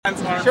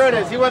Sure it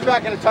is. He went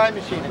back in a time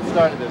machine and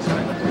started this,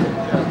 right?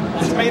 Yeah.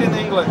 It's made in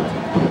England.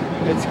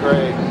 It's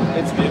great.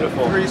 It's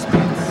beautiful. 3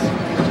 speeds.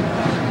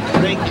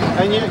 Thank you.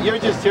 And you're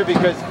just here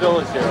because Phil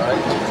is here, right?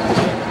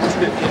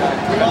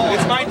 Yeah.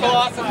 It's my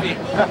philosophy.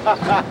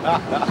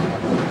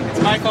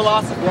 It's my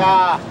philosophy.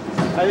 Yeah,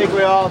 I think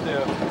we all do.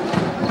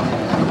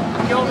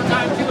 All the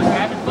time too, we're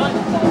having fun.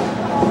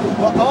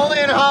 Well, only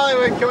in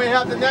Hollywood can we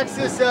have the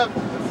nexus of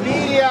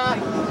media.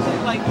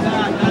 Like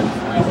that.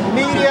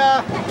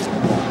 Media.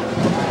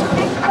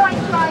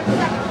 6.5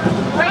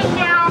 seconds. Right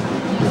now,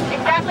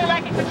 exactly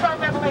like a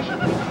controlled demolition.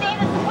 You can see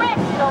the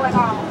switch going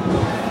on.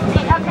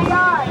 The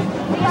FBI.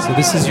 So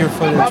this is your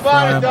footage How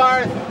about it, from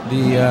Darth?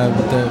 the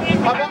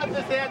How about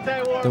this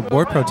anti-war?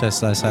 war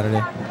protest last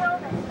Saturday.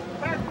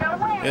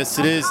 Yes,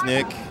 it is,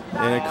 Nick.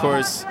 And of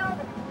course,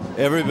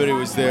 everybody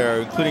was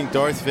there, including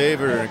Darth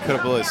Vader and a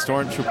couple of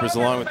stormtroopers,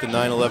 along with the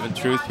 9/11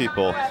 Truth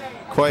people.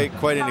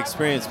 Quite an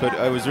experience, but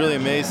I was really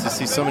amazed to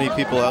see so many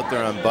people out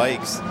there on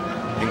bikes,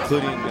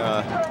 including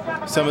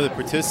some of the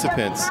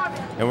participants.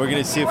 And we're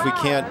going to see if we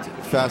can't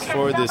fast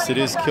forward this. It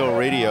is Kill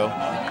Radio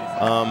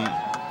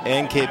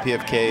and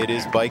KPFK. It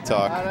is Bike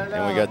Talk,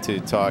 and we got to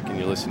talk, and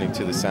you're listening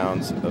to the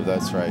sounds of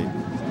That's Right,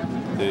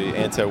 the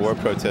anti-war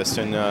protest.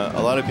 And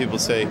a lot of people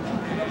say,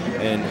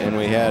 and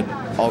we had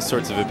all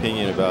sorts of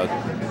opinion about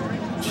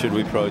should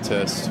we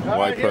protest,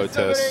 why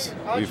protest.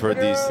 We've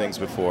heard these things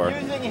before,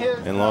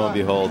 and lo and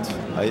behold,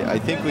 I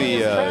think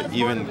we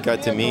even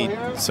got to meet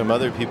some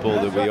other people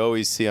that we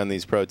always see on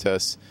these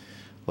protests.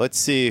 Let's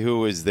see who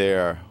was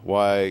there.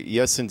 Why,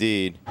 yes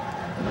indeed,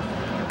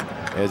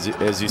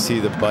 as you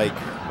see the bike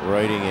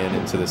riding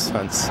into the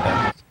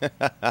sunset.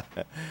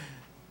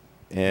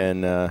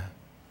 And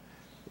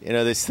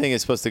this thing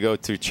is supposed to go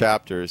through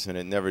chapters, and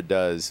it never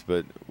does,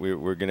 but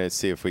we're going to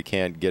see if we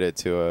can't get it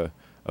to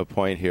a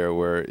point here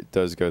where it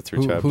does go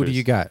through chapters. Who do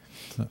you got?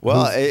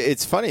 Well,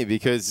 it's funny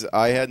because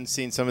I hadn't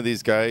seen some of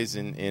these guys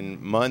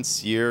in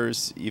months,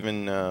 years,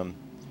 even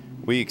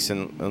weeks,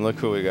 and look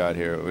who we got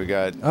here. We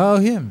got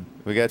him.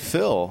 We got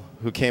Phil,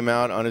 who came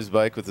out on his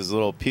bike with his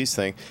little peace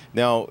thing.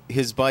 Now,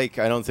 his bike,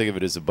 I don't think of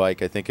it as a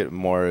bike. I think it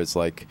more as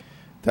like,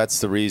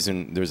 that's the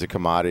reason there's a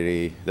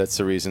commodity. That's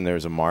the reason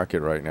there's a market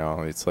right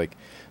now. It's like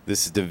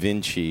this Da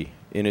Vinci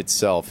in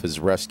itself has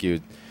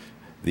rescued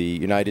the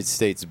United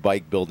States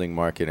bike building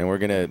market, and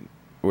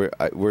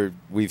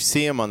we've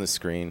seen him on the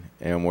screen,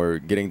 and we're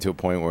getting to a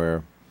point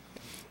where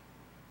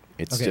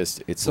it's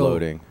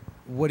loading.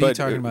 What are you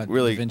talking about?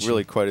 Really, Da Vinci?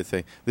 really quite a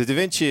thing. The Da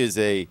Vinci is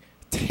a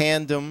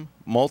tandem,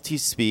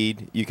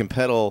 multi-speed. You can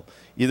pedal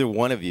either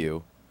one of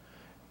you,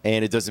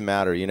 and it doesn't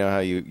matter. You know how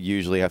you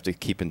usually have to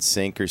keep in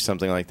sync or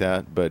something like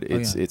that, but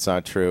it's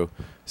not true.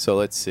 So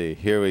let's see.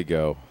 Here we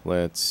go.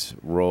 Let's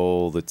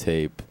roll the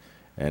tape.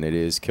 And it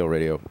is Kill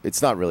Radio.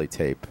 It's not really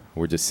tape.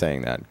 We're just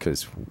saying that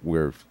because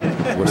we're so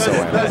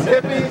Those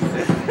hippies.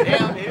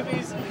 Damn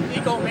hippies,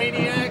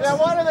 ecomaniacs. Now,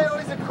 why do they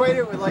always equate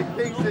it with like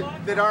things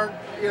that aren't,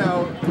 they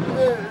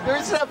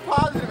just have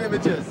positive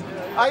images.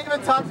 I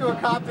even talked to a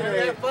cop today.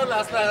 We had fun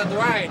last night on the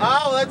ride.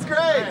 Oh, that's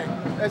great.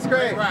 That's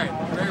great.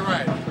 Great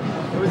ride.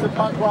 It was a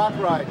punk rock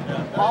ride.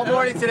 All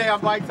morning today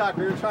on Bike Talk,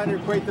 we were trying to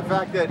equate the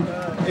fact that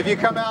if you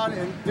come out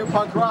and do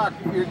punk rock,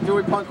 you're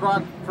doing punk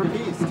rock for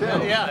peace, too.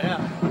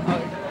 Yeah.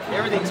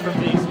 Everything's for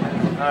peace,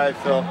 man. All right,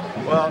 Phil.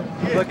 Well,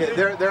 look,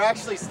 they're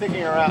actually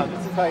sticking around.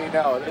 This is how you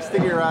know. They're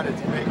sticking around at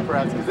big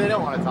press because they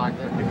don't want to talk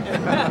to you.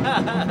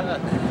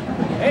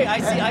 Hey,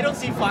 I don't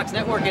see Fox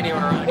Network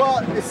anywhere around.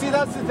 Well, see,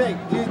 that's the thing.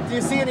 Do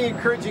you see any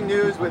encouraging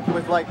news with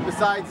like,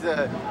 besides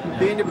the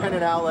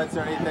independent outlets or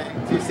anything?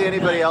 Do you see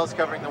anybody else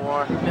covering the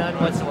war? None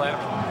whatsoever.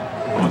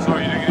 Oh,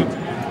 sorry, you didn't get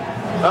interviewed.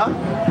 Huh?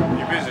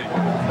 You're busy.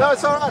 No,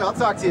 it's all right. I'll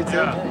talk to you, too.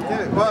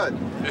 Yeah. Dude,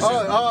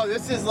 what?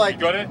 This is like...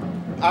 You got it?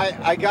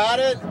 I got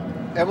it,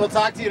 and we'll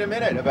talk to you in a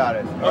minute about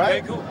it. All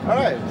right? Cool. All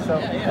right. So,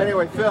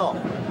 anyway,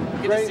 Phil,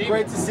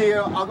 great to see you.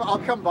 I'll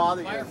come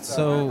bother you.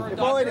 So If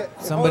only to-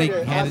 if somebody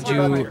only to handed ask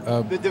you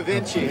about the Da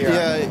Vinci here.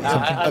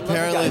 Yeah,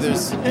 apparently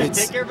there's...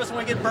 Take care of us when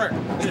we get burnt.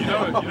 You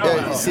know it.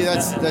 Yeah, see,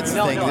 that's the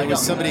thing. I There was know.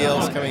 somebody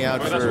else coming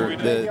out Well, that's for what we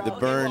did. the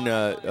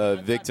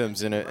burn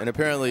victims, and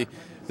apparently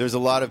there's a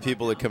lot of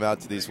people that come out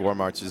to these war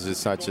marches.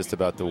 It's not just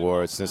about the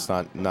war. It's just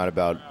not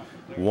about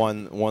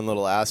one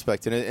little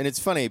aspect. And it's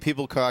funny.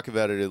 People talk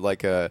about it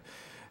like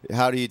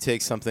how do you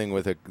take something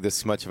with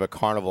this much of a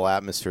carnival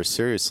atmosphere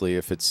seriously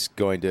if it's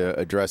going to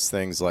address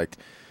things like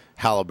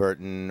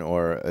Halliburton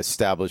or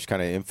established kind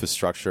of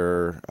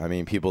infrastructure? I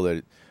mean, people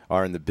that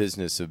are in the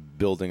business of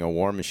building a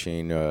war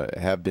machine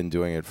have been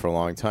doing it for a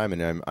long time.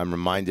 And I'm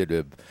reminded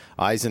of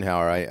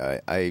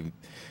Eisenhower.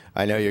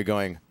 I know you're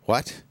going,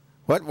 what?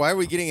 Why are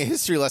we getting a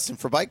history lesson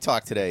for Bike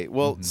Talk today?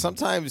 Well,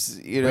 sometimes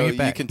you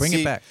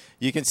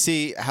can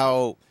see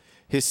how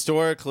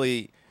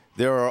historically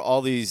there are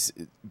all these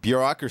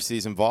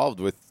bureaucracies involved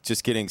with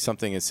just getting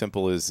something as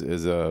simple as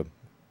a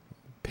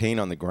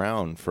paint on the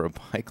ground for a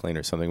bike lane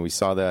or something. We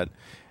saw that,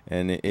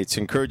 and it's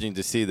encouraging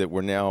to see that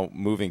we're now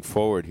moving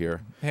forward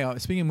here. Hey,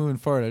 speaking of moving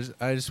forward,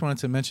 I just wanted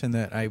to mention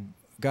that I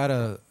got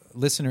a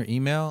listener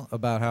email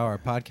about how our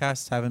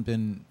podcasts haven't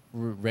been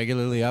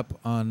regularly up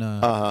on.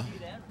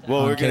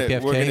 Well, on we're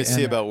KPFK, gonna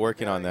see and- about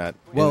working on that.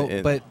 Well,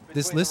 but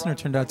this listener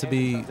turned out to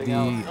be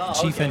the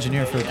chief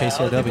engineer for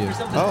KCRW.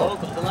 Oh.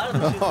 A lot of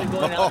them been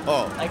going out,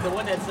 like the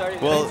one that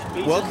started. Well, Prince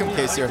Beach. welcome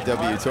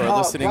KCRW to our Oh,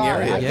 listening God,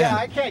 area. Yeah.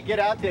 I can't get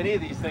out to any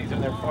of these things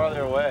when they're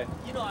farther away.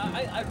 You know,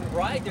 I'd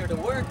ride there to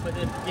work, but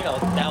then, you know,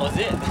 that was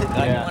it.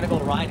 I Yeah. didn't want to go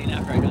riding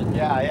after I got there.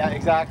 Yeah,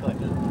 exactly.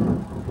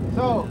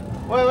 So,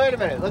 wait a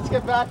minute. Let's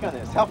get back on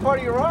this. How far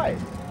do you ride?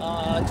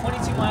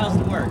 22 miles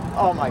to work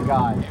Oh my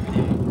God.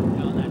 every day.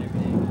 No, not every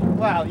day.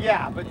 Well,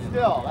 yeah, but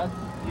still,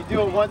 you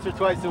do it once or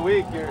twice a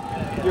week. You're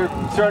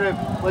sort of,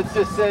 let's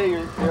just say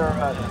you're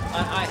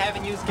I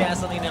haven't used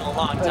gasoline in a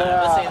long time.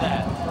 Let's say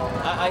that.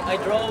 I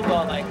drove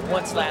like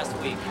once last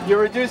week.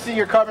 you're reducing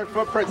your carbon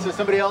footprint so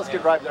somebody else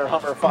can drive their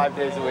Hummer 5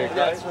 days a week, right?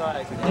 That's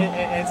right.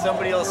 And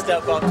somebody will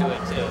step up to it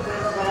too.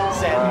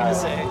 Sadly to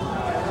say.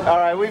 All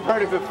right, we've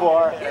heard it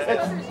before.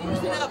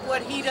 Using up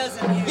what he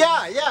doesn't use.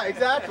 Yeah,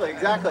 exactly.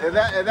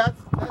 And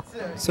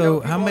that's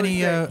So, how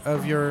many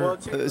of your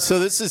So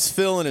this is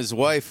Phil and his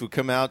wife who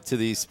come out to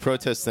these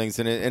protest things,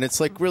 and it's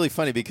like really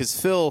funny because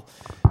Phil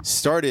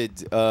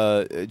started.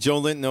 Joe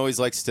Linton always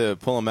likes to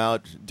pull him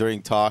out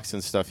during talks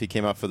and stuff. He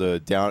came out for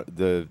the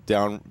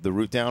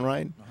route down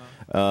ride,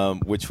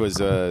 which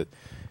was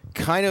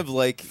kind of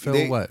like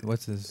Phil?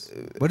 What's his?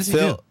 What does he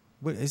Phil- do?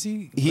 What is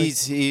he?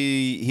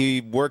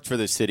 He worked for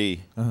the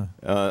city.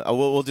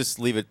 We'll just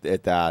leave it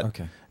at that.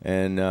 Okay.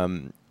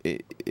 And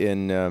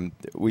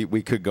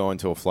we could go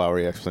into a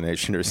flowery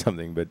explanation or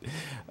something, but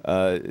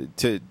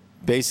to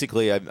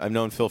basically, I've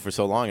known Phil for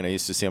so long, and I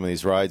used to see him on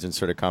these rides and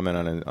sort of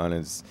comment on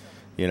his,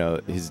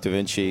 his Da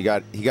Vinci.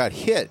 He got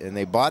hit, and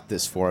they bought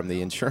this for him,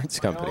 the insurance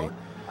company.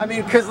 I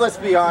mean, because let's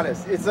be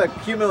honest, it's a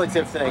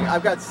cumulative thing.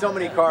 I've got so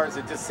many cars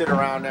that just sit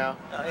around now.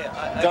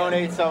 I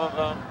Donate some of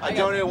them. I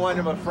donated one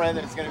to a friend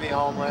that's going to be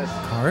homeless.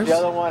 Cars? The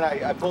other one,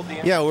 I pulled the.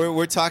 Yeah,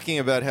 we're talking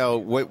about how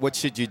what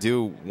should you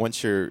do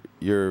once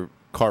you're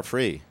car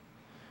free,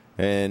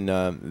 and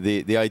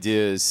the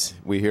idea is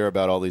we hear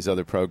about all these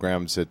other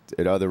programs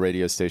at other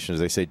radio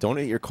stations. They say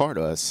donate your car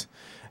to us,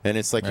 and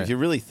it's like Right. if you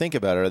really think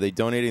about it, are they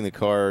donating the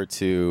car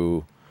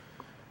to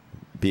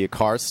be a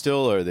car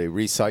still, or are they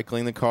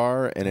recycling the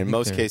car? And in think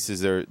most they're- cases,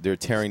 they're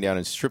tearing down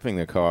and stripping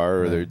the car,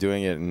 or Right. they're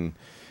doing it and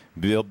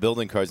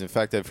building cars. In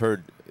fact, I've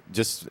heard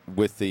just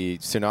with the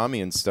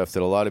tsunami and stuff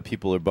that a lot of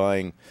people are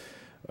buying.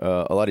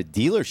 A lot of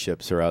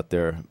dealerships are out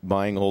there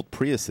buying old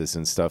Priuses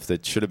and stuff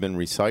that should have been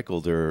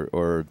recycled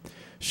or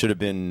should have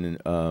been,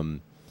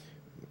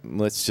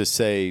 let's just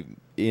say,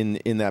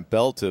 in that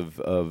belt of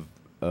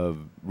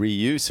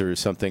reuse or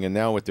something. And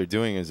now what they're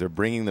doing is they're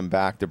bringing them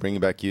back. They're bringing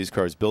back used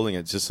cars, building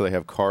it just so they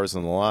have cars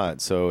on the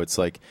lot. So it's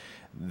like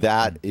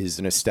that is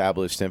an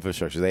established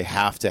infrastructure. They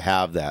have to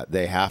have that.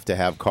 They have to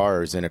have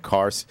cars in a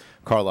car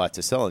lot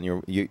to sell.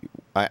 And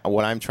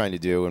what I'm trying to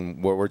do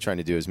and what we're trying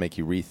to do is make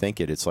you rethink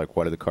it. It's like,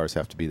 why do the cars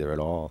have to be there at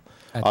all?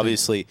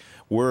 Obviously,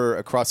 we're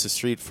across the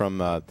street from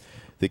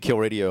the Kill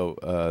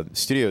Radio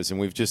studios, and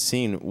we've just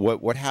seen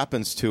what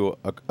happens to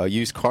a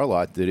used car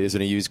lot that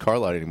isn't a used car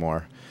lot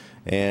anymore.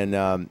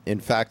 And in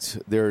fact,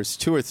 there's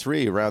 2 or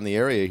 3 around the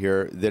area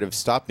here that have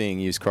stopped being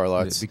used car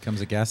lots. It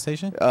becomes a gas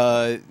station.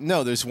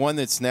 No, there's one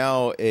that's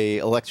now a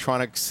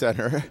electronics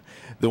center.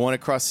 The one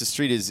across the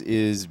street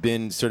is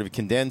been sort of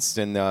condensed,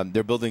 and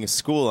they're building a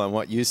school on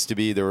what used to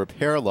be the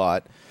repair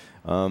lot.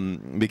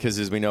 Because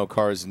as we know,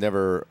 cars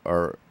never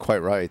are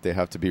quite right; they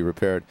have to be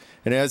repaired.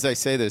 And as I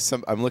say this,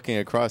 I'm looking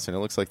across, and it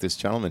looks like this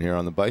gentleman here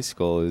on the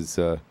bicycle is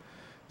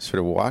sort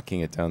of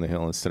walking it down the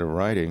hill instead of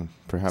riding.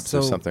 Perhaps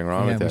there's something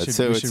wrong with that.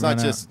 So it's not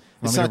just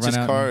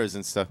cars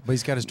and stuff. But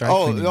he's got his dry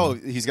cleaning. Oh,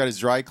 he's got his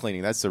dry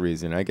cleaning. That's the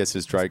reason. I guess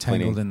his dry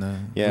cleaning. Tangled in the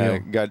yeah, wheel.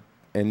 got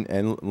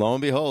and lo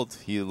and behold,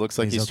 he looks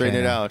like He's he's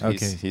straightened okay it now. out.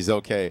 Okay. He's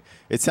okay.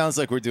 It sounds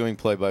like we're doing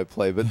play by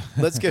play, but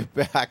let's get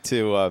back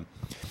to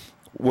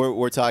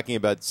we're talking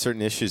about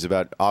certain issues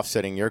about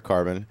offsetting your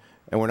carbon,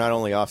 and we're not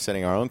only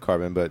offsetting our own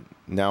carbon, but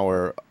now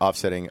we're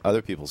offsetting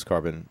other people's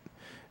carbon.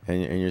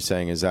 And you're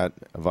saying, is that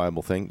a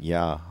viable thing?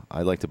 Yeah,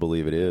 I'd like to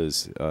believe it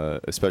is,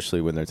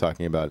 especially when they're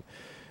talking about,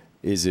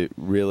 is it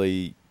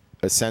really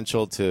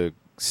essential to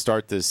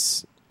start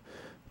this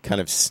kind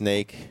of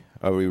snake?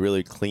 Are we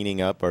really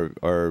cleaning up?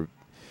 Are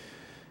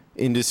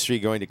industry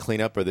going to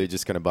clean up, or are they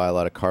just going to buy a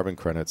lot of carbon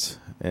credits?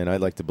 And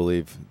I'd like to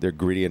believe they're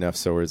greedy enough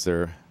so as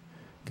they're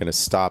going to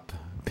stop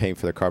paying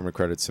for their carbon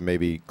credits and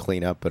maybe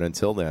clean up. But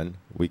until then,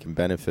 we can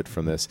benefit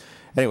from this.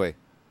 Anyway,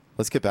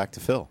 let's get back to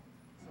Phil.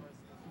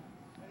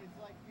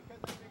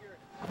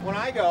 When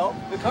I go,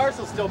 the cars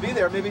will still be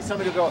there. Maybe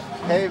somebody will go,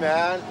 hey,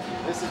 man,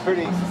 this is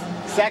pretty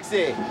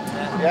sexy.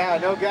 Yeah,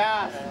 no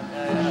gas.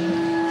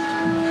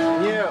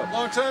 And you?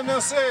 Long time no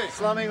see.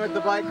 Slumming with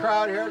the bike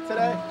crowd here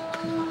today?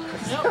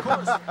 Yeah, of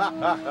course.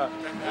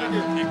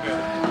 Keep it.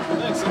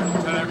 Thanks to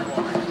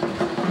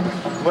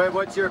everyone. Wait,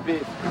 what's your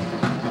beef?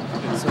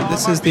 So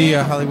this is the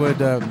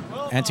Hollywood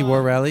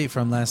anti-war rally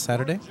from last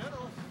Saturday.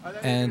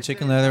 And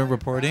Chicken Leather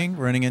reporting,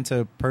 running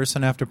into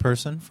person after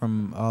person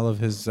from all of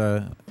his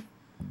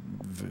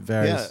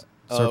various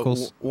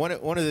circles? One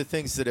of the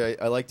things that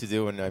I like to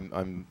do, and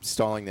I'm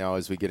stalling now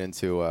as we get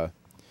into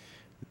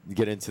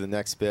the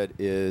next bit,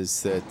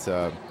 is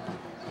that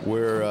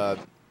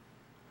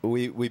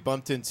we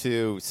bumped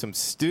into some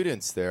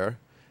students there,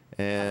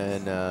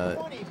 and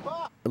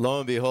lo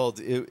and behold,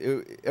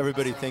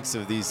 everybody thinks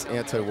of these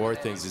anti-war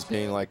things as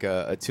being like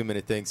a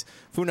 2-minute things.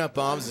 Food Not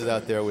Bombs is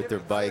out there with their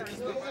bike,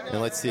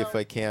 and let's see if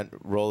I can't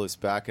roll this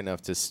back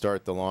enough to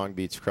start the Long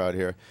Beach crowd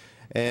here.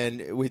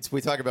 And we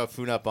talk about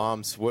Food Not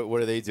Bombs.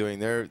 What are they doing?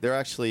 They're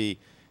actually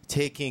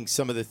taking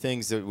some of the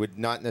things that would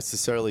not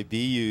necessarily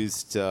be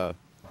used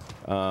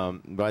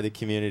by the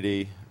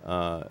community.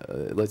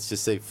 Let's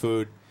just say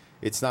food.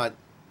 It's not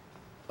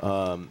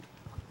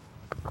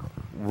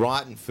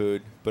rotten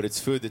food, but it's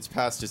food that's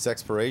past its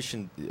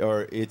expiration,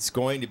 or it's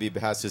going to be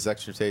past its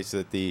expiration,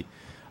 that the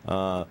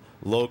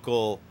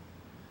local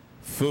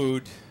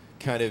food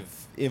kind of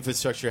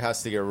infrastructure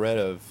has to get rid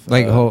of.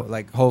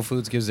 Like Whole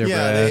Foods gives their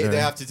bread. Yeah, they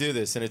have to do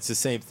this, and it's the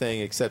same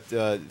thing, except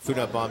Food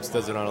Not Bombs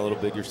does it on a little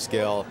bigger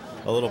scale,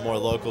 a little more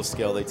local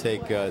scale. They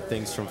take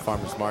things from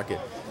farmers market.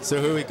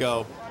 So here we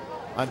go.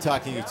 I'm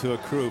talking to a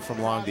crew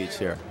from Long Beach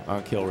here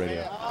on Kill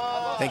Radio.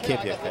 And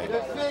KPFK.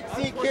 The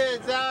Fixie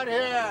kids out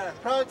here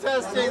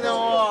protesting the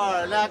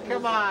war. Now,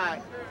 come on.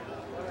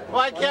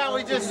 Why can't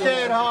we just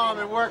stay at home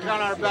and work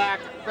on our back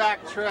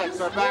tricks,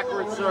 our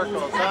backward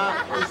circles,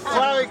 huh?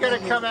 Why are we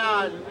going to come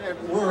out and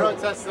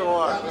protest the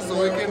war?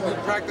 So we can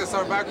practice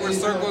our backward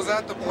circles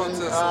at the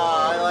protest.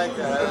 Oh, I like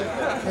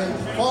that.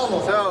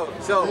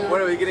 So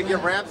what are we going to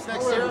get ramps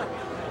next year?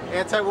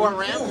 Anti-war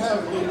ramps?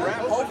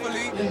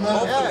 Hopefully.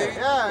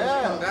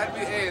 Yeah.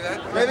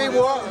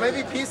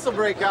 Maybe peace will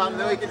break out, and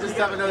then we can just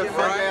have another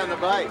fun day on the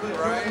bike.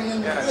 Right.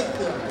 Yeah.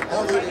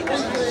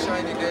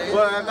 Shiny day.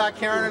 Well, I'm not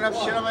carrying enough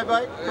shit on my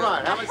bike? Come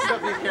on, how much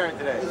stuff are you carrying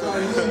today?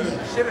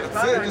 Shit, it's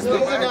just these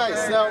are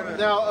nice.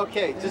 Now,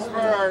 okay, just for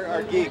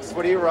our geeks,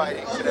 what are you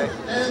riding today?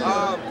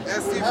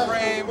 SC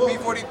frame,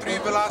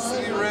 P43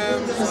 velocity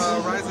rims,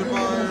 riser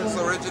bars,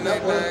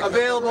 originate neck.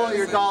 Available at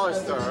your dollar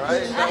store,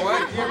 right?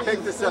 what? You can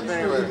pick this up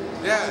anywhere.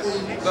 Yeah,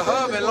 the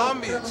hub in Long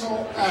Beach.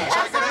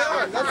 Check it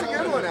out. That's a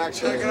good one,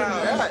 actually. Check it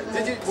out. Yeah.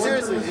 Did you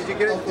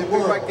get it? Did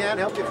Big Bike Dan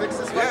help you fix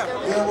this bike?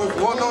 Yeah.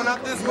 Well, no,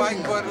 not this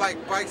bike, but like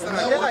bikes that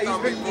I worked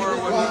on before.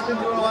 He's been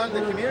doing a lot in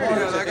the community,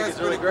 which I think is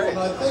really great.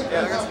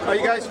 Yeah. Are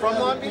you guys from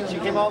Long Beach? You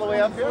came all the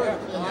way up here? Yeah.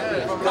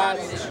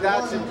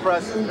 That's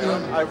impressive,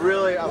 man. I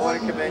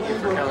want to commend you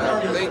for coming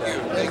out.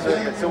 Thank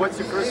you. So what's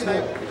your first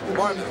name?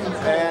 Martin.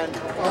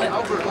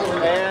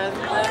 And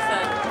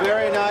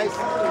very nice,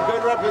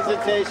 good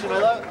representation.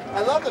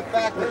 I love the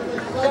fact that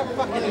you've got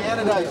fucking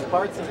anodized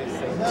parts in these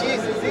things.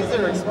 Jesus, these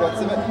are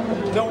expensive.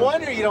 No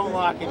wonder you don't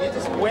lock them. You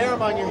just wear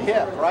them on your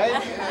hip,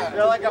 right?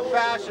 They're like a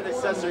fashion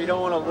accessory you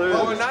don't want to lose.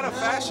 Well, not a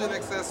fashion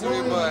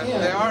accessory, but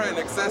they are an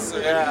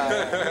accessory.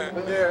 Yeah,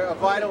 but they're a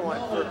vital one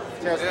for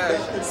transportation.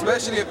 Yeah,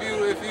 especially if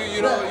you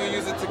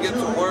use it to get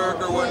to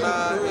work or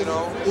whatnot, you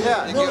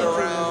get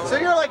around. So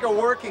you're like a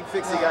working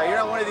fixie guy. You're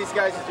not one of these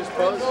guys who just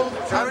poses.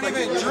 I don't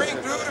even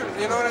drink,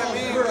 dude. You know what I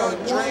mean? You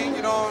don't drink,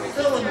 I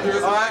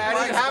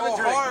didn't have a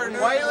drink. Hard,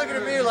 why are you looking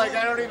at me like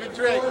I don't even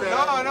drink, man?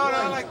 No,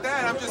 not like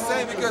that. I'm just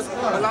saying because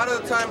a lot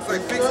of the times,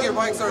 like, fixed gear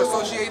bikes are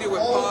associated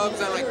with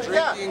pubs and like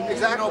drinking,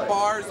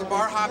 bars, the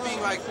bar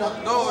hopping. Like,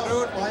 no,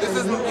 dude, this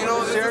is to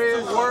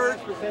work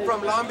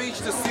from Long Beach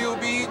to Seal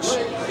Beach,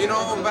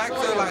 back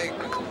to like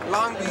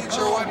Long Beach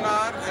or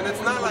whatnot. And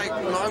it's not like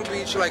Long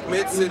Beach, like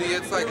mid city.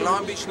 It's like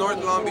Long Beach,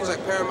 North Long Beach,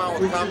 like Paramount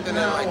with Compton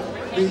and like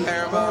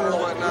Paramount or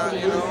whatnot.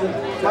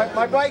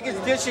 My bike is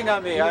ditching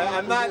on me.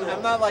 I'm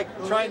not like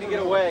trying to get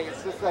away.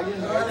 It's just like,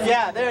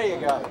 yeah, there you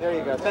go.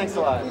 Thanks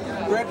a lot.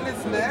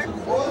 Redless neck,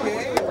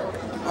 okay.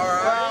 All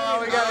right.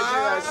 Oh, we gotta do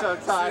that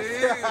sometimes. See,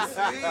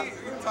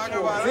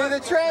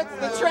 the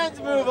trends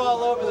move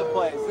all over the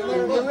place, and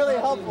they're really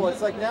helpful.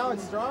 It's like now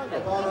it's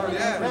stronger.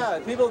 Yeah.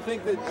 People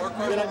think that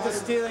I'm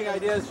just stealing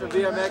ideas from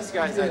BMX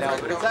guys I know,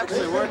 but it's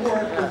actually working.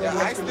 Yeah,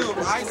 I steal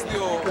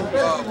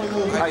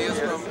ideas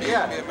from BMX.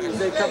 Yeah,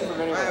 they come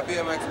from anywhere. I have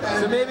BMX.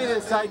 So maybe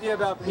this idea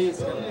about peace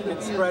can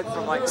spread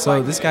from like.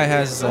 So this guy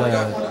has all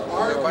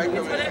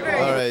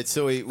right,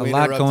 so we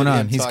lot going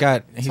on. He's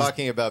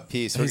talking about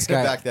peace. We're going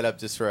to back that up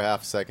just for a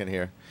half second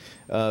here,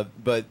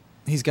 but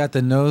he's got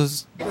the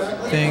nose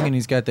thing and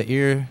he's got the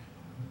ear.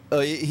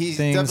 He's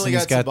things, definitely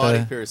got some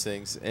body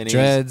piercings and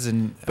dreads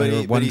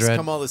but he's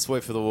come all this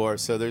way for the war.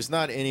 So there's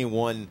not any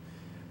one.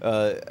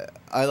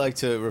 I like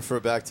to refer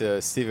back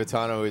to Steve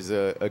Atano, who's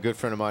a good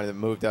friend of mine that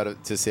moved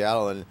out to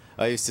Seattle, and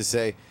I used to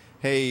say,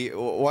 "Hey,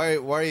 why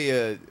are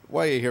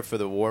you here for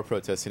the war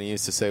protest?" And he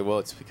used to say, "Well,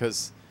 it's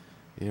because,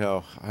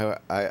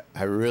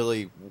 I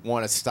really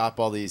want to stop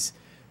all these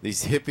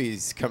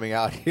hippies coming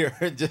out here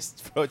and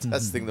just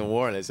protesting the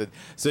war." And I said,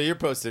 "So you're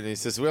protesting?" And he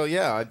says, "Well,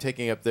 yeah, I'm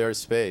taking up their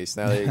space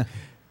now.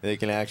 They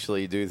can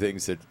actually do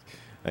things that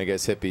I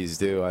guess hippies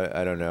do.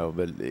 I don't know,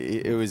 but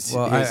it was."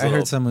 Well, I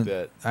heard someone.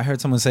 I heard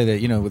someone say that.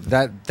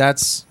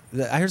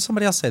 I heard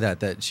somebody else say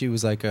that she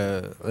was like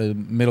a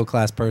middle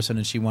class person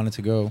and she wanted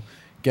to go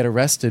get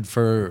arrested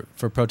for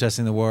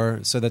protesting the war,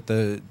 so that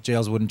the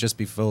jails wouldn't just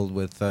be filled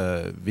with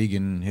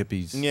vegan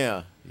hippies.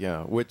 Yeah.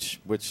 Which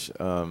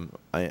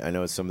I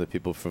know some of the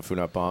people from Food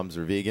Not Bombs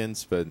are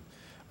vegans, but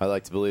I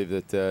like to believe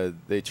that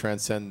they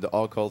transcend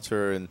all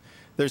culture, and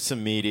there's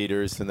some meat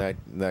eaters and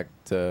that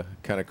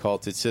kind of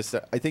cult. It's just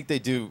I think they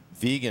do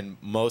vegan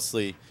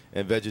mostly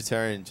and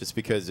vegetarian just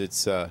because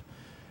it's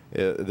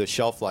the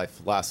shelf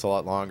life lasts a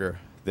lot longer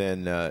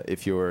than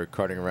if you were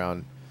carting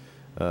around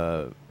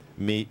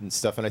meat and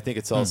stuff. And I think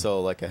it's also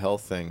like a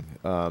health thing.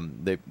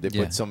 They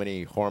put so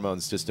many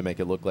hormones just to make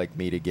it look like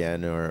meat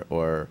again,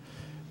 or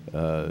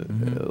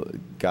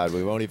God,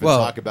 we won't even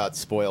talk about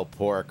spoiled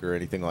pork or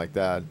anything like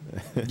that.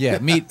 Yeah,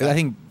 meat. I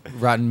think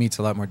rotten meat's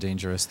a lot more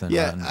dangerous than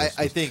rotten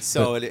I think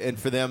so. And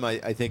for them,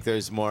 I think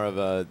there's more of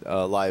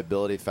a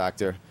liability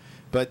factor.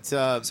 But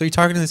so you're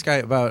talking to this guy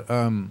about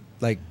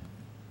like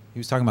he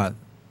was talking about.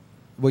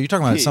 Well, you're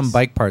talking about Peace. some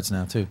bike parts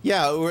now too.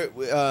 Yeah, we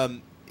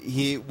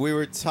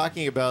were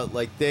talking about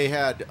like they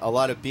had a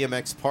lot of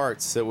BMX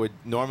parts that would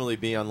normally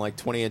be on like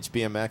 20-inch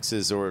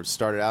BMXs or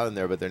started out in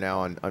there, but they're now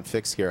on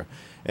fixed gear.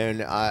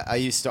 And I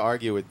used to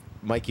argue with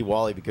Mikey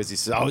Wally because he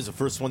said I was the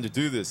first one to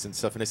do this and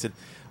stuff, and I said,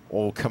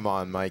 "Oh, come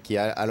on, Mikey,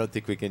 I don't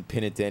think we can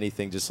pin it to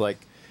anything. Just like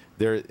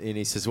there." And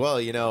he says, "Well,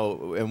 you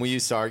know," and we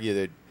used to argue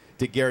that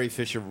did Gary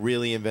Fisher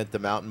really invent the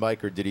mountain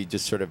bike, or did he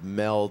just sort of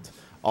meld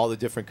all the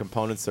different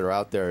components that are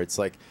out there? It's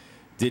like,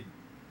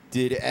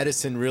 did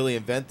Edison really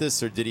invent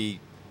this, or did he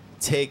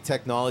take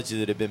technology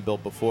that had been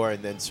built before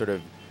and then sort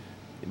of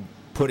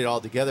put it all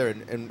together?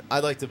 And I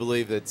like to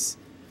believe that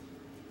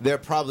there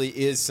probably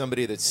is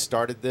somebody that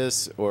started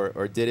this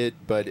or did it,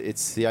 but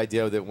it's the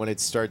idea that when it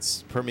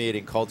starts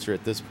permeating culture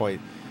at this point,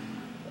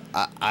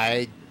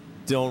 I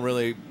don't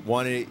really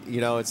want to,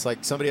 it's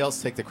like somebody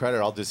else take the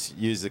credit. I'll just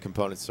use the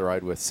components to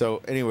ride with.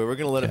 So anyway, we're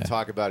going to let him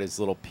talk about his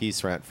little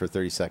peace rant for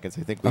 30 seconds.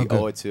 I think we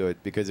owe it to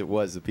it because it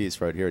was the piece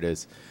right here. It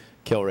is.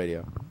 Kill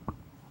Radio.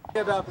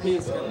 About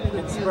peace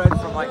can spread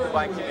from like the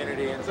bike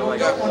community into like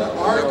bike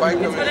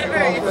community.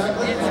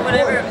 It's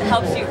whatever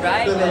helps you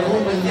ride,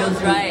 what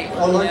feels right, you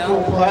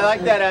know? I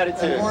like that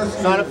attitude.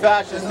 It's not a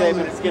fashion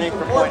statement, it's getting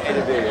from point A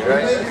to B,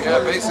 right? Yeah,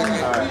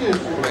 basically. All right.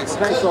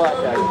 Thanks a lot,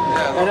 guys.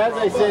 Yeah. And as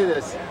I say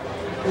this,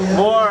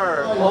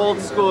 more old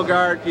school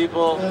guard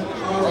people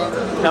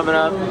coming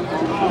up.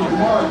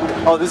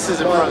 Oh, this is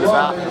in front of the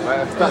bathroom.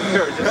 I thought they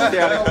were just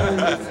standing.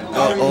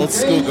 Old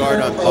school guard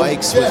on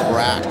bikes with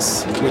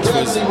racks, which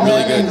was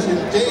really good.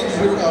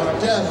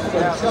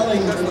 That's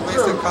the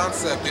basic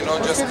concept,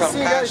 just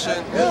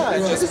compassion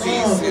and just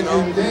peace, It's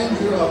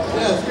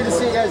good to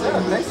see you guys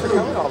out. Thanks for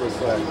coming all this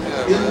way.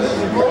 Yeah.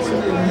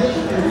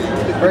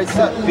 Great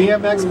stuff.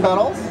 BMX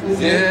pedals?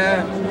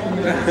 Yeah.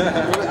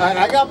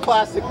 I got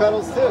plastic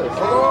pedals too.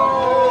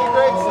 Oh,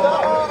 great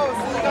stuff. Oh,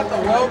 so you got the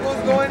logos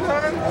going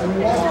on?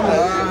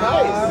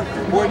 Nice.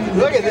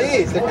 Look at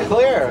these. They're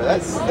clear.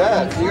 That's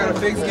that. You got a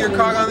fixed gear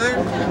cog on there?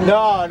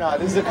 No.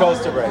 This is a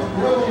coaster brake.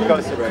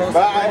 But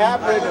I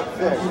have ridden them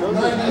fixed. Those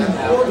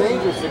are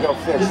dangerous to go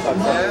fixed on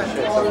some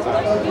shit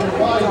sometimes.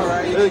 All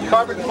right. Really,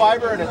 carbon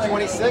fiber and a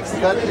 26.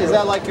 Is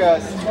that like a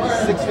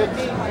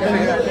 650?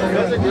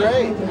 Those are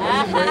great.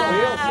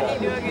 You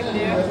do a good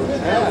deal.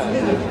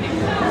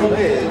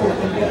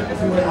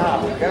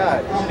 Oh,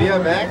 God.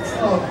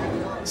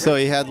 BMX? So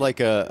he had like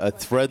a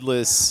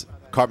threadless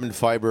carbon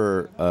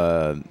fiber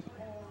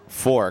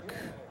fork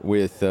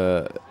with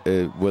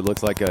what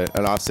looked like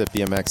an offset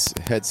BMX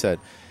headset.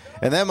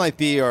 And that might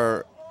be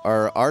our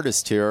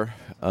artist here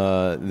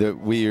that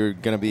we are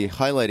going to be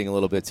highlighting a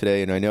little bit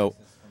today. And I know...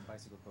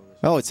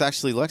 Oh, it's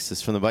actually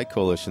Lexus from the Bike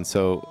Coalition.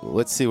 So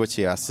let's see what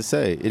she has to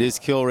say. It is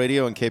Kill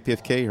Radio and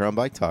KPFK here on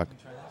Bike Talk.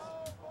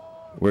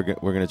 We're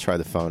going to try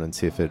the phone and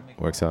see if it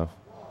works out.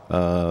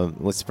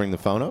 Let's bring the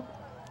phone up.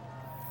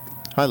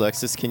 Hi,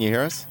 Lexus. Can you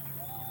hear us?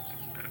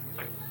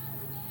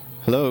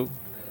 Hello?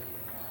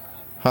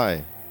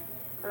 Hi.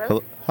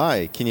 Hello?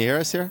 Hi. Can you hear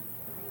us here?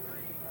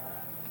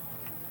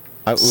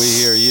 We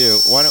hear you.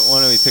 Why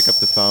don't we pick up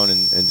the phone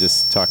and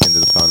just talk into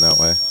the phone that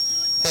way?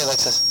 Hey,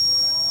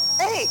 Alexis.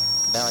 Hey.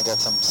 Now I got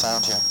some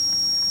sound here.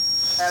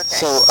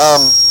 Okay. So,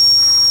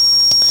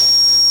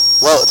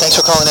 well, thanks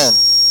for calling in.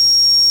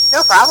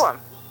 No problem.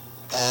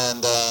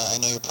 And I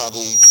know you're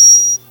probably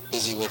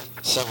busy with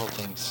several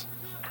things.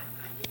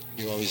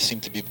 You always seem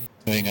to be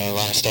doing a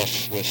lot of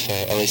stuff with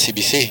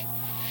LACBC.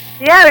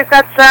 Yeah, we've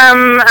got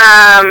some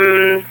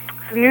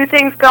new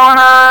things going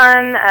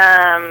on,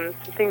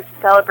 some things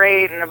to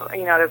celebrate, and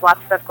there's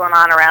lots of stuff going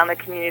on around the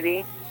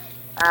community.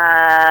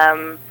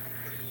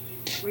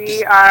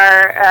 We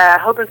are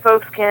hoping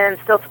folks can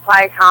still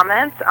supply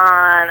comments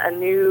on a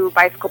new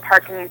bicycle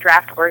parking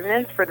draft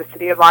ordinance for the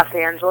city of Los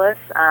Angeles.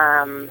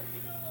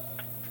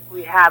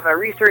 We have a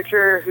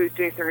researcher who's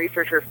doing some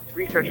research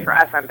for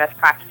us on best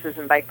practices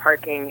in bike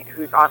parking,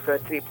 who's also a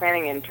city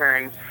planning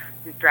intern,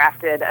 who's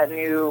drafted a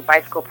new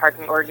bicycle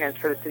parking ordinance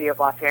for the city of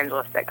Los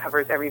Angeles that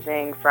covers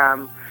everything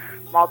from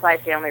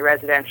multifamily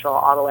residential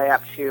all the way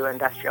up to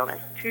industrial and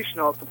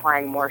institutional,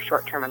 supplying more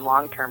short-term and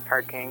long-term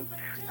parking.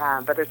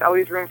 But there's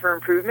always room for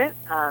improvement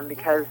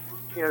because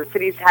the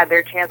city's had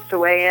their chance to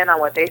weigh in on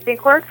what they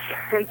think works,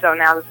 and so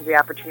now this is the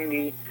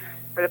opportunity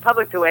for the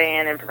public to weigh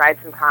in and provide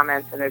some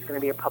comments, and there's going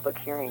to be a public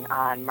hearing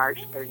on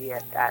March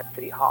 30th at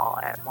City Hall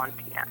at 1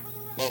 p.m.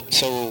 Well,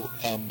 so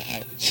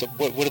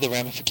what are the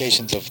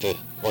ramifications of the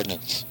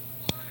ordinance?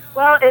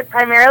 Well, it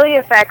primarily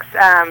affects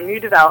new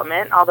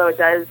development, although it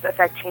does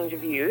affect change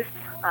of use.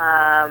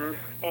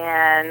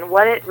 And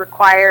what it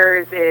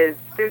requires is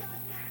there's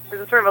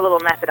a sort of a little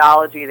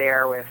methodology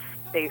there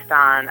based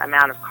on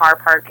amount of car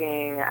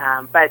parking,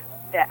 but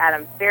at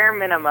a bare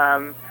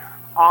minimum,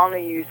 all new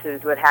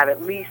uses would have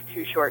at least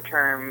 2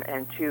 short-term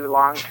and 2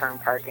 long-term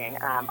parking.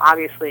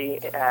 Obviously,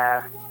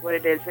 what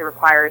it is, it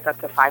requires up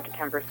to 5 to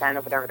 10%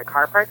 of whatever the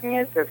car parking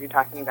is. So if you're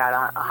talking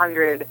about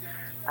 100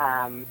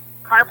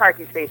 car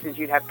parking spaces,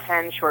 you'd have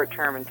 10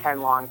 short-term and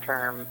 10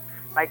 long-term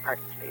bike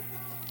parking spaces.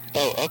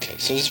 Oh, okay.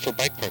 So this is for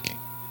bike parking?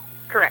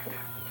 Correct.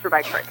 For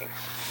bike parking.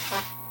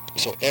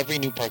 So every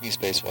new parking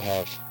space will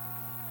have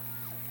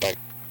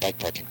bike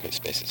parking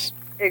spaces?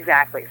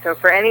 Exactly. So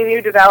for any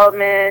new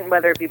development,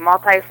 whether it be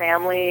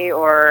multifamily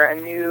or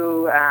a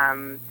new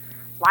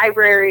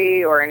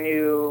library or a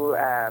new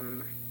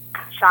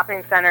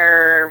shopping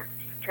center,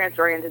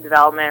 transit-oriented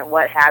development,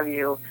 what have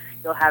you,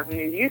 you'll have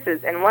new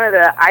uses. And one of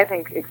the, I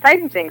think,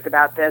 exciting things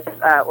about this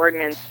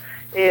ordinance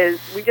is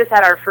we just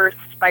had our first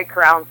bike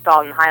corral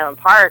installed in Highland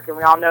Park, and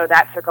we all know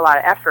that took a lot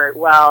of effort.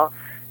 Well,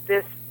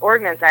 this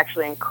ordinance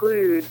actually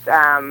includes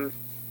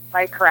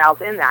bike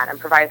corrals in that and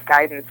provides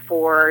guidance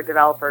for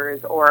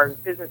developers or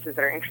businesses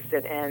that are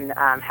interested in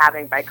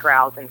having bike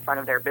corrals in front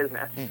of their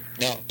business.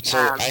 No, so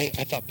I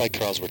thought bike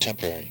corrals were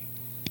temporary.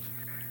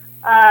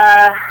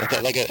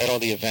 Like at all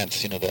the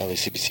events, the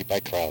LACBC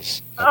bike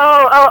corrals.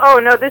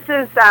 Oh, no, this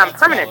is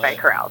permanent bike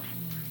corrals.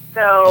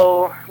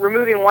 So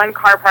removing 1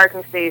 car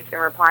parking space and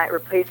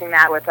replacing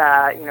that with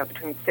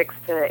between 6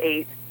 to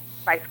 8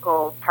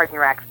 bicycle parking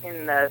racks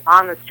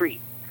on the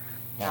street.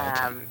 Oh,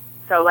 okay.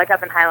 So like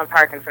up in Highland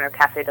Park in front of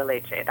Cafe de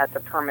Leche, that's a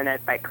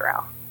permanent bike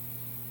corral.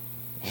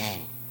 Wow.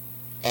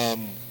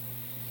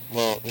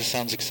 Well, this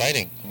sounds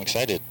exciting. I'm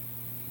excited.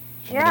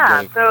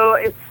 So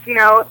it's,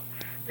 as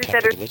I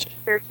said,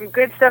 there's some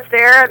good stuff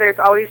there. There's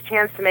always a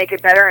chance to make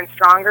it better and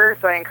stronger,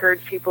 so I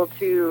encourage people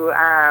to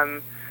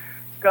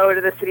go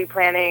to the city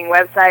planning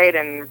website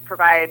and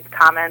provide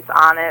comments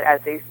on it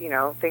as they,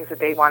 things that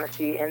they want to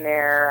see in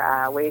there,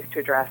 ways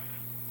to address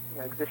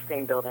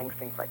existing buildings,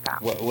 things like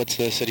that. What's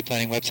the city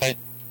planning website?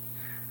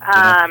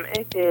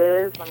 It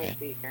is, let me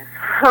see here.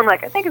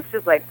 I think it's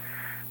just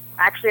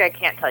actually I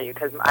can't tell you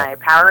because my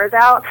power is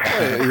out.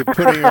 Oh, you're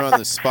putting her on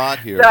the spot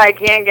here. So I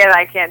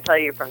can't tell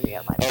you from the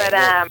online. But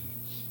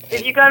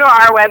if you go to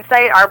our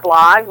website, our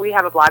blog, we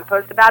have a blog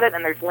post about it,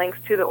 and there's links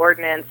to the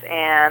ordinance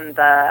and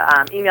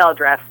the email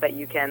address that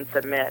you can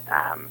submit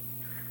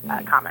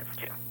comments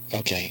to.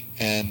 Okay,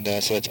 and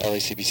so it's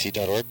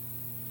lacbc.org?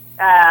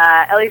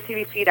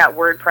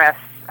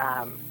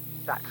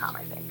 lacbc.wordpress.com,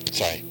 I think.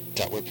 Sorry,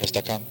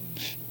 .wordpress.com?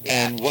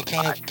 Yeah, and what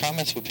kind of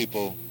comments would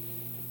people,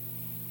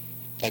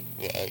 good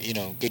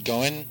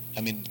going?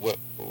 I mean, good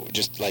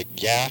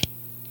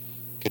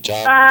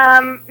job?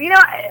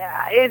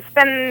 It's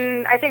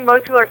been, I think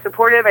most people are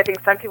supportive. I think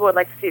some people would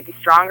like to see it be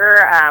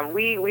stronger.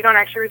 We don't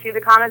actually receive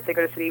the comments. They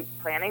go to city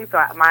planning,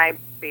 so my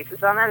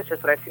basis on that is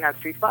just what I've seen on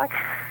Streets Blog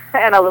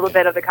and a little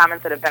bit of the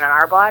comments that have been on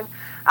our blog.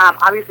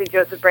 Obviously,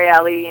 Joseph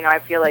Braelli, I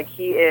feel like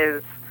he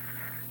is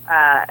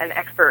an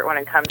expert when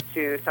it comes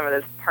to some of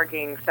this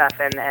parking stuff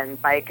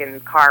and bike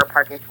and car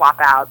parking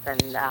swap outs,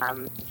 and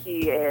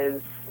he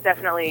is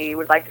definitely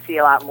would like to see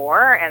a lot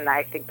more, and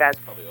I think that's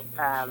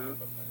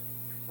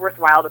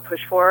worthwhile to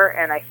push for.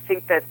 And I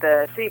think that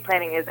the city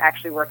planning is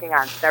actually working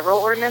on several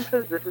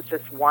ordinances. This is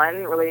just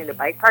one relating to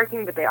bike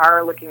parking, but they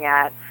are looking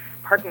at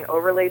parking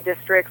overlay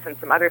districts and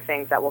some other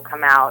things that will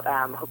come out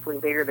hopefully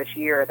later this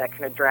year that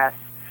can address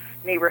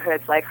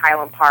neighborhoods like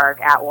Highland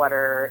Park,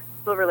 Atwater,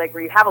 Silver Lake,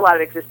 where you have a lot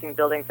of existing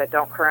buildings that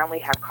don't currently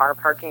have car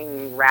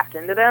parking wrapped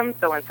into them.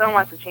 So when someone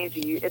wants to change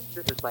a use, this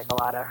is like a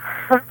lot of,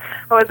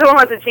 when someone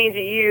wants to change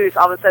a use,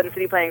 all of a sudden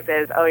city planning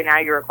says, oh, now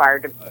you're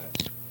required to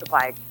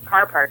supply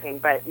car parking,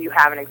 but you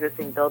have an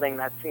existing building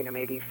that's,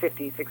 maybe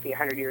 50, 60,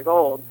 100 years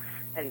old,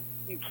 and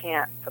you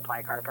can't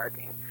supply car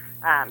parking.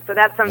 So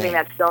that's something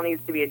that still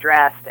needs to be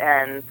addressed,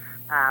 and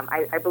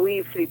I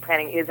believe city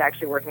planning is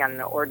actually working on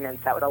an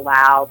ordinance that would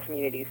allow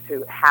communities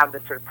to have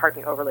this sort of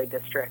parking overlay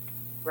district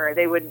where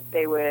they would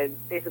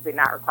basically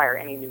not require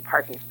any new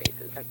parking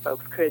spaces, and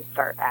folks could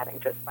start adding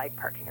just bike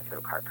parking instead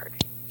of car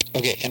parking.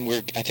 Okay, and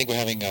I think we're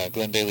having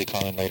Glenn Bailey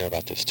call in later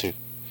about this too.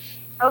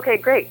 Okay,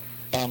 great.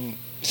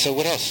 So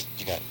what else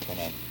you got going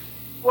on?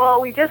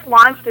 Well, we just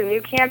launched a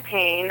new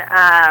campaign.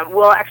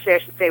 Actually, I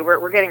should say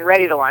we're getting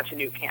ready to launch a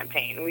new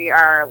campaign. We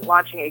are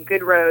launching a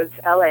Good Roads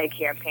LA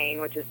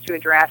campaign, which is to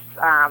address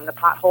the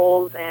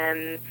potholes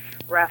and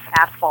rough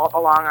asphalt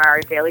along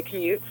our daily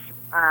commutes.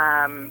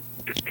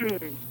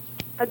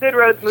 A Good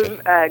Roads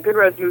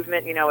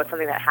movement, was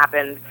something that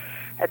happened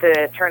at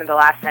the turn of the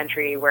last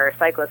century, where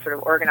cyclists sort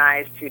of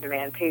organized to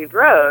demand paved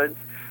roads.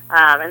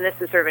 And this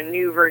is sort of a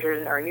new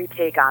version or a new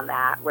take on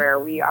that, where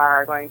we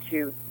are going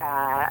to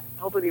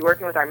hopefully be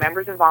working with our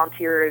members and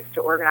volunteers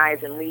to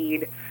organize and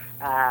lead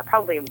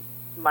probably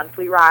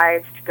monthly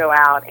rides to go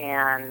out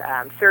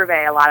and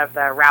survey a lot of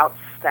the routes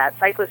that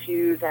cyclists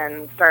use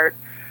and start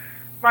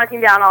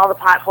marking down all the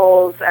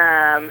potholes,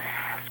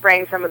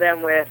 spraying some of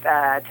them with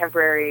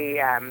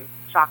temporary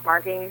shock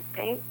marking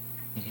paint,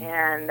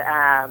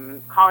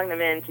 and calling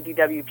them in to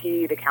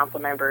DWP, the council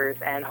members,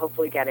 and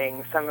hopefully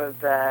getting some of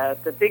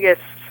the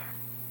biggest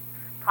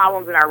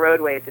problems in our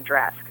roadways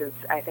addressed. Because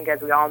I think,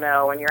 as we all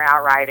know, when you're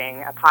out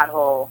riding, a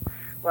pothole,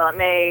 well, it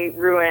may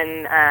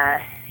ruin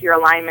your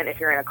alignment if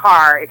you're in a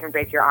car. It can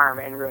break your arm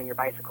and ruin your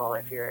bicycle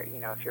if you're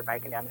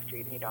biking down the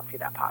street and you don't see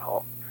that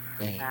pothole.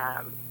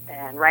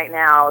 And right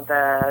now,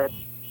 the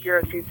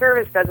Bureau of Street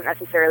Service doesn't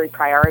necessarily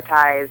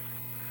prioritize.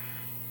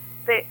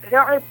 They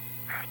don't really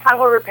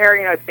pothole repair.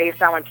 It's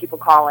based on when people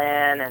call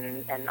in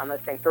and on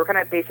those things. So we're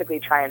going to basically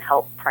try and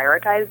help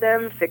prioritize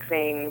them,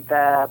 fixing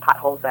the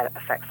potholes that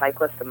affect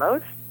cyclists the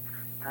most.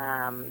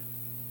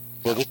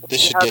 Well,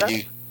 this should get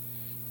you,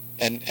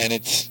 and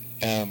it's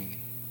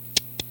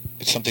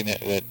something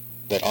that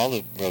all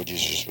the road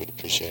users would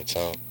appreciate.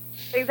 So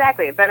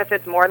exactly, it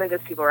benefits more than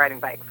just people riding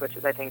bikes, which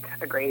is, I think,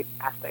 a great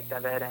aspect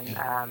of it. And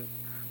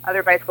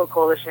other bicycle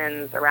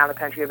coalitions around the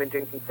country have been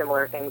doing some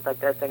similar things like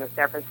this. I know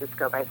San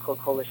Francisco Bicycle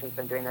Coalition's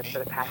been doing this for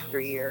the past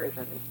 3 years,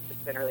 and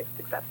it's been really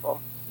successful.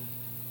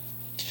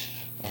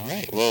 All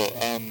right. Well,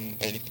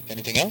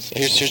 anything else?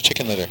 Here's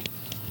chicken litter.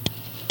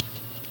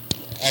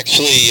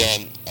 Actually,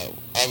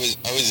 I was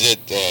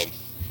at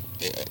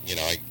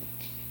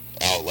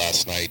out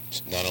last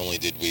night. Not only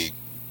did we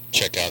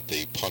check out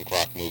the punk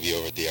rock movie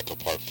over at the Echo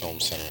Park Film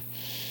Center,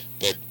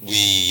 but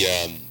we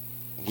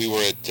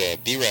were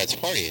at B-Rad's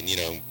party, and you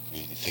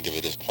think of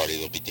it as party.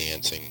 There'll be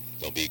dancing,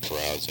 there'll be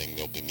carousing,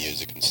 there'll be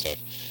music and stuff.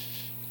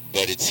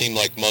 But it seemed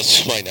like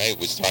most of my night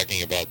was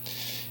talking about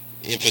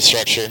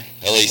infrastructure,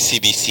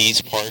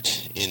 LACBC's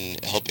part in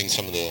helping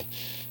some of the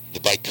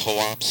bike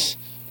co-ops,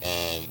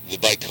 the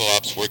bike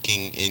co-ops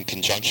working in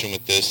conjunction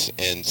with this,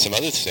 and some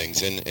other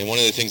things. And one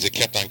of the things that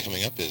kept on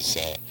coming up is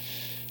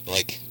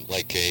like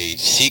a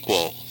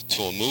sequel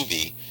to a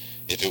movie.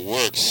 If it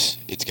works,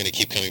 it's going to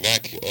keep coming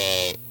back.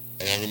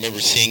 And I remember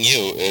seeing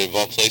you, of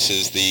all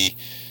places, the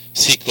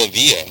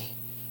Ciclavia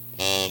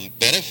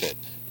benefit,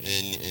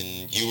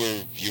 and you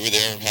were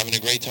there having a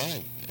great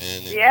time.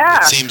 And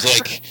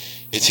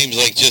it seems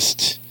like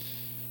just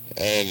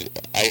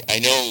I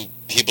know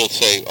people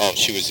say, oh,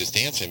 she was just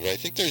dancing, but I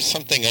think there's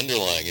something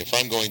underlying. If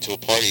I'm going to a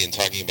party and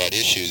talking about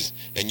issues,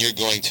 and you're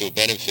going to a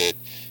benefit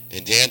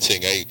and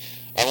dancing, I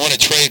want to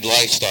trade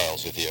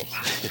lifestyles with you.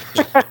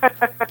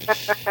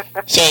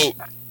 So,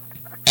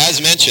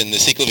 as mentioned, the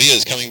Ciclavia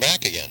is coming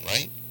back again,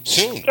 right?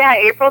 Soon. Yeah,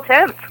 April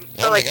 10th.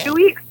 So 2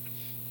 weeks.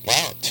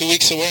 Wow, 2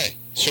 weeks away.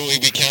 Should we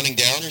be counting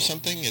down or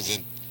something? Is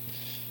it?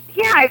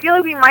 Yeah, I feel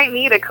like we might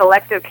need a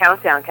collective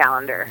countdown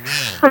calendar.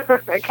 Yeah.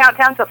 A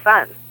countdown to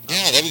fun.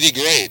 Yeah, that would be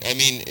great. I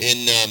mean,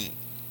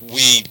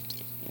 we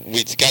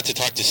got to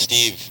talk to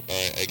Steve,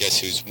 I guess,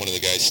 who's one of the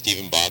guys. Steve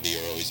and Bobby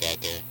are always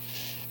out there.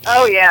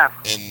 Oh, yeah.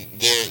 And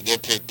they're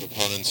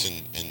proponents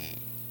in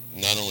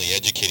not only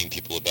educating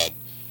people about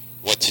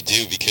what to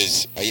do,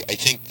 because I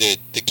think that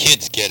the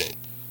kids get it.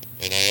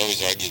 And I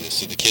always argue this.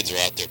 So the kids are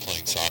out there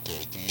playing soccer.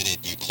 The minute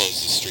you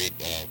close the street,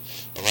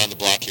 around the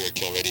block here at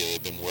Kill Radio,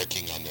 they've been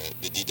working on the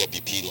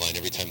DWP line.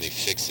 Every time they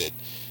fix it,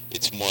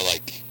 it's more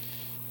like,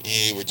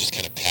 we're just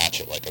kind of patch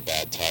it like a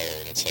bad tire.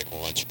 And it's like,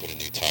 well, why don't you put a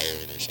new tire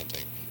in or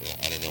something?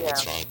 I don't know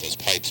what's wrong with those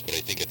pipes, but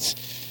I think it's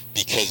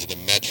because of the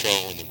metro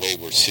and the way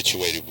we're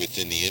situated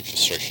within the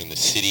infrastructure in the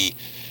city.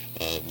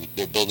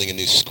 They're building a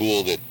new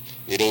school that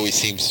it always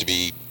seems to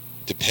be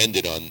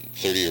dependent on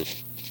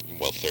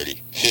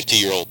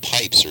 50-year-old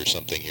pipes or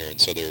something here, and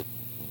so they're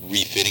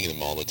refitting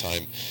them all the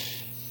time.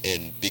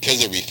 And because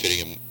they're refitting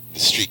them, the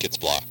street gets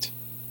blocked.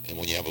 And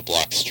when you have a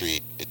blocked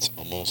street, it's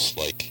almost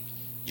like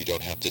you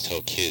don't have to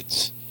tell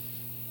kids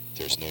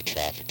there's no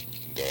traffic and you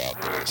can go out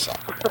there with a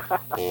soccer ball.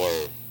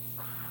 Or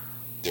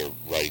they're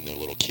riding their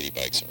little kiddie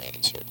bikes around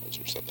in circles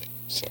or something.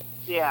 So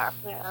yeah.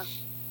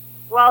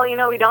 Well, we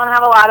don't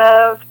have a lot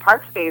of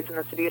park space in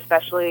the city,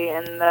 especially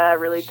in the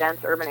really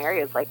dense urban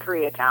areas like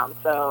Koreatown.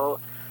 So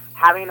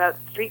having a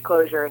street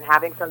closure and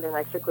having something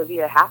like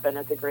Ciclavia happen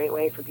is a great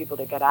way for people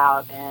to get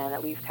out and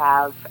at least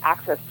have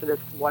access to this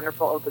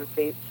wonderful open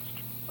space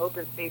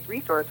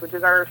resource, which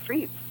is our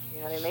streets.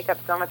 They make up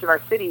so much of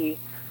our city,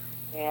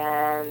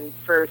 and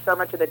for so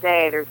much of the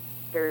day,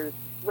 there's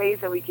ways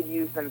that we could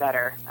use them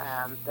better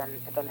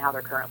than how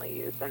they're currently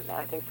used. And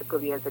I think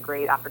Ciclavia is a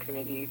great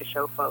opportunity to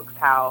show folks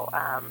how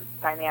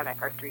dynamic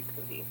our streets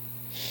can be.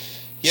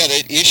 Yeah,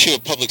 the issue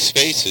of public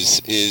space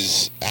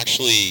is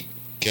actually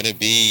going to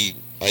be,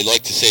 I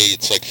like to say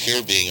it's like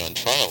fear being on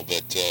trial,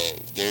 but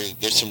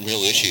there's some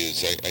real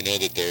issues. I know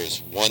that there's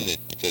one that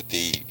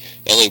the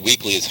LA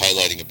Weekly is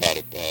highlighting about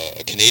a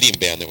Canadian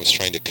band that was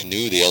trying to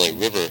canoe the LA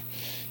River,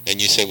 and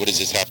you say, what does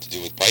this have to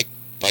do with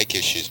bike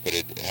issues? But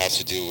it has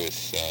to do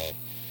with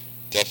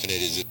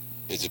definite, is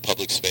it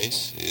public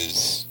space?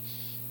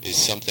 is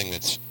something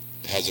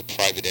has a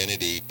private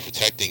entity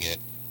protecting it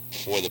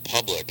for the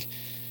public,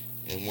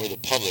 and we're the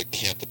public,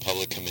 can't the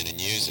public come in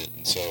and use it?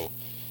 And so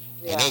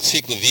I know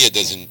Ciclavia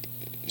doesn't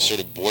sort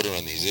of border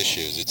on these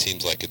issues. It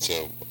seems like it's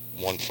a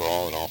one for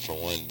all and all for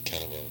one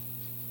kind of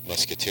a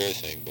musketeer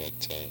thing,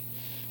 but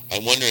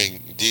I'm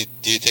wondering, do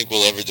you think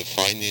we'll ever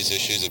define these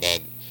issues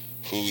about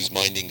who's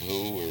minding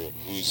who or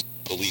who's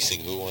policing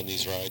who on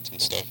these rides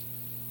and stuff?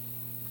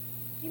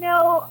 You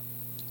know,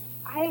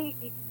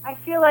 I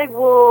feel like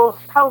we'll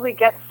probably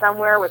get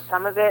somewhere with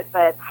some of it,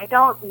 but I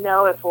don't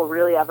know if we'll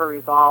really ever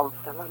resolve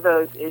some of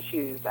those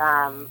issues.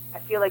 I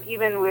feel like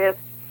even with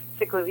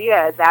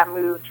Ciclavia, as that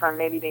moves from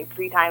maybe being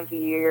 3 times a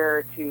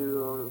year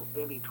to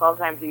maybe 12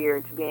 times a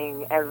year to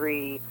being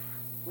every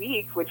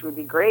week, which would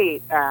be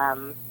great,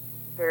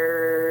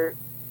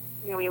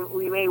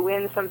 we may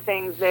win some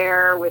things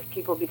there with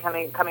people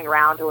coming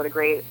around to what a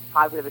great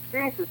positive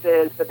experience this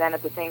is, but then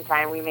at the same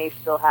time we may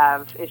still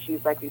have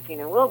issues like we've seen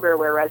in Wilbur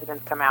where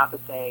residents come out to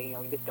say,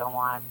 we just don't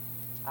want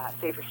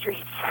safer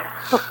streets.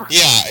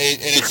 Yeah, and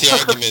it's the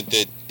argument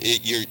that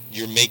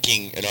you're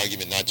making an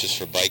argument not just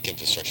for bike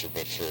infrastructure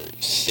but for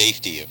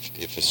safety of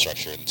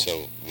infrastructure, and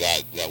so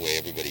that way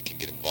everybody can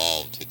get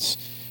involved.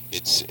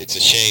 It's a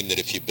shame that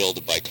if you build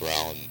a bike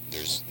corral and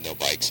there's no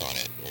bikes on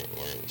it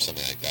or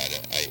something like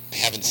that. I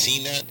haven't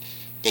seen that,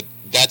 but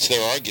that's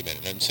their argument.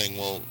 And I'm saying,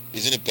 well,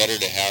 isn't it better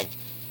to have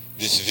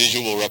this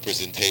visual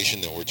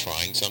representation that we're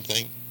trying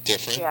something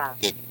different? Yeah.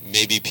 That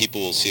maybe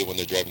people will see it when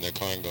they're driving their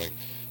car and going,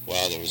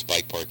 wow, there was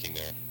bike parking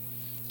there.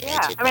 And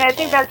yeah, I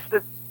think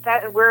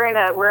that we're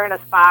in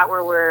a spot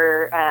where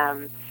we're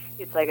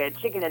it's like a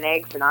chicken and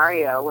egg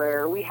scenario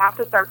where we have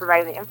to start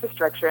providing the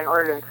infrastructure in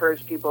order to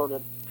encourage people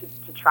to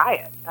try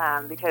it,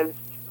 because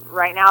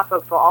right now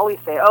folks will always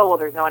say, oh, well,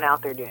 there's no one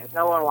out there doing it, there's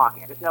no one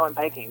walking it, there's no one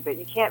biking, but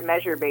you can't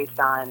measure based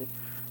on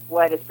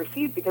what is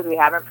perceived because we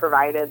haven't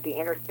provided the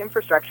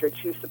infrastructure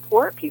to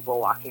support people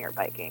walking or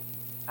biking.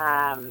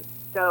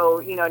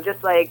 So,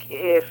 just like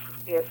if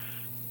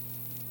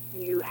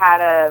you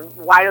had a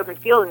wide open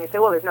field and you say,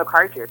 well, there's no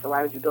cars here, so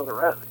why would you build a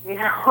road?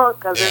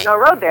 Because there's no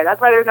road there. That's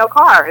why there's no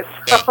cars.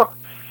 So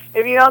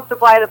if you don't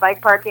supply the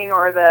bike parking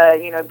or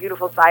the,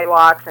 beautiful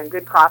sidewalks and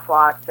good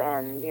crosswalks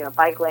and,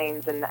 bike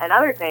lanes and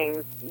other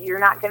things, you're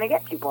not going to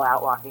get people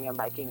out walking and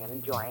biking and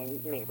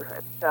enjoying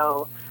neighborhoods.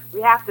 So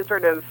we have to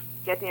sort of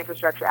get the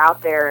infrastructure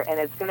out there,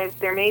 and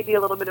there may be a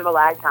little bit of a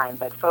lag time,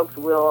 but folks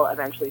will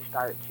eventually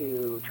start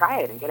to try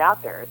it and get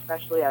out there,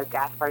 especially as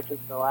gas prices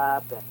go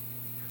up. And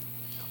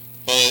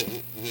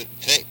well,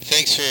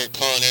 thanks for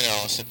calling in,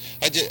 Allison.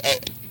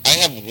 I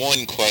have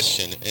one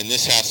question, and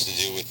this has to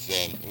do with,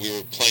 we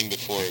were playing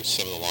before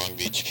some of the Long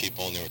Beach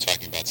people, and they were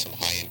talking about some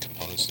high-end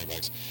components in their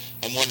bikes.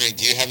 I'm wondering,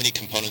 do you have any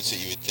components that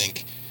you would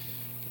think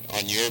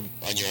on your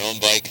own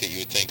bike that you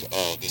would think,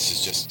 oh, this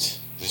is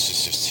just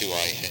too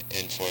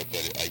high-end for it,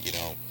 but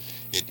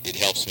it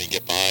helps me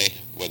get by,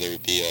 whether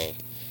it be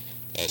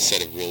a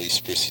set of really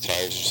sprucey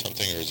tires or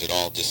something, or is it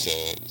all just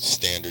a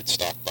standard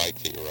stock bike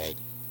that you ride?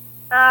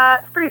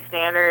 It's pretty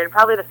standard.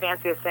 Probably the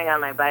fanciest thing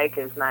on my bike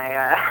is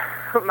my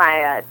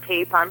my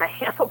tape on my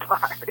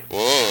handlebars.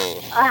 Whoa.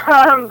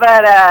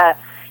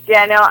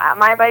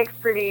 My bike's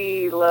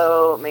pretty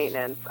low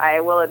maintenance.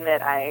 I will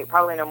admit I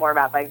probably know more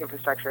about bike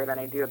infrastructure than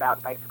I do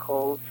about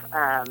bicycles,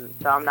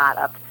 so I'm not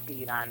up to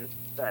speed on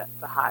the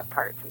hot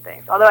parts and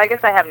things. Although I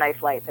guess I have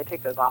nice lights. I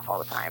take those off all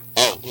the time.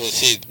 Oh, well,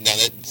 see, now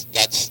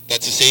that's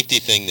a safety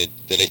thing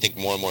that I think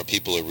more and more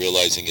people are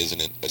realizing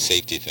isn't a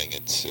safety thing.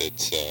 It's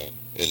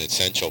an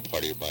essential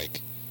part of your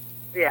bike.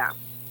 Yeah.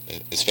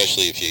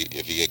 Especially if you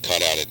get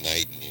caught out at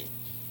night and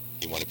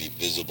you want to be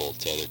visible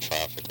to other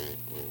traffic or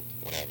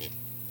what have you.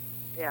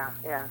 Yeah.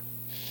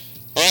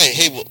 All right.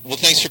 Hey, well,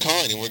 thanks for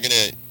calling, and we're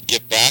gonna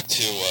get back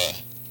to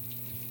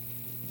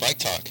bike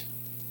talk.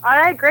 All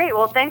right, great.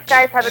 Well, thanks,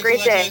 guys. Have a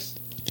great day.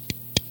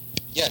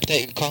 Yeah,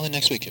 Dave, call in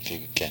next week if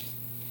you can.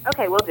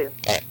 Okay, we'll do.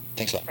 All right.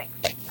 Thanks a lot. Thanks.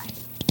 Bye.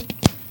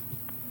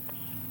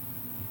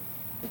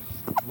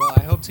 Well,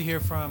 I hope to hear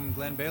from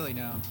Glenn Bailey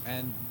now.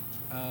 And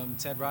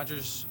Ted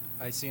Rogers,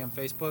 I see on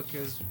Facebook,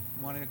 is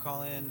wanting to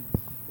call in.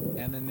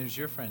 And then there's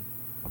your friend,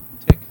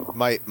 Tick.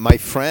 My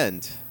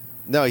friend.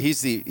 No,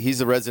 he's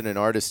the resident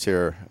artist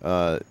here.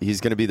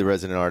 He's going to be the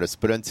resident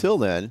artist. But until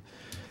then,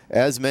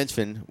 as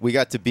mentioned, we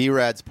got to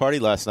B-Rad's party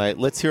last night.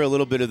 Let's hear a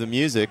little bit of the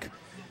music,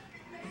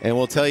 and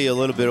we'll tell you a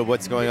little bit of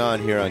what's going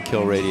on here on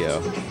Kill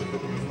Radio.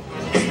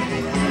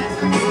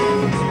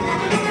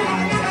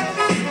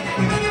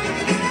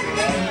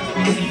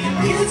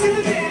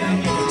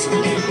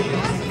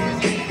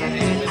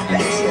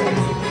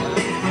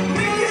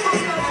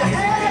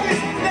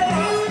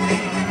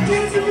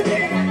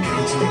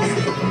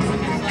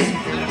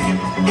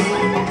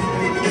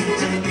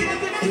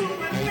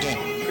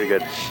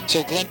 Good.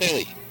 So, Glenn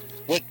Bailey,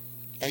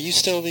 are you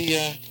still in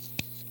the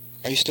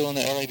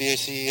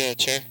LABAC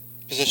chair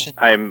position?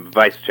 I'm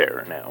vice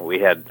chair now. We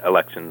had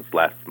elections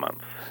last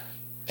month,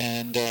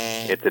 and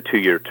it's a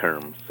 2-year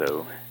term.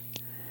 So,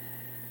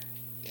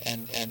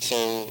 and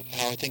so,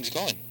 how are things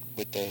going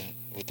with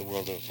the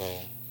world of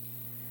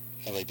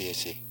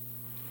LABAC?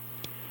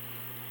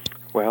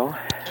 Well,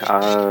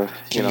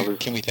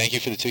 can we thank you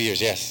for the 2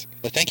 years? Yes.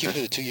 Well, thank you for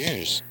the 2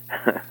 years.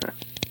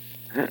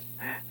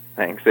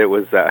 Thanks. It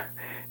was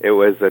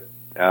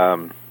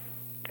an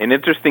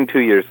interesting 2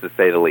 years, to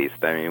say the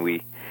least. I mean,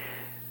 we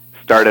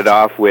started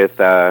off with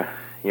the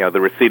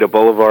Reseda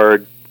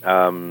Boulevard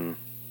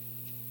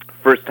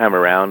first time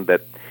around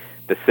that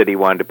the city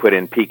wanted to put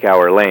in peak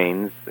hour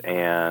lanes,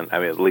 and I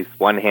mean, at least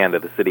one hand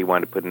of the city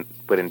wanted to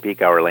put in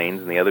peak hour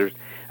lanes, and the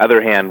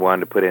other hand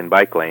wanted to put in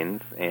bike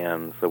lanes,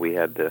 and so we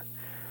had to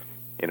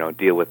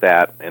deal with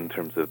that in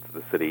terms of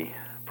the city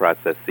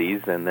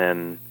processes. And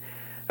then,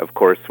 of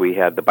course, we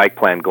had the bike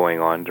plan going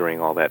on during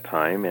all that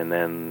time, and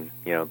then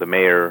the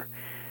mayor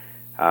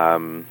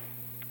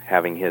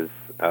having his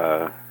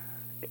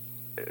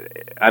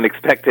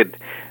unexpected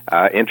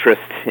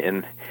interest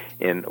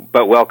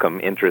but welcome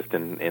interest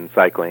in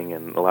cycling,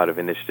 and a lot of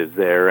initiatives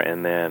there.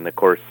 And then, of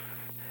course,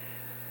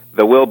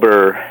 the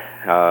Wilbur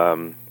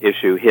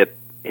issue hit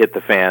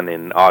the fan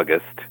in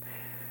August,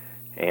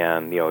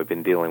 and we've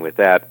been dealing with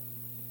that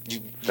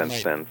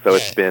since then. So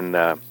it's been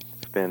a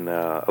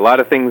lot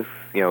of things,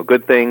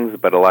 good things,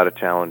 but a lot of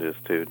challenges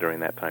too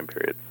during that time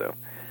period. So,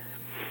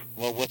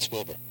 well, what's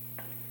Wilbur?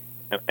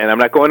 And I'm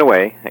not going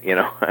away, Oh, you're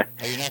not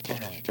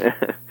going away.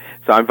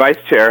 So I'm vice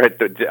chair.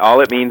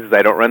 All it means is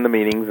I don't run the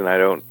meetings, and I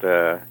don't,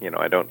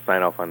 I don't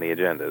sign off on the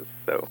agendas.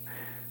 So,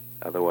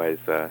 otherwise.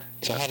 So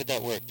how did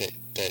that work?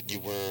 That you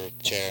were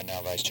chair,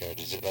 now vice chair?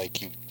 Is it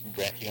like you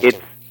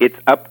It's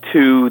up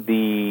to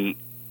the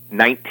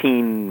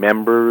 19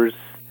 members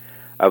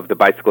of the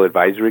Bicycle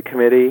Advisory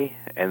Committee,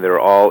 and they're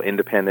all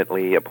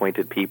independently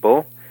appointed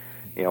people.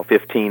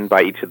 15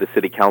 by each of the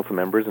city council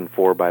members and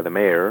 4 by the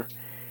mayor,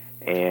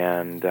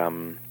 and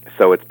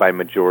so it's by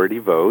majority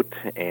vote.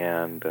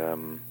 And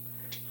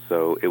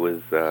so it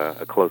was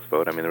a close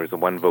vote. I mean, there was a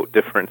 1 vote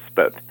difference,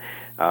 but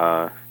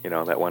that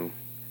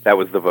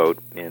was the vote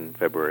in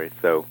February.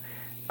 So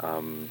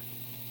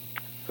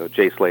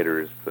Jay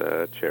Slater is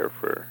chair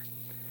for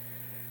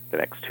the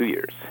next 2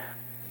 years.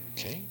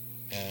 Okay.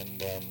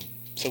 And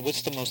so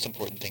what's the most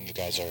important thing you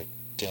guys are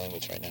dealing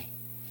with right now,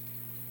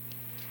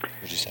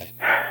 would you say?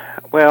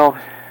 Well,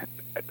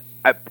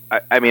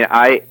 I mean,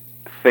 I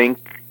think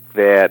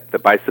that the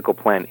bicycle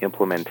plan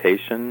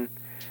implementation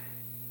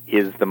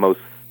is the most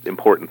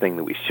important thing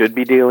that we should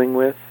be dealing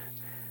with.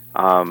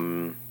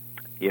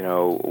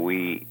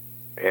 We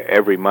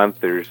every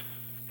month there's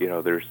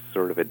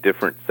sort of a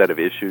different set of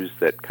issues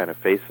that kind of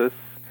face us.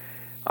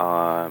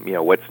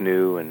 What's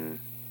new and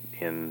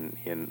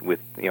with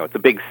it's a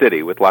big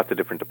city with lots of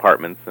different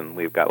departments, and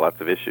we've got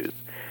lots of issues.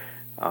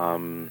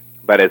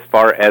 But as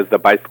far as the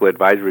Bicycle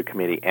Advisory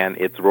Committee and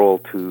its role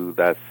to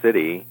the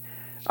city,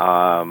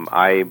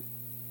 I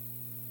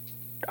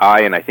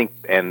and I think,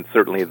 and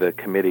certainly the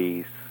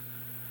committee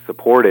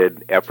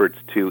supported efforts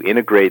to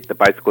integrate the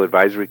Bicycle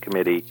Advisory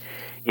Committee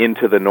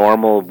into the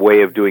normal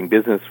way of doing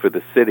business for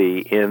the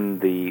city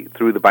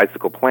through the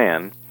bicycle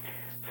plan,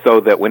 so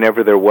that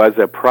whenever there was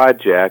a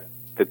project,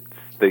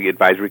 the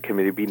advisory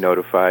committee would be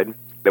notified,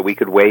 that we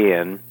could weigh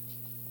in,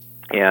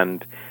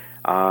 and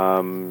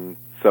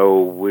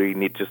so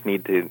we just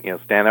need to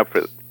stand up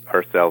for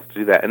ourselves to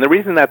do that. And the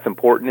reason that's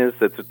important is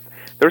that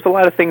there's a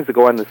lot of things that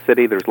go on in the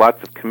city. There's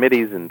lots of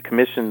committees and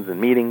commissions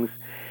and meetings,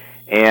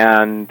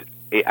 and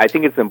I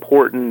think it's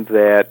important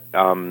that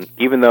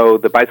even though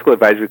the Bicycle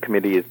Advisory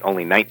Committee is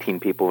only 19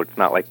 people, it's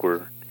not like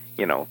we're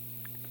not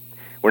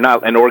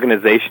an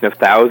organization of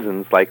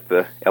thousands like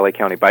the LA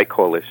County Bike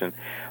Coalition,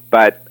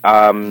 but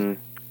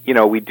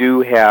we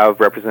do have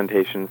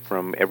representation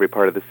from every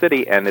part of the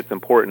city, and it's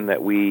important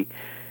that we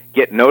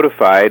get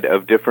notified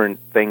of different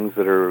things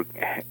that are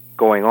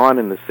going on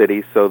in the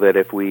city, so that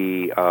if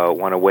we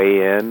want to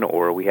weigh in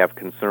or we have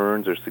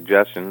concerns or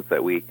suggestions,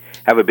 that we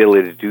have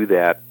ability to do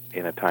that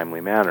in a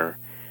timely manner.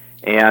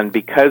 And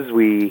because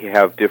we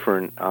have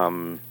different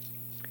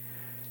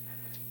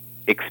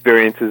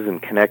experiences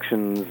and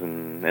connections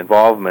and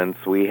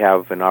involvements, we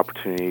have an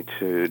opportunity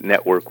to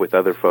network with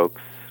other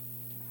folks,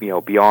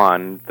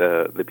 beyond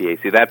the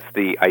BAC. That's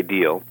the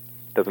ideal.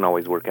 It doesn't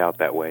always work out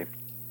that way,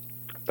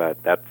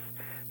 but that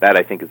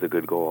I think is a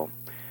good goal.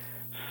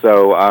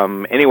 So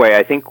anyway,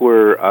 I think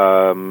we're,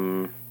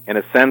 in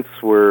a sense,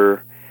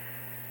 we're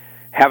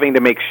having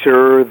to make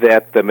sure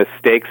that the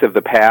mistakes of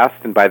the past,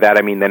 and by that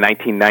I mean the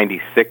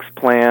 1996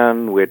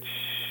 plan, which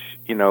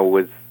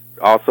was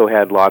also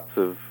had lots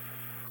of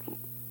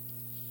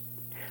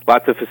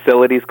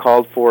facilities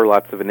called for,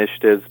 lots of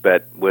initiatives,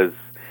 but was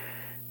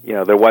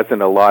there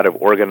wasn't a lot of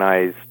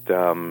organized,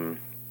 planned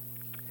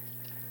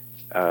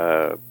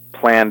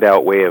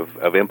out way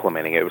of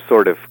implementing it. It was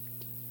sort of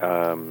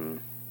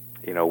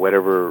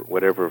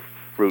whatever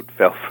fruit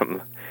fell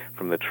from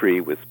the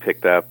tree was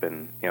picked up,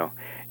 and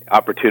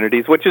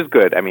opportunities, which is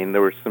good. I mean,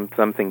 there were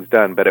some things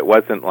done, but it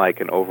wasn't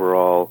like an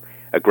overall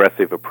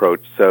aggressive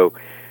approach. So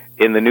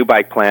in the new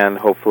bike plan,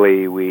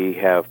 hopefully we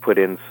have put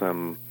in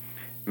some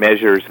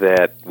measures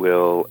that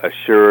will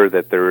assure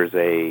that there is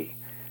a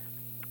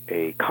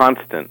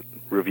constant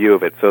review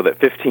of it, so that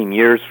 15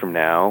 years from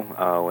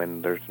now,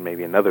 when there's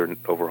maybe another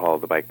overhaul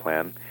of the bike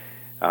plan,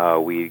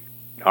 we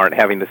aren't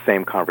having the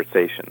same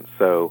conversations.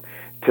 So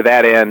to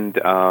that end,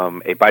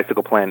 a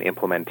bicycle plan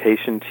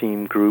implementation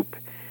team group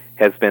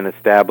has been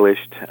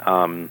established,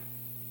 and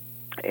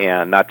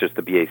not just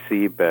the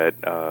BAC, but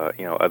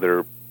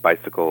other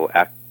bicycle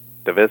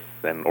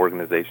activists and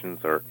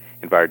organizations are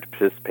invited to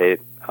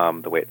participate.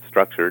 The way it's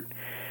structured,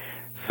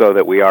 so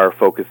that we are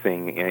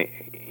focusing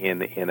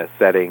in a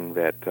setting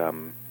that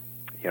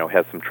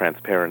has some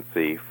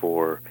transparency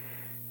for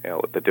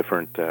the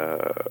different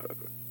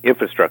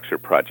infrastructure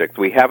projects.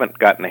 We haven't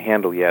gotten a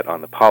handle yet on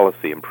the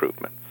policy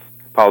improvements.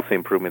 Policy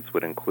improvements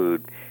would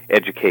include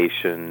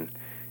education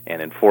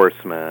and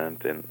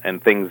enforcement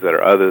and things that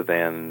are other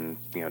than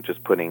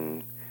just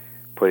putting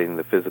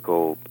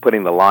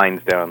the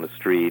lines down the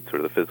streets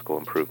or the physical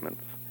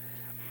improvements.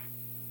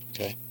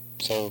 Okay,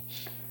 so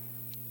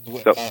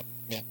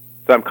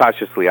I'm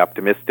cautiously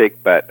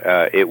optimistic, but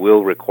it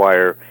will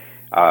require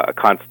a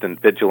constant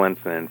vigilance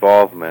and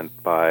involvement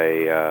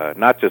by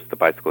not just the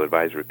Bicycle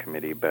Advisory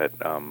Committee, but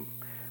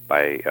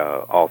by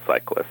all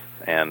cyclists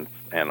and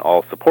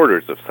all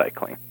supporters of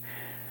cycling.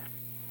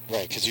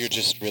 Right, because you're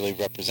just really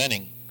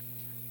representing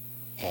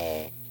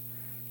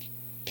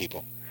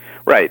people.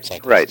 Right,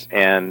 cyclists. Right,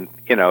 and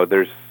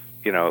there's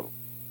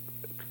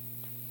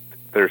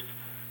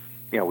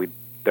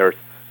there's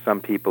some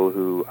people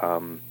who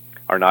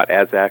are not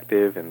as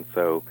active, and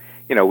so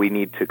we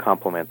need to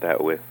complement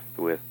that with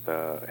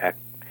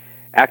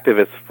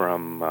activists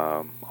from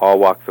all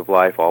walks of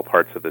life, all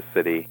parts of the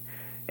city,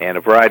 and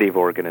a variety of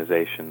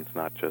organizations,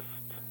 not just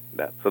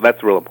that. So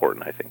that's real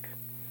important, I think.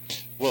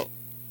 Well,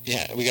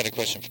 yeah, we got a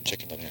question from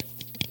Chicken here.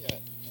 Yeah.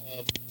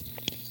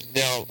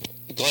 Now,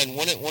 Glenn,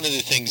 one of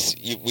the things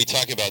we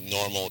talk about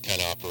normal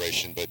kind of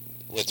operation, but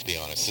let's be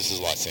honest, this is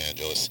Los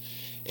Angeles,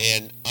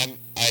 and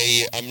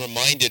I'm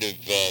reminded of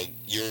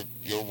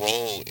your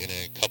role in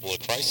a couple of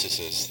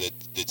crises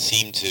that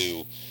seemed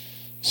to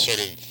sort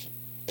of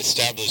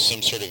establish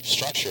some sort of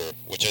structure,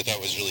 which I thought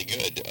was really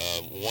good.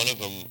 One of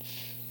them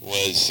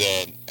was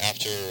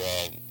after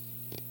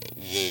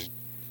the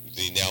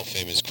now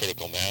famous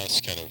critical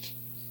mass kind of,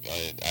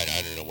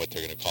 I don't know what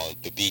they're going to call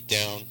it, the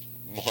beatdown,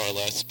 more or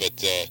less, but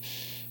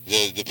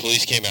the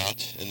police came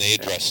out and they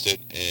addressed it,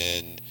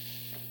 and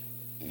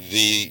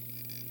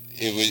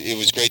it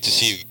was great to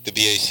see the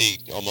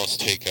BAC almost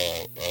take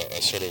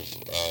a sort of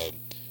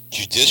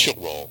judicial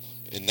role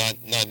in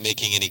not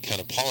making any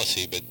kind of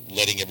policy, but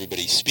letting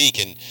everybody speak.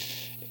 And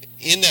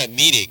in that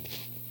meeting,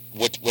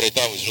 what I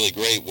thought was really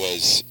great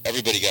was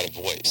everybody got a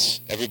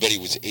voice. Everybody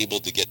was able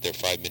to get their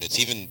 5 minutes,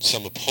 even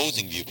some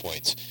opposing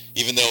viewpoints,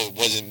 even though it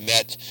wasn't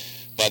met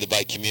by the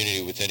bike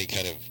community with any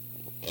kind of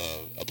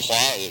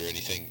applause or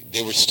anything.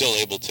 They were still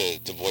able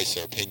to voice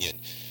their opinion,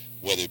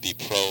 whether it be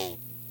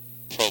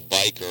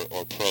pro-bike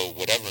or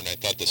pro-whatever, and I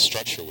thought the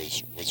structure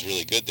was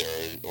really good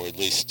there, or at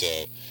least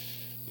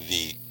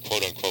the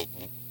quote-unquote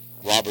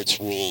Robert's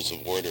Rules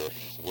of Order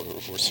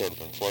were sort of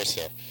enforced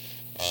there.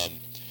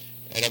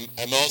 And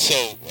I'm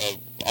also,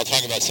 I'll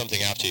talk about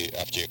something after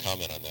you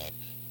comment on that.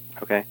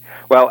 Okay.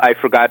 Well, I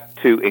forgot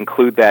to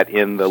include that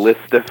in the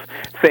list of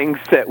things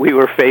that we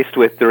were faced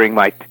with during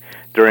my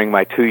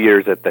 2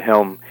 years at the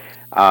helm,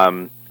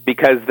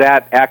 because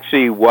that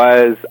actually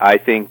was, I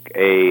think,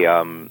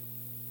 that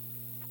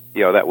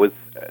was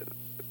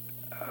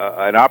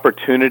an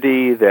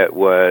opportunity that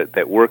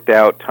worked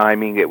out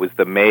timing. It was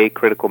the May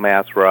critical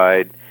mass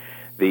ride.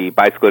 The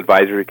Bicycle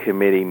Advisory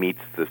Committee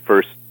meets the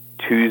first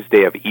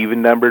Tuesday of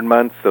even-numbered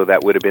months, so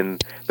that would have been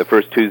the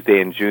first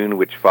Tuesday in June,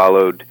 which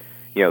followed,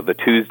 the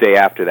Tuesday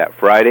after that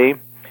Friday.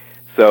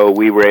 So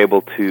we were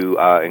able to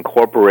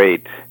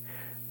incorporate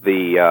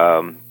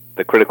the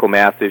critical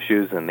mass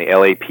issues and the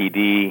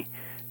LAPD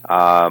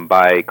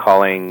by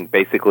calling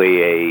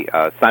basically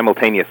a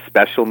simultaneous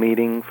special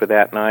meeting for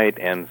that night,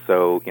 and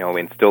so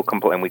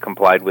and we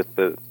complied with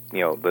the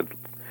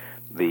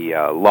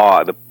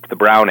law, the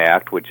Brown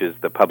Act, which is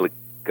the public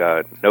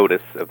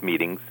notice of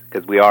meetings,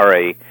 because we are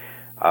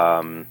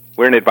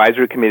we're an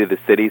advisory committee of the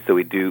city, so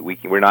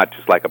we're not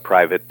just like a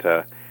private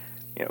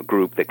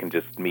group that can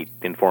just meet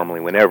informally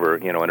whenever.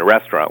 In a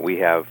restaurant, we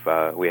have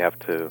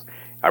to.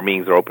 Our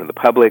meetings are open to the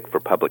public for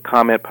public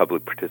comment,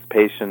 public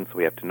participation, so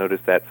we have to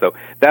notice that. So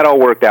that all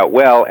worked out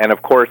well, and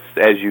of course,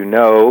 as you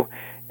know,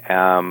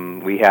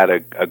 we had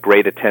a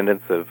great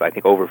attendance of, I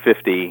think, over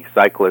 50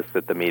 cyclists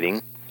at the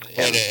meeting.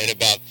 And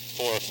about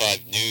 4 or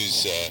 5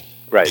 news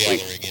right.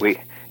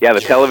 The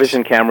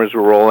television cameras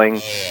were rolling.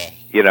 Oh,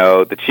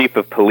 yeah. The chief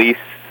of police,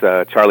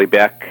 Charlie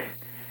Beck,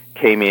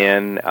 came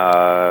in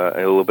a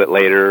little bit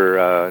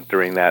later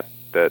during that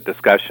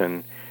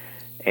discussion,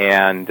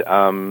 and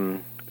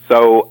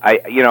so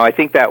I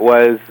think that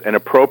was an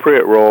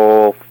appropriate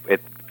role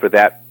for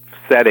that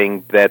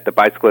setting, that the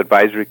Bicycle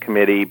Advisory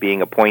Committee,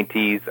 being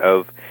appointees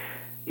of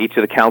each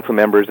of the council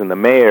members and the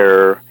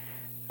mayor,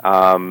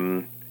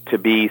 to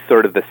be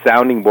sort of the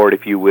sounding board,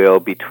 if you will,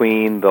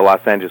 between the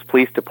Los Angeles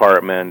Police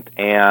Department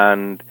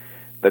and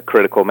the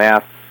critical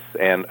mass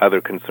and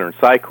other concerned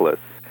cyclists.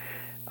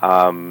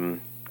 And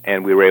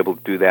we were able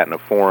to do that in a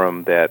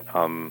forum that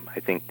I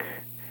think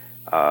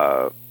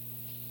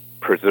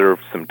preserve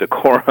some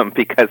decorum,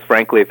 because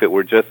frankly, if it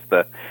were just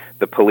the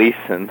police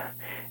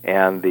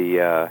and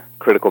the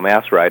critical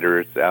mass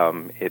riders,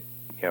 it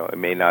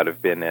may not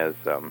have been as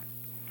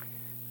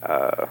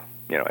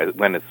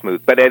went as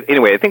smooth. But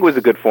anyway, I think it was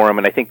a good forum,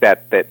 and I think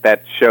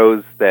that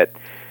shows that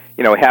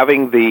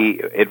having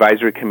the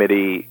advisory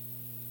committee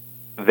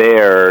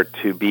there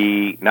to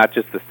be not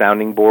just the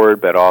sounding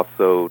board, but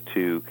also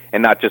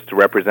and not just to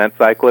represent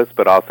cyclists,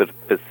 but also to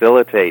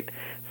facilitate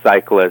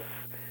cyclists'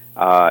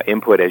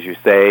 input, as you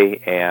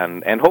say,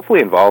 and hopefully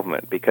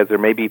involvement, because there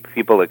may be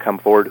people that come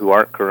forward who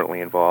aren't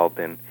currently involved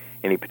in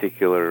any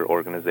particular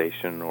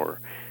organization or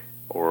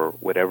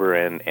whatever,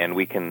 and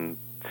we can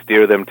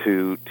steer them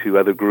to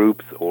other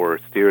groups or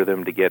steer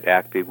them to get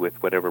active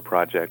with whatever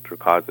project or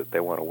cause that they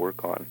want to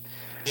work on.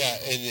 Yeah,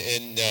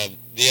 and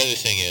the other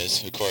thing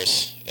is, of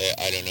course,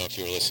 I don't know if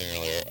you were listening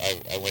earlier,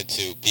 I went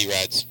to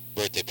B-Rad's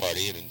birthday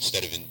party, and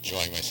instead of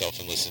enjoying myself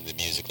and listening to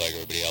music like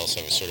everybody else,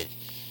 I was sort of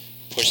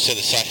pushed to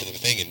the side of the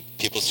thing, and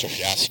people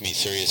started asking me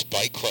serious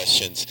bike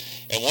questions.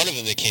 And one of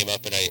them that came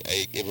up, and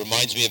it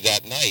reminds me of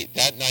that night.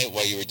 That night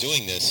while you were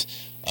doing this,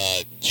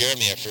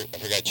 Jeremy, I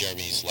forgot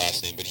Jeremy's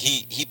last name, but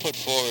he put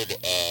forward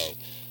a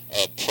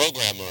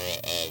program or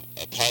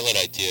a pilot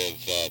idea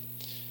of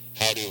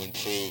how to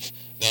improve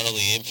not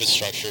only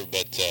infrastructure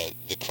but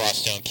the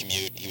crosstown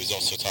commute. He was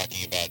also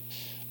talking about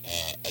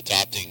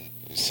adopting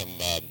some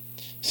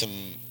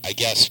I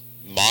guess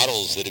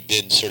models that have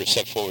been sort of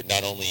set forward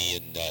not only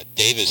in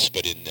Davis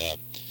but in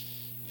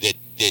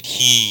that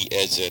he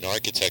as an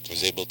architect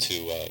was able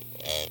to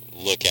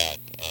look at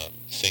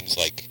things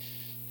like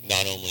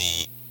not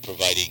only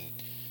providing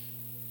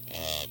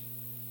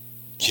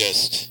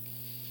just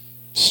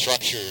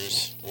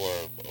structures or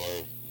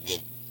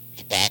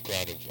the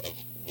background of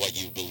what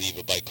you believe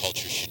a bike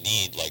culture should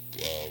need, like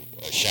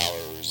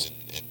showers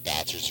and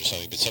bathrooms or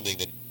something, but something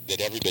that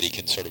everybody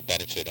can sort of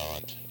benefit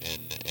on.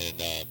 And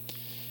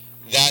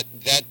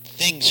that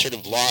thing sort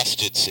of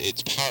lost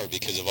its power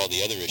because of all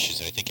the other issues,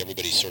 and I think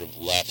everybody sort of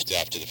left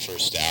after the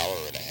first hour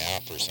and a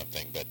half or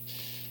something, but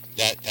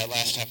that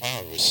last half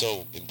hour was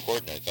so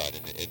important, I thought,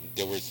 and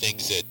there were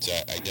things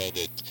that I know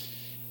that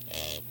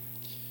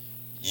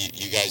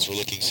you guys were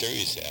looking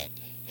serious at,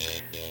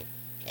 and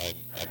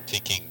I'm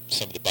thinking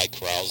some of the bike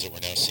corrals that we're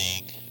now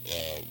seeing,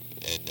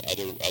 and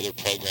other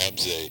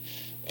programs,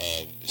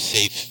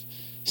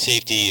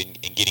 safety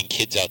and getting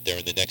kids out there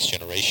in the next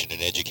generation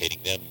and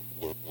educating them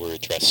were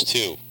addressed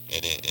too.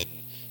 And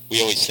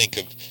we always think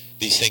of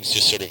these things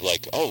just sort of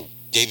like, oh,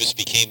 Davis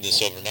became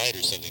this overnight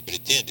or something, but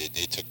it didn't.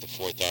 It took the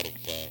forethought of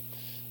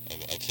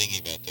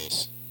thinking about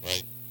this,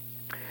 right?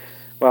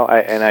 Well,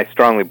 I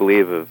strongly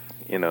believe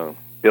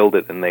build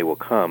it and they will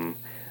come.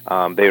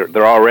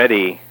 They're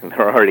already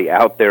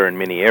out there in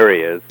many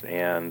areas,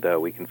 and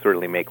we can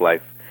certainly make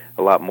life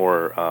a lot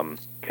more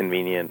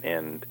convenient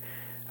and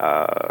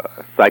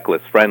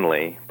cyclist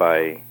friendly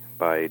by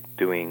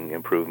doing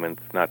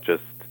improvements, not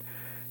just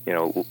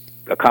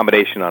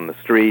accommodation on the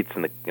streets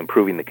and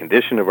improving the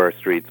condition of our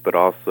streets, but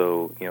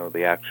also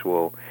the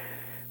actual,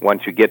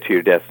 once you get to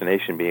your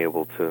destination, be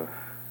able to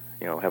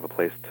have a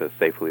place to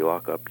safely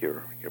lock up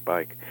your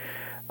bike.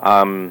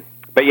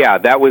 But yeah,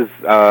 that was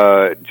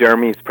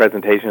Jeremy's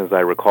presentation, as I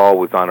recall,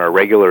 was on our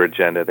regular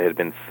agenda. They had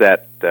been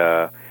set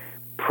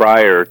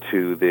prior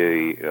to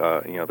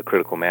the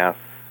critical mass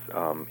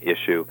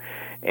issue,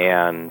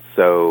 and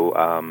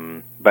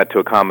so but to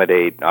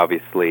accommodate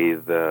obviously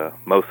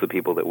most of the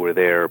people that were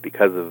there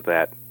because of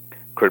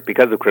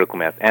critical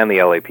mass and the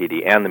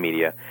LAPD and the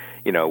media,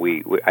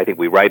 I think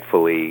we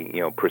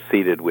rightfully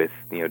proceeded with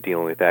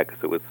dealing with that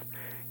because it was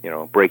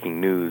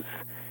breaking news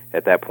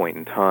at that point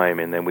in time,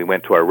 and then we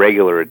went to our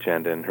regular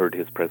agenda and heard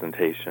his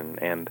presentation.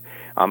 And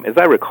as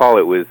I recall,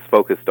 it was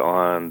focused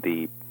on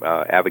the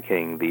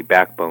advocating the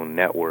backbone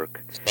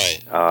network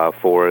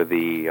for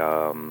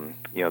the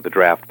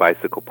draft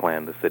bicycle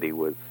plan the city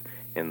was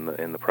in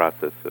the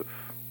process of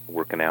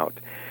working out.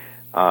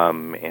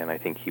 And I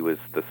think he was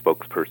the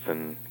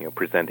spokesperson,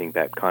 presenting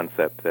that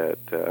concept that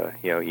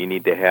you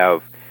need to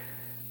have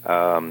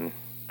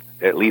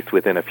at least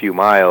within a few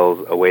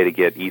miles, a way to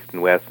get east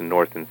and west and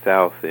north and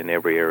south in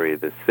every area of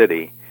the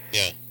city.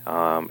 Yeah.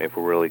 If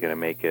we're really going to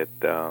make it,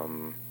 a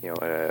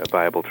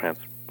viable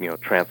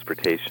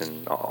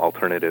transportation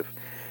alternative.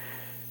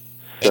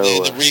 So,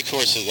 and the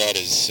recourse of that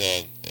is,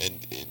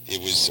 and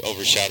it was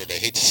overshadowed, I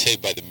hate to say,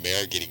 by the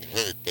mayor getting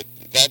hurt, but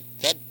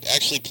that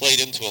actually played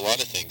into a lot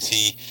of things.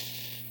 He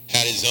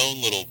had his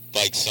own little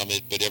bike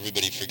summit, but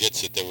everybody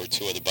forgets that there were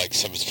 2 other bike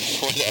summits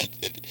before that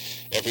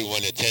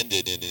everyone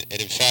attended, and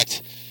in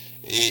fact,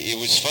 it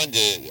was fun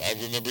I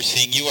remember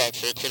seeing you out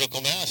for a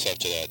critical mass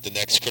after that. The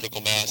next critical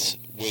mass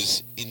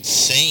was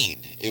insane.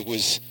 There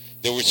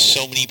were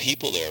so many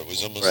people there. It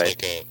was almost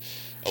like a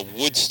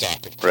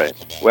Woodstock of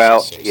critical mass. Well,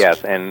 so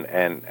yes, and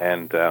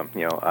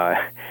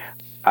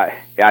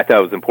I thought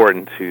it was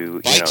important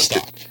to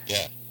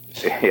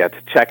to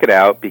check it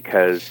out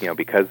because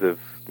of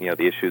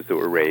the issues that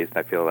were raised.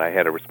 I feel I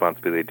had a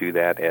responsibility to do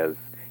that as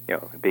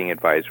being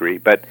advisory,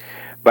 but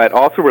But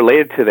also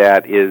related to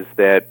that is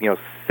that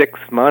 6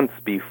 months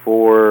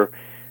before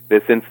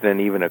this incident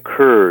even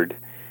occurred,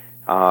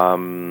 at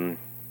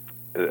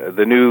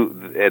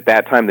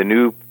that time the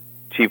new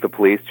chief of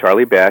police,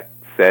 Charlie Beck,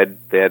 said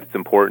that it's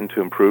important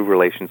to improve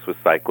relations with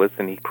cyclists,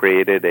 and he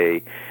created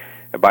a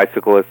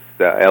bicyclist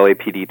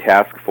LAPD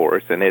task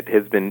force, and it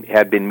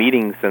had been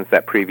meeting since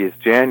that previous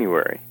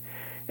January.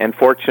 And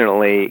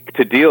fortunately,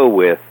 to deal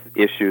with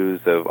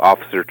issues of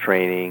officer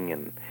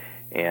training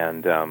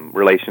and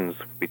relations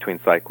between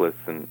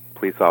cyclists and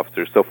police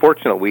officers. So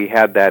fortunately, we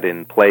had that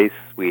in place.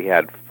 We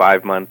had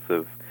 5 months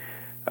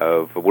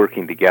of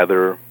working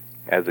together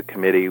as a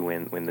committee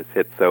when this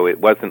hit. So it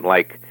wasn't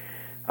like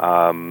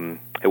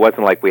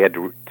we had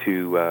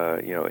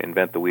to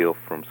invent the wheel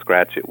from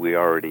scratch. We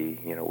already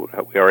had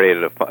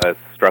a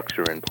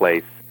structure in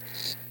place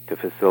to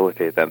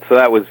facilitate that. So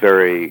that was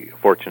very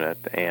fortunate,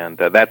 and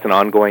that's an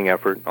ongoing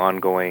effort,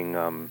 ongoing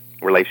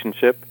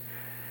relationship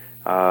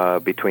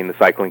between the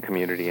cycling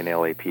community and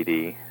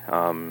LAPD.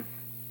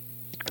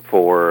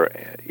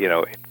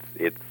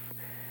 It's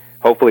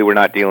hopefully we're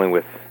not dealing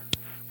with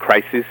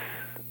crisis.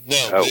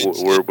 No,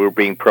 we're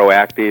being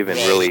proactive and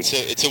really.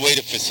 It's a way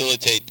to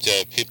facilitate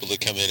people to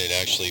come in and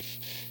actually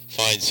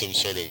find some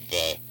sort of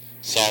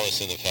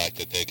solace in the fact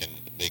that they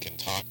can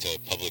talk to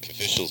public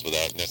officials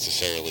without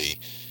necessarily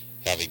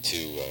having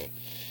to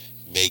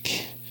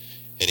make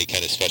any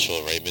kind of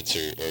special arrangements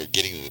or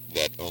getting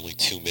that only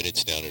 2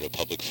 minutes down at a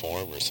public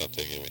forum or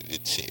something.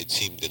 It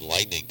seemed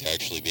enlightening to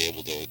actually be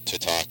able to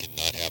talk and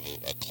not have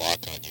a clock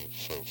on you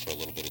for a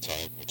little bit of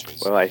time, which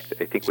was. Well, I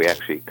think we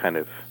actually kind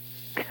of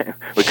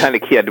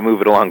had to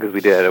move it along because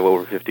we did have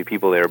over 50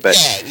 people there. But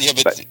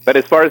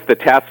as far as the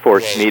task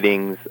force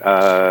meetings,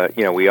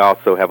 we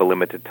also have a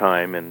limited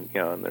time, and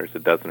there's a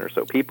dozen or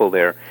so people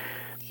there.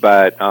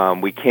 But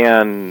we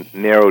can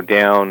narrow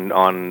down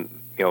on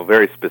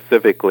very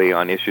specifically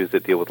on issues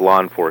that deal with law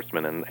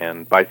enforcement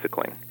and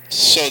bicycling.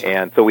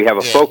 So we have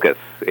a focus.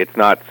 It's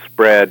not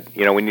spread.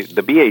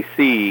 The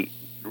BAC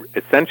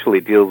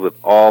essentially deals with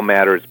all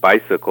matters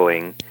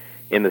bicycling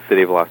in the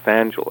city of Los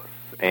Angeles.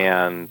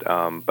 And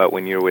but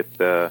when you're with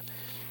on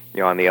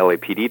the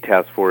LAPD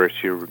task force,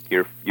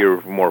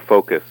 you're more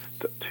focused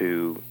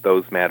to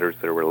those matters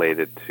that are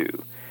related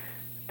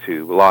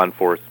to law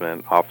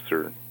enforcement,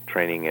 officer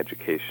training,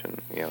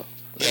 education,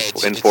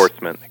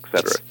 enforcement,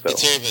 etc.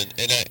 It's urban,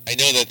 and I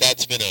know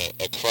that's been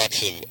a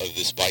crux of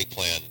this bike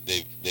plan.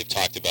 They've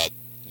talked about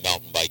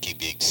mountain biking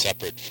being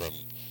separate from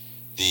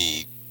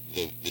the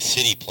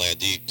city plan.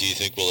 Do you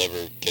think we'll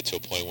ever get to a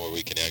point where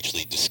we can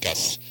actually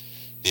discuss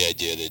the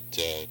idea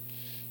that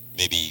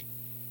maybe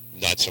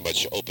not so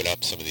much open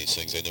up some of these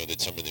things? I know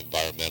that some of the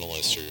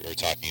environmentalists are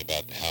talking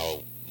about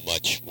how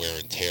much wear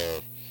and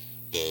tear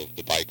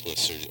the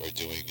bicyclists are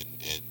doing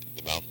in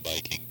the mountain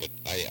biking, but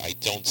I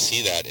don't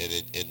see that, and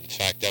in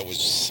fact that was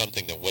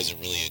something that wasn't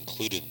really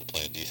included in the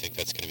plan. Do you think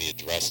that's going to be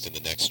addressed in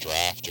the next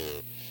draft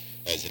or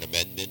as an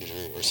amendment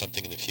or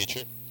something in the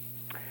future?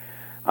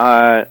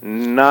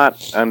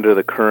 Not under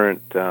the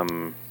current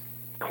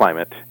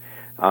climate.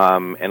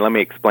 And let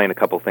me explain a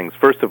couple things.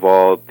 First of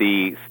all,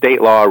 the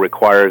state law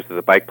requires that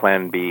the bike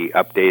plan be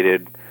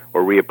updated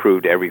or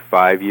reapproved every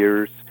 5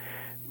 years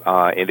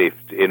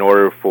in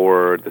order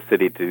for the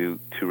city to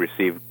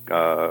receive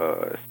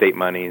state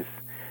monies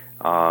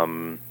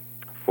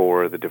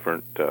for the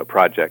different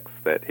projects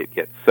that it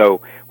gets.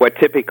 So what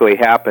typically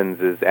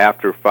happens is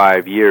after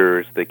 5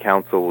 years, the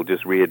council will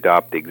just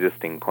readopt the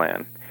existing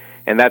plan.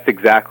 And that's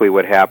exactly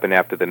what happened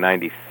after the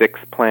 96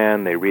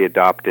 plan. They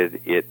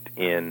readopted it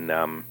in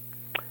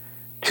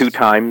 2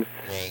 times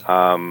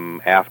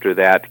after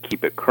that to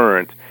keep it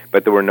current,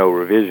 but there were no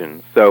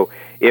revisions. So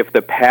if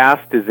the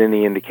past is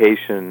any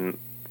indication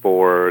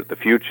for the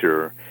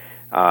future,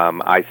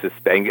 I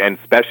suspect, and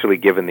especially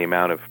given the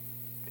amount of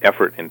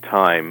effort and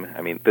time,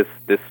 I mean, this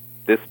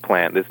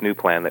new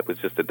plan that was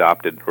just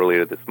adopted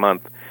earlier this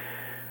month,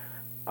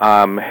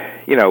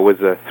 was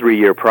a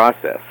 3-year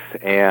process,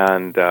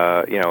 and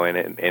and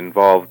it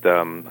involved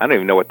I don't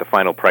even know what the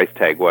final price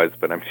tag was,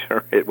 but I'm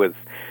sure it was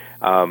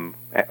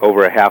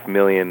over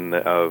 $500,000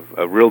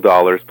 of real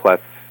dollars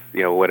plus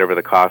whatever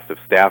the cost of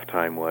staff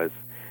time was.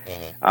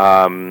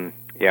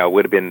 It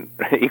would have been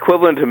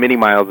equivalent to many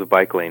miles of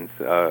bike lanes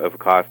of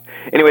cost.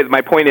 Anyways,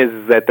 my point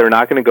is that they're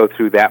not going to go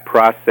through that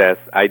process,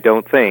 I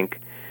don't think,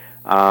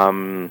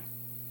 at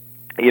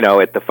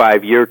the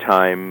 5-year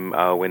time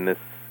when this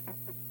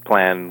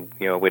plan,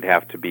 would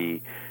have to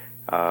be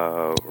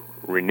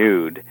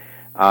renewed.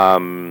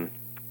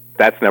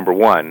 That's number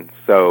one.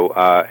 So,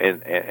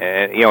 and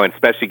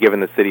especially given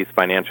the city's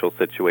financial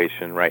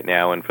situation right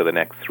now and for the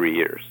next 3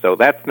 years. So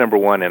that's number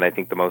one, and I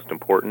think the most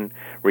important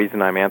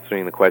reason I'm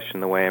answering the question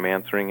the way I'm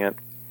answering it.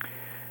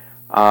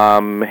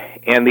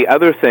 And the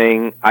other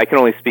thing, I can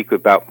only speak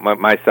about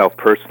myself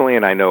personally,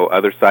 and I know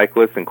other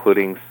cyclists,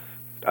 including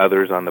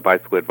others on the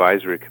Bicycle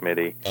Advisory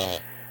Committee.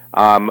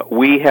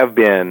 We have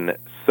been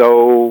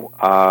so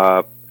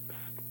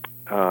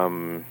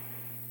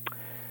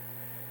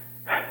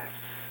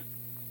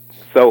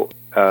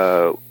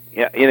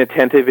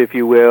inattentive, if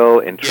you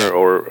will,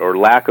 or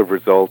lack of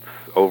results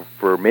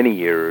over many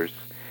years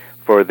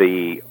for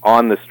the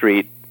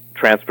on-the-street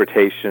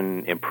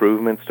transportation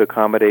improvements to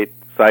accommodate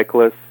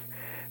cyclists,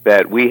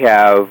 that we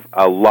have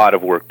a lot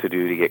of work to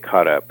do to get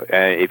caught up.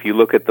 If you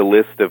look at the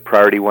list of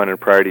Priority 1 and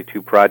Priority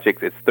 2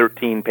 projects, it's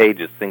 13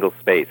 pages,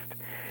 single-spaced.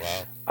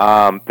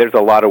 Wow. There's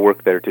a lot of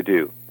work there to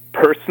do.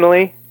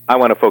 Personally, I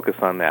want to focus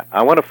on that.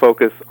 I want to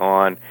focus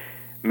on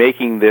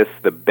making this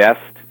the best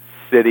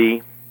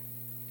city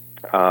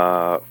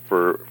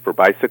for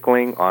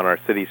bicycling on our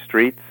city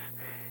streets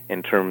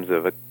in terms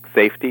of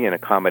safety and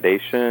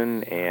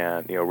accommodation,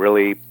 and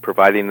really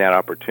providing that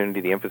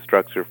opportunity, the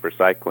infrastructure for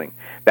cycling.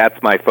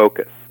 That's my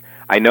focus.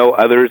 I know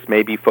others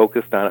may be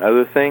focused on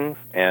other things,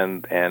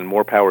 and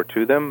more power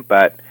to them,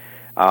 but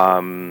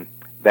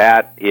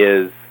that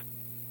is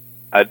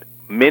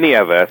many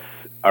of us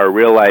are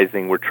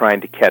realizing we're trying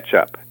to catch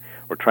up.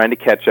 We're trying to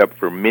catch up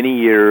for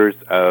many years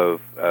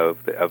of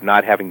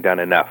not having done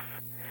enough,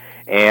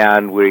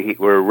 and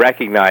we're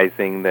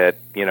recognizing that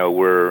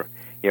we're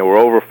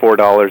over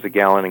 $4 a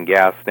gallon in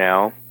gas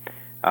now.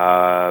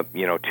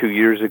 2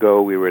 years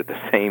ago we were at the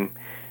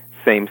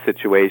same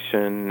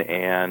situation,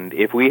 and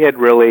if we had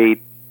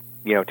really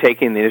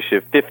taken the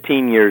initiative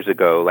 15 years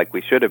ago, like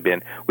we should have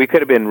been, we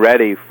could have been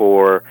ready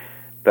for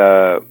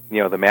the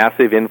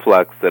massive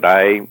influx that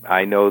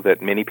I know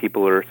that many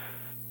people are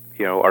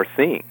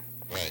seeing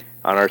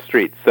on our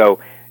streets. So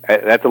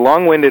that's a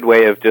long-winded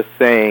way of just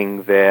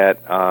saying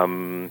that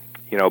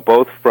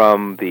both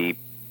from the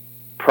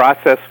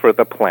process for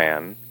the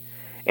plan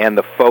and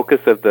the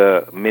focus of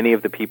many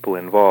of the people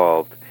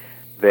involved,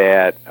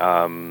 that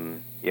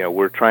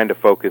we're trying to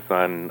focus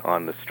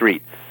on the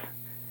streets.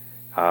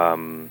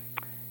 Now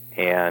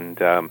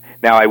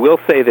I will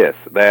say this,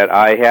 that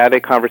I had a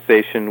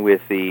conversation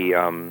with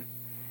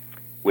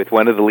with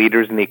one of the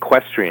leaders in the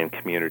equestrian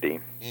community.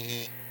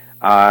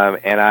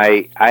 And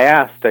I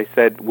asked, I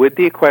said, would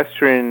the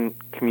equestrian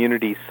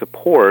community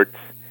support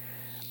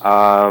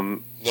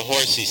the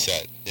horse, he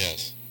said,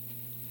 yes.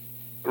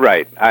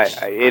 Right.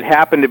 It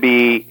happened to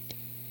be,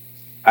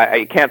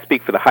 I can't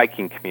speak for the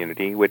hiking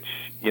community, which,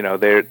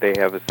 they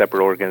have a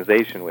separate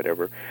organization,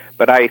 whatever.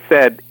 But I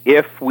said,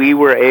 if we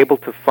were able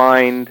to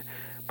find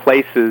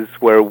places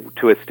where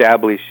to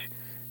establish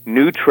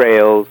new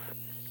trails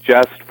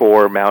just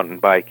for mountain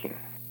biking.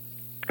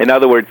 In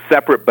other words,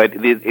 separate, but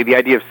the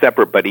idea of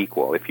separate but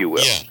equal, if you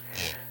will.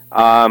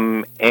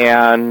 Yeah.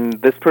 And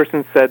this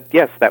person said,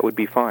 yes, that would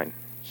be fine.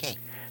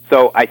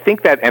 So I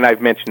think that, and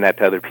I've mentioned that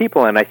to other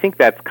people, and I think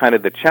that's kind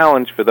of the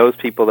challenge for those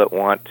people that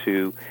want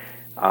to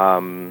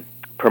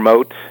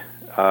promote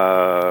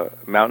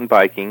mountain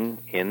biking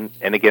and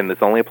again,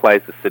 this only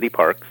applies to city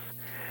parks,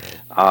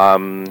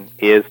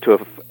 is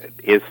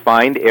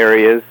find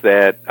areas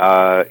that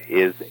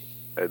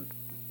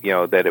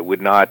that it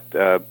would not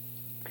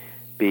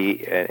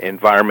be an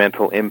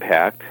environmental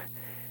impact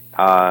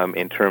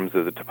in terms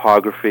of the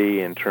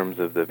topography, in terms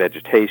of the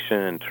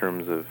vegetation, in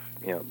terms of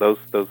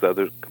those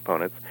other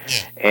components,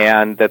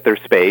 and that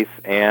there's space,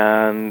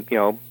 and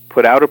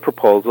put out a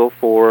proposal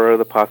for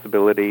the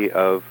possibility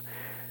of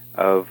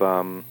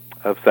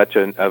such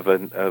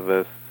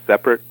a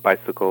separate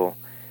bicycle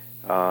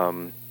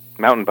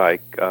mountain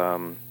bike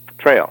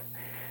trail.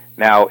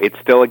 Now it's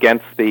still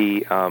against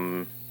the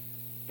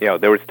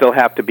there would still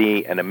have to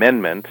be an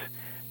amendment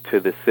to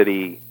the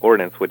city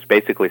ordinance, which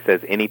basically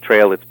says any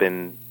trail that's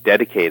been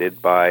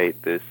dedicated by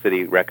the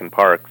city rec and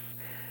parks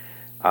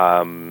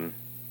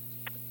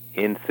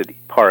in city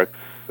parks,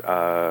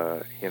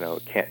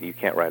 you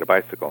can't ride a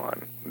bicycle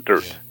on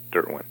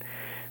dirt one.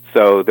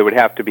 So there would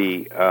have to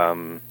be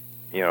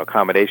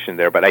accommodation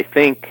there. But I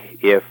think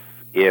if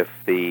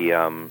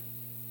the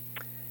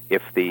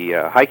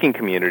hiking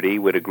community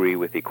would agree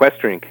with the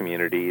equestrian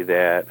community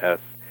that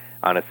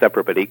on a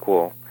separate but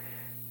equal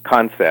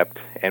concept,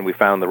 and we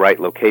found the right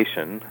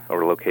location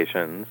or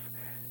locations,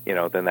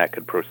 then that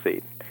could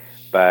proceed.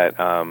 But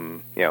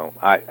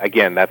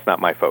again, that's not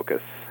my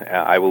focus.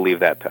 I will leave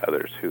that to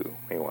others who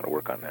may want to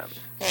work on that.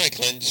 All right,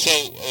 Glenn. So,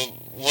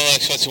 one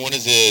last question: when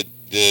is the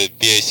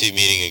BAC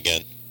meeting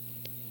again?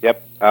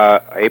 Yep,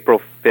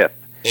 April 5th.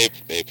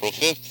 April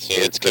 5th. So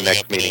it's the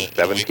next meeting,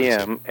 7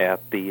 p.m.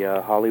 at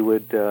the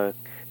Hollywood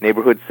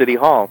Neighborhood City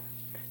Hall,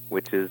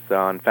 which is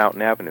on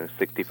Fountain Avenue,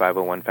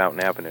 6501 Fountain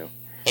Avenue.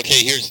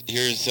 Okay, here's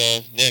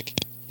Nick.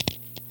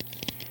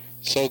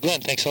 So, Glenn,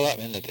 thanks a lot,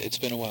 man. It's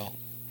been a while.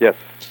 Yes,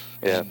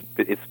 yeah.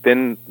 It's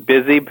been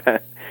busy,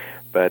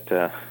 but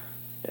yeah.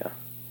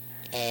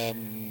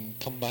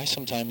 Come by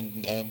sometime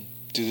and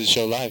do the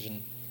show live,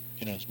 and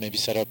maybe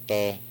set up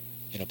a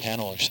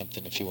panel or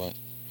something if you want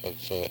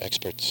of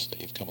experts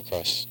that you've come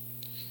across.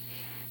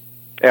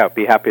 Yeah, I'd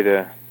be happy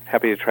to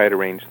try to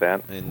arrange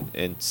that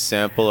and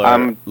sample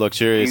our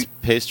luxurious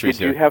pastries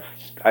did you have?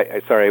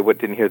 Sorry, I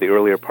didn't hear the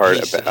earlier part.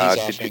 He's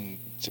offering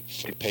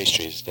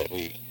pastries that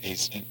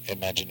he's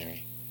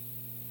imaginary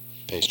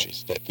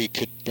pastries that we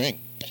could bring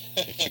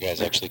if you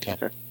guys actually come.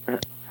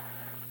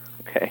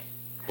 Okay.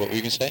 What were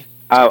you going to say?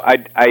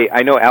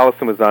 I know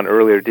Allison was on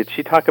earlier. Did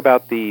she talk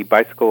about the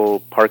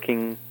bicycle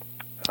parking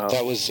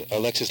That was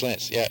Alexis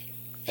Lance. Yeah,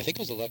 I think it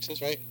was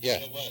Alexis, right? Yeah,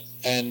 it was.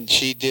 And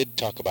she did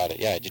talk about it.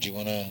 Yeah. Did you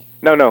want to?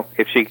 No.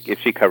 If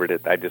she covered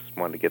it, I just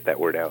wanted to get that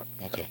word out.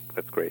 Okay. So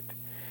that's great.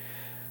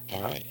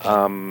 All right.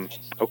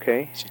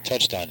 Okay. She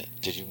touched on it.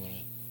 Did you want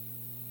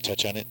to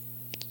touch on it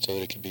so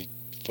that it can be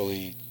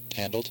fully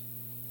handled?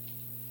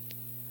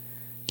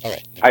 All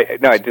right.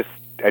 I just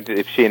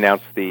if she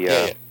announced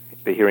the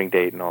hearing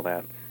date and all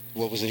that.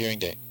 What was the hearing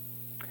date?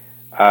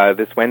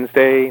 This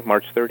Wednesday,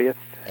 March 30th.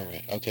 All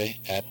right. Okay.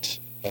 At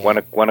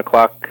 1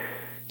 o'clock,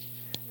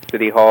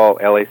 City Hall,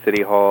 LA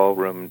City Hall,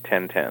 room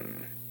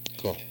 1010.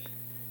 Cool.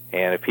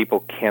 And if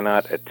people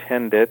cannot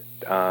attend it,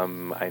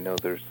 I know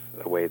there's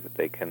a way that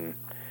they can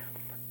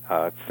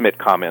submit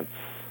comments,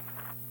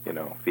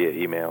 via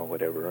email,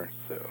 whatever.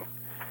 So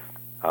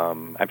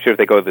I'm sure if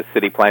they go to the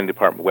City Planning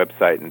Department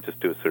website and just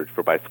do a search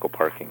for bicycle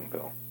parking,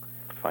 they'll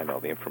find all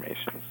the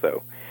information.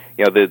 So,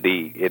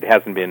 it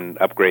hasn't been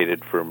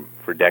upgraded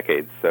for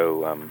decades.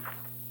 So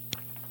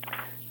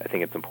I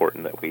think it's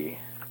important that the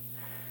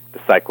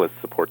cyclists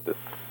support this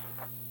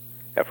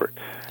effort.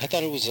 I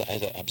thought it was.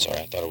 I'm sorry.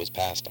 I thought it was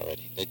passed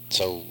already.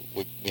 So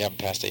we haven't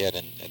passed it yet,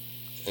 and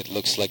it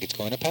looks like it's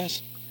going to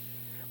pass.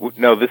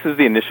 No, this is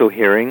the initial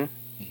hearing.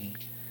 Mm-hmm.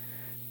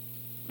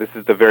 This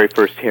is the very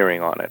first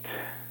hearing on it,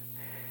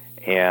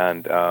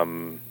 and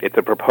it's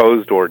a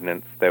proposed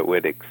ordinance that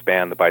would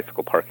expand the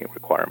bicycle parking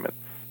requirements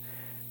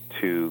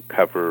to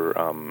cover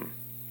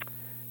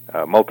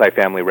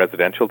multifamily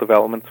residential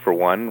developments. For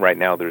one, right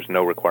now there's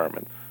no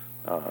requirements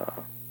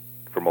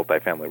for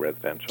multifamily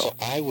residential. So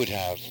I would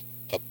have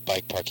a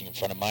bike parking in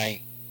front of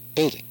my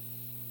building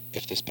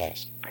if this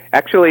passed.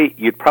 Actually,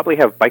 you'd probably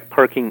have bike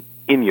parking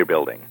in your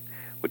building,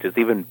 which is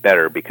even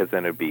better because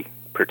then it would be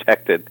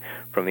protected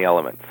from the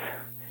elements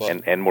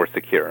and more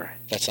secure.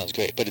 That sounds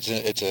great, but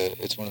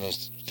it's one of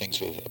those things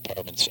with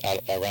apartments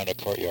around a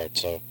courtyard,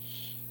 so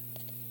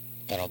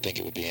I don't think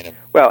it would be in a...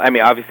 Well, I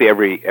mean, obviously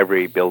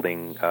every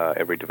building,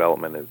 every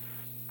development is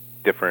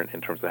different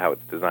in terms of how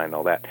it's designed and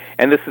all that.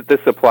 And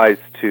this applies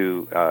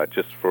to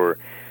just for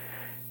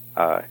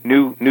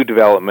new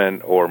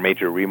development or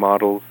major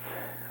remodels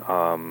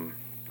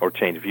or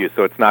change of use.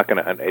 So it's not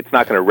going to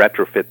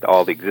retrofit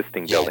all the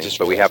existing buildings,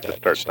 but we have to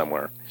start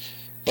somewhere.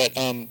 But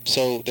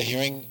so the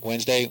hearing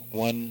Wednesday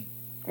 1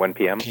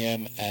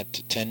 p.m.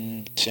 at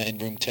 10 in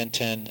room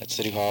 1010 at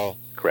City Hall.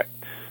 Correct.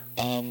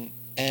 And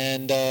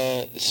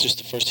it's just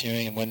the first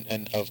hearing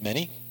and of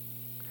many?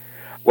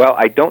 Well,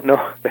 I don't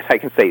know that I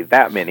can say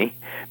that many,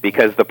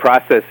 because the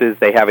process is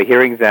they have a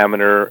hearing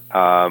examiner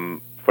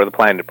for the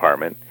planning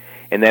department,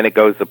 and then it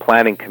goes to the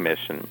planning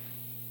commission,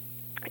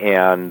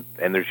 and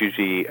there's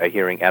usually a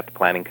hearing at the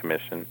planning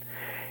commission,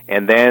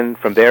 and then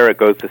from there it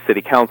goes to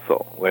city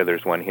council, where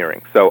there's one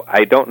hearing. So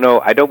I don't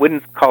know.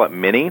 Wouldn't call it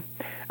many.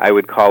 I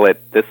would call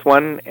it this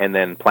one, and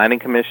then planning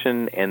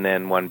commission, and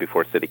then one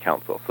before city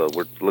council. So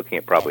we're looking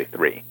at probably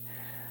 3.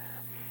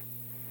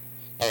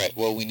 All right.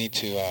 Well, we need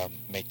to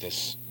make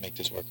this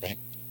work, right?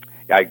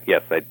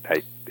 Yes.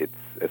 It's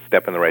a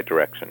step in the right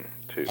direction.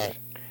 All right.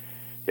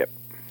 Yep.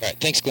 All right.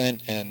 Thanks,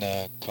 Glenn, and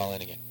call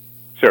in again.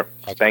 Sure.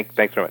 Okay.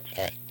 Thanks very much.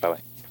 All right.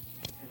 Bye-bye.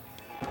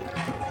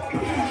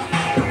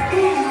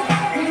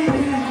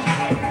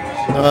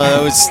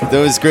 That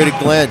was great at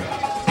Glenn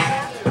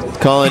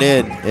calling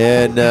in,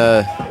 and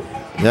yeah,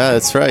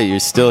 that's right. You're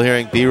still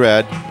hearing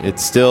B-Rad.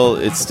 It's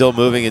still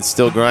moving. It's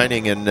still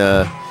grinding, and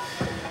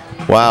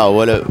wow,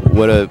 what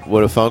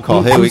a phone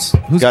call. Who's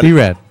got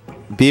B-Rad?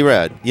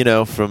 B-Rad,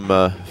 from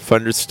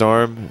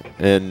Thunderstorm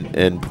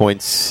and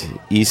points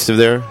east of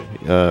there,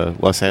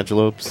 Los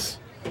Angeles.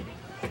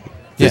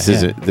 This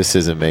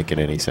isn't making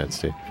any sense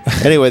to you.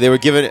 Anyway, they were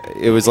giving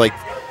it was like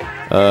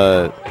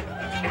they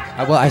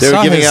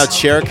were giving out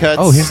share cuts.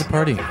 Oh, here's the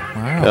party!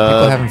 Wow,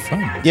 people having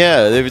fun.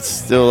 Yeah, there was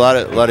still a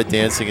lot of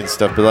dancing and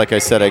stuff. But like I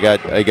said,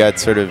 I got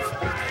sort of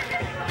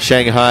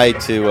Shanghai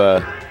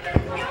to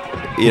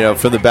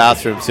from the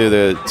bathroom to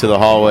the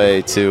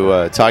hallway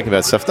to talking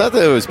about stuff. Not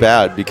that it was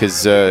bad,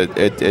 because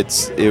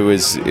it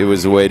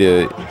was a way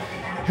to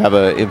have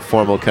an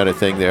informal kind of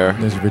thing there.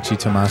 There's Richie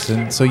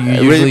Tomasin. So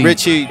you usually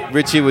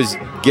Richie was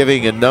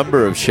giving a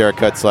number of share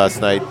cuts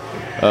last night.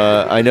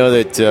 I know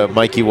that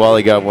Mikey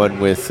Wally got one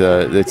with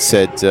that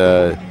said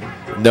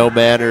 "No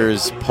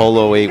Manners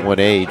Polo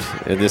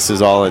 818," and this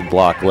is all in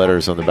block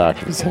letters on the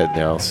back of his head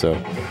now.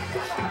 So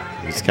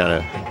it's kind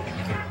of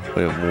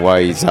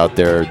why he's out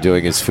there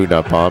doing his Food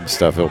Not Bomb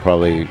stuff. He'll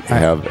probably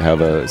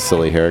have a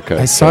silly haircut.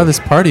 I saw this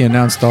party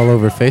announced all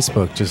over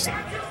Facebook. Just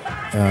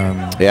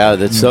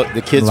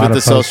the kids with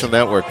the social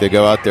network, they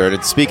go out there.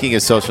 And speaking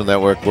of social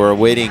network, we're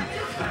awaiting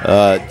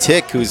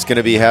Tick, who's going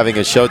to be having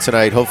a show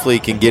tonight. Hopefully he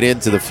can get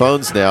into the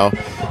phones now.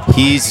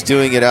 He's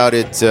doing it out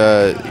at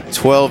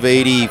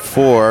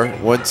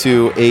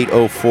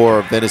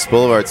 12804 Venice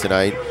Boulevard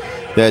tonight.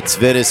 That's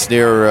Venice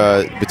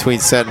near between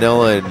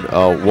Sentinel and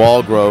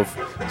Wallgrove,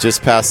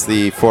 just past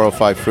the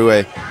 405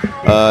 freeway.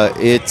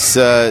 It's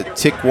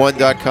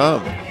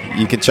tick1.com.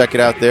 You can check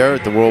it out there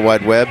at the World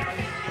Wide Web.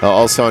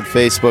 Also on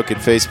Facebook at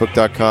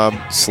facebook.com/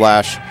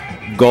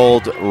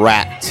 Gold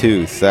Rat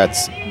Tooth.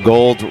 That's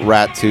Gold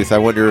Rat Tooth. I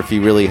wonder if he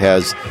really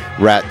has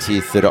rat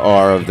teeth that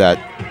are of that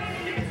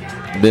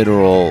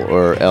mineral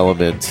or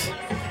element.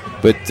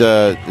 But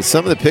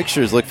some of the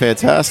pictures look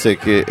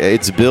fantastic.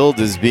 Its build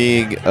is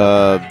being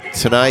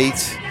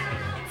tonight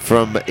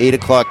from 8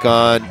 o'clock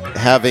on,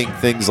 having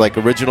things like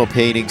original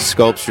paintings,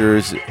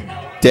 sculptures,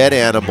 dead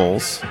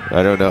animals.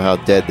 I don't know how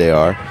dead they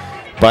are.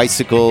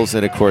 Bicycles,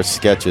 and, of course,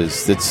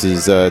 sketches. This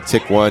is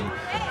Tick One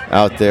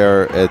out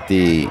there at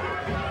the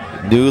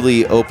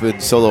newly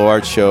opened Solo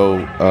Art Show.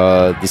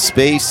 The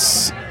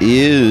space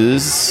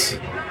is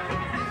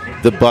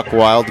the Buck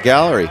Wild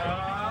Gallery.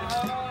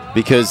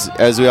 Because,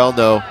 as we all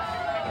know,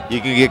 you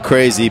can get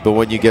crazy, but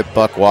when you get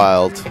Buck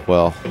Wild,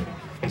 well,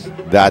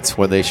 that's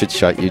when they should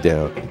shut you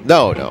down.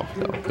 No. It's going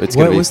to be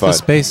fun. What was the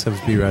space of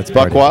B-Rad's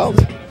Buck party?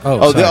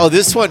 Wild?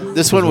 This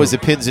one was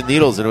at Pins and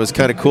Needles, and it was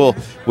kind of cool.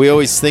 We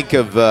always think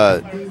of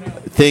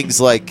things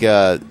like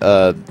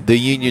the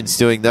unions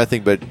doing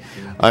nothing, but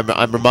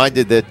I'm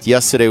reminded that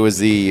yesterday was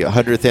the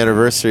 100th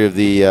anniversary of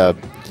the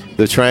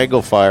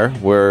Triangle Fire,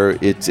 where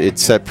it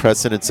set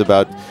precedents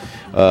about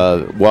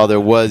while there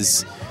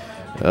was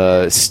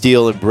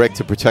steel and brick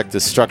to protect the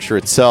structure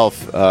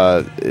itself,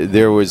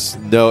 there was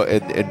no,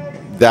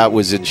 and that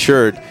was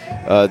insured.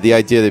 The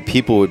idea that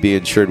people would be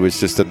insured was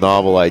just a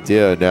novel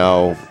idea.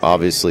 Now,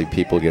 obviously,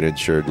 people get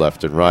insured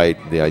left and right.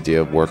 The idea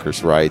of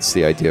workers' rights,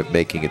 the idea of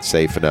making it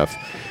safe enough.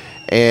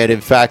 And,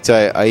 in fact,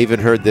 I even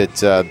heard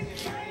that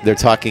they're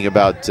talking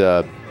about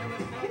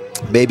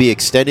maybe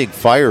extending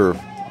fire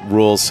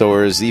rules so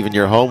as even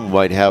your home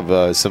might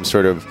have some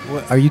sort of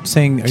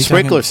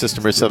sprinkler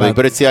system or something.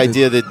 But it's the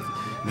idea that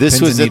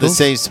this was in the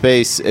same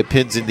space at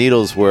Pins and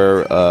Needles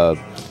where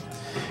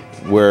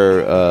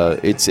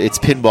it's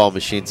pinball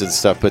machines and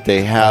stuff, but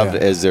they have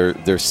as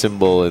their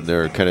symbol and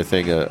their kind of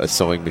thing a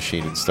sewing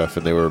machine and stuff,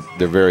 and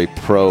they're very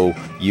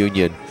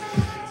pro-union.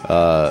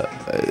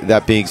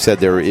 That being said,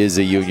 there is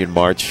a union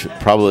march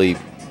probably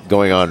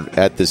going on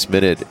at this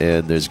minute,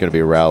 and there's going to be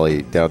a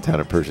rally downtown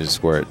at Pershing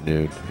Square at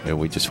noon, and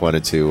we just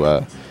wanted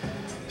to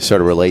sort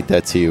of relate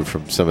that to you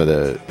from some of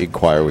the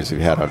inquiries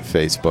we've had on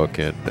Facebook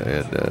and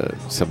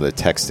some of the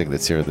texting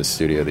that's here in the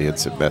studio, the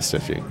instant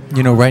messaging.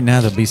 You know, right now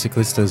the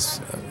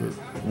Biciclistas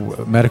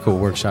medical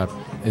workshop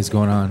is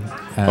going on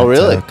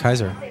at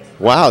Kaiser.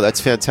 Wow, that's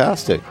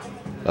fantastic.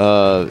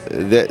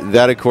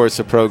 That, of course,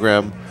 a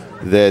program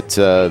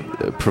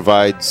that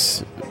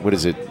provides,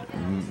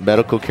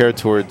 medical care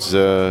towards...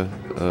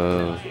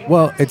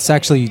 well, it's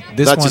actually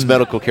not just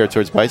medical care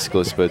towards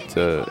bicyclists, but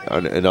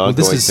an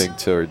ongoing thing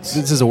towards.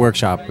 This is a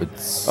workshop.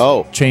 It's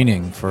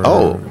training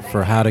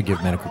for how to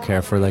give medical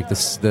care for like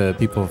the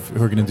people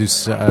who are going to do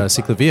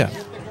Ciclovia.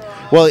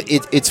 Well,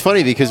 it's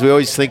funny because we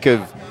always think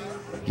of,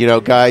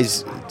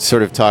 guys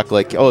sort of talk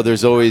like,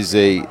 there's always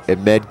a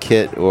med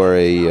kit or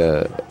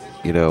a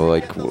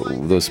like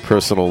those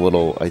personal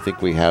little. I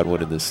think we had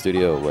one in the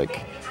studio.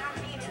 Like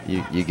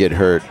you get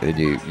hurt and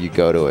you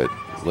go to it.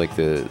 Like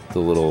the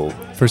little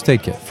first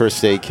aid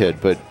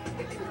kit. But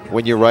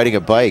when you're riding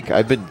a bike,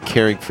 I've been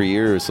carrying for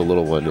years a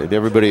little one, and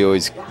everybody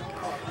always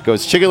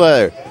goes, "Chicken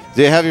leather,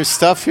 do you have your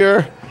stuff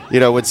here?"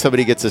 When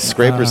somebody gets a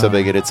scrape or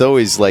something, and it's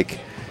always like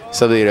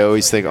something I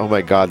always think, "Oh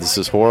my God, this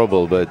is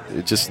horrible."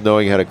 But just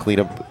knowing how to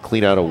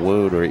clean out a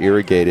wound or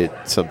irrigate it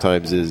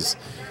sometimes is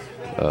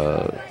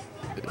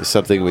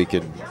something we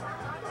can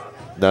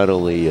not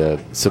only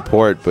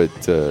support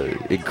but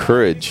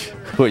encourage.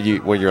 When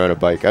you're on a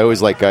bike, I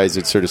always like guys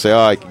that sort of say,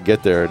 I can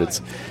get there, and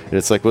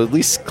it's like, well, at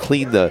least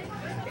clean the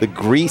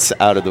grease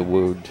out of the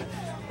wound.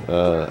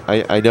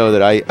 I know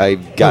that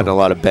I've gotten a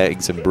lot of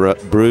bangs and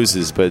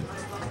bruises, but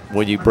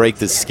when you break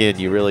the skin,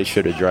 you really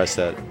should address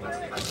that.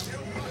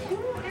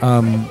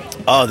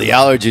 The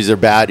allergies are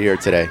bad here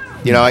today.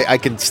 I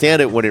can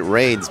stand it when it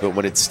rains, but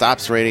when it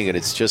stops raining and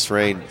it's just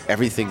rain,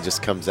 everything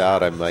just comes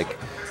out. I'm like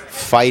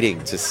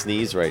fighting to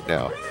sneeze right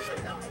now.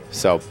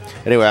 So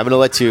anyway, I'm going to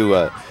let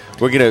you...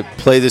 we're going to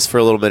play this for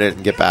a little minute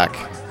and get back.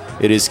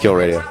 It is Kill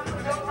Radio.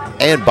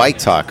 And Bike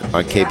Talk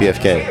on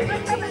KPFK.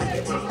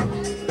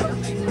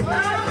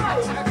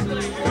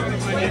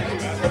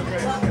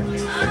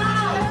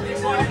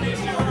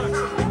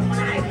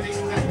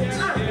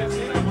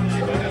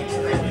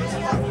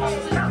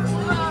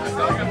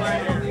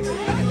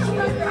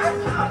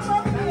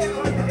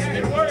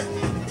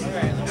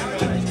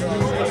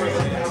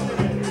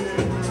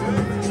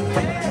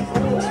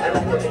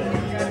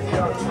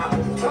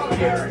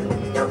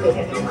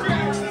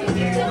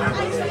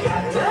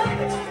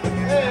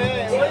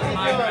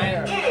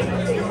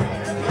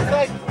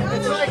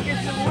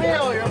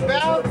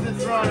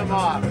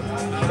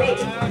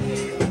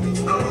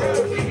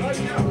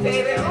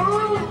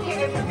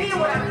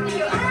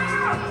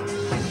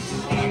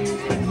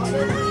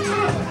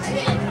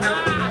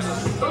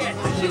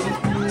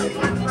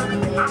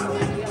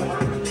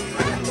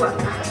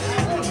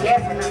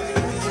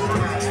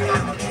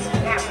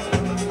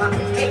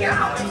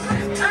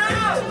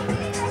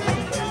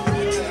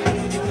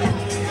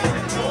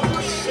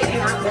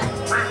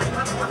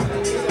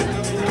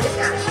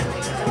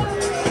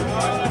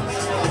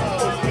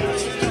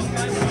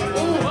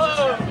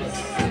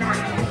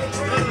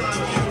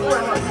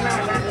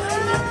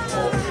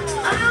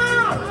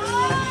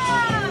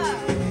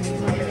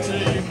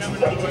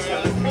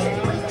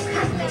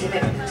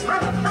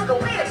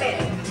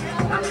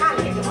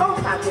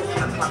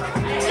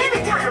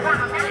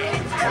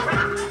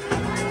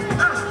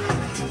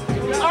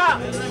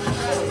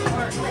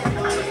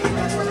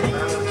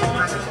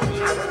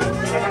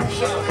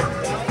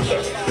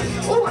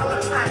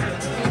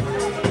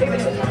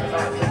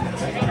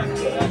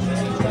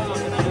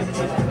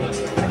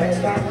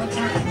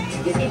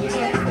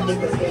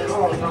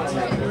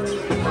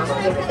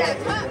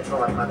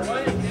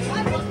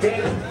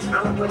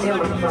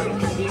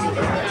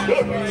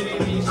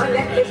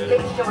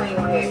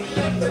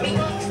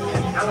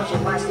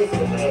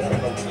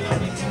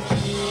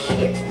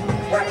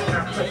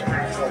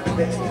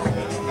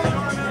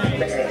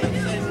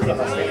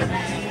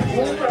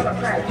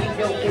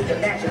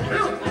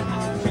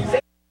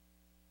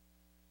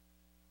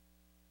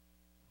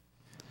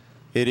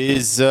 It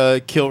is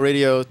Kill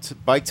Radio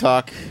Bike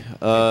Talk,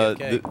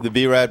 the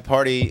B-Rad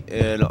party,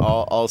 and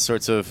all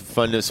sorts of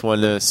funness,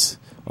 oneness,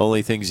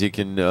 only things you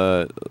can,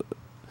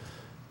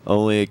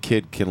 only a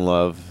kid can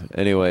love.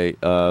 Anyway,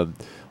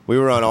 we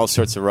were on all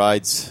sorts of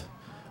rides,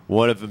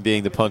 one of them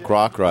being the punk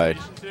rock ride.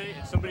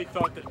 Somebody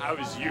thought that I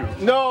was you.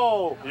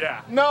 No.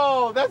 Yeah.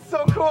 No, that's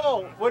so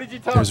cool. What did you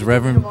tell There's me?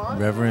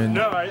 Reverend.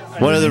 No,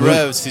 One of the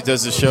Revs who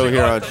does a show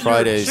here on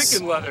Fridays.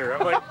 Chicken leather.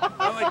 I'm like,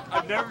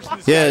 I've never seen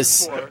this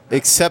Yes, guy before.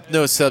 except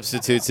no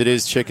substitutes. It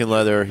is chicken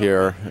leather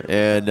here,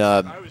 and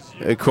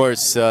of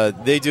course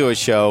they do a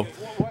show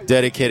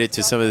dedicated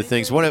to some of the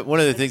things. One of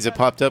the things that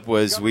popped up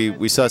was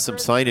we saw some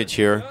signage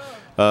here.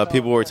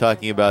 People were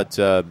talking about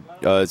some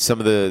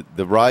of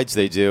the rides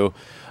they do.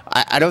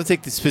 I don't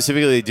think that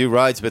specifically they do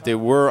rides, but they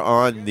were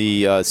on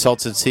the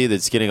Salton Sea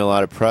that's getting a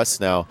lot of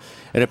press now.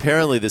 And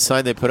apparently the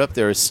sign they put up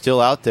there is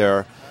still out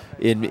there.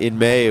 In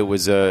May, it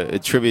was a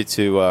tribute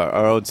to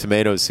our own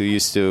Tomatoes, who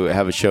used to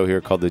have a show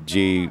here called the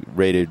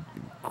G-Rated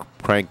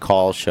Prank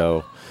Call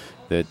Show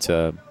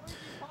that,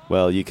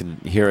 well, you can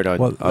hear it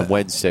on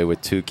Wednesday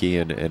with Tukey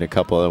and a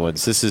couple other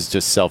ones. This is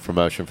just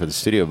self-promotion for the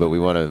studio, but we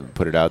want to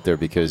put it out there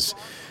because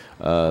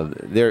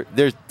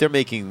they're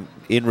making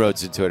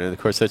inroads into it, and of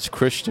course that's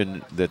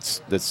Christian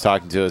that's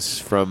talking to us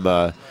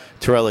from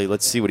Torelli.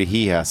 Let's see what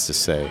he has to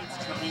say.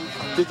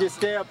 Did you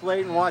stay up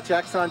late and watch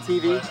X on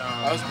TV?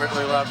 I was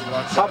barely allowed to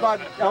watch. How about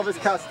Elvis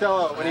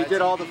Costello when he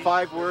did all the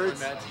 5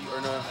 words? In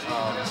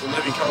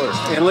Living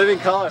Color. In Living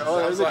Color. Oh,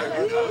 that was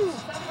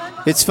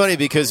like, It's funny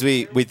because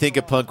we think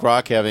of punk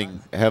rock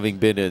having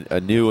been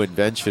a new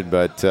invention,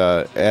 but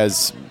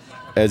as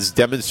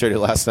demonstrated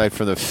last night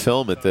from the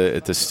film at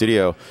the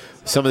studio,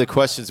 some of the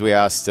questions we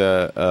asked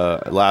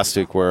last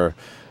week were,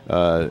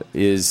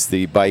 is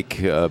the bike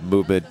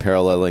movement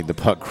paralleling the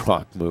punk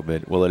rock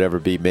movement? Will it ever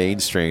be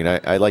mainstream?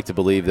 And I like to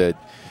believe that,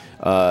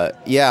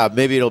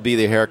 maybe it'll be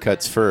the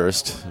haircuts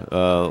first,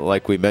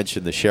 like we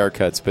mentioned, the share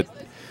cuts, but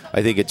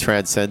I think it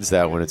transcends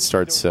that when it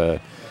starts.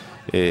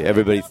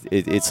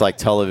 It's like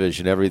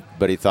television.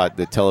 Everybody thought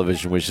that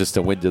television was just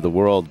a window to the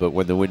world, but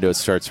when the window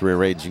starts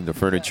rearranging the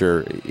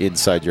furniture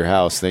inside your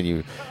house, then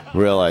you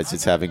realize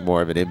it's having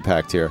more of an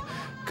impact here.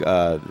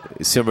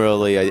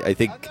 Similarly, I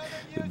think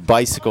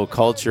bicycle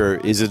culture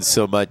isn't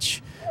so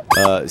much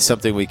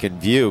something we can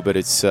view, but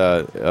it's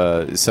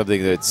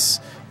something that's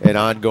an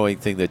ongoing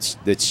thing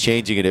that's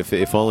changing. And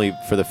if only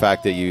for the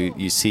fact that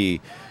you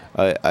see,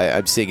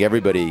 I'm seeing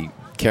everybody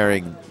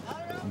carrying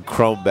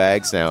chrome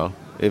bags now.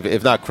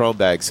 If not chrome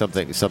bags,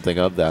 something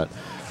of that.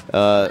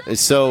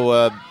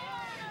 So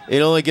it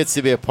only gets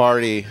to be a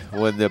party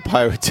when the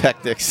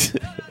pyrotechnics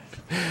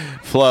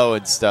flow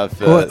and stuff.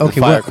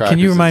 Can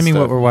you remind me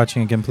what we're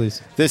watching again,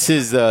 please? This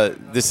is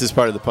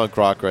part of the punk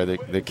rock ride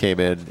that came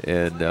in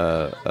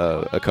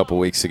a couple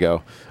weeks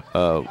ago.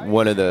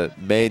 One of the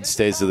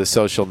mainstays of the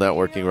social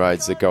networking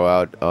rides that go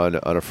out on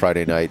a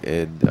Friday night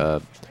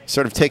and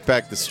sort of take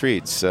back the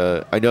streets.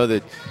 I know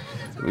that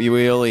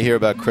we only hear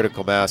about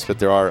Critical Mass, but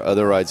there are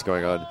other rides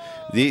going on.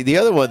 The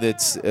other one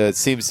that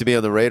seems to be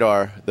on the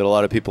radar that a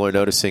lot of people are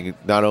noticing,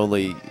 not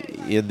only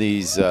in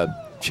these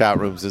chat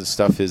rooms and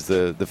stuff, is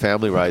the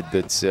family ride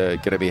that's going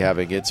to be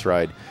having its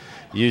ride,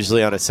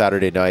 usually on a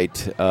Saturday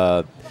night.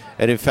 And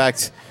in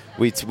fact,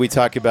 we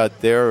talk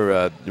about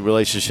their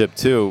relationship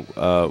too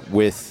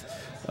with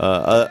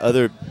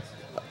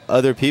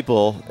other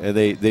people, and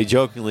they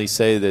jokingly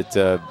say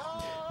that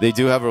they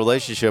do have a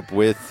relationship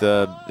with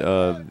the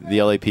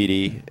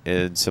LAPD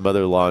and some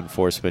other law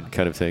enforcement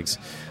kind of things.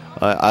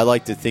 I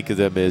like to think of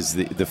them as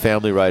the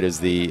family ride as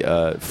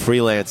the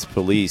freelance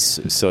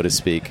police, so to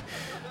speak.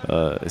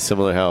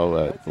 Similar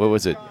how what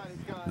was it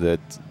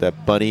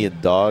that Bunny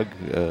and Dog,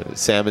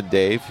 Sam and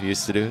Dave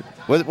used to do?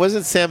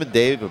 Wasn't Sam and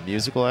Dave a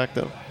musical act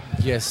though?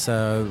 Yes,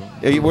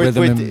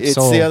 it's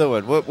Soul. the other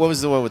one. What was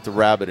the one with the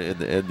rabbit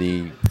and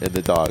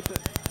the dog?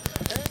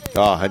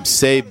 Oh, I'm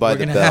saved by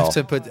the We're bell. gonna have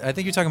to put. I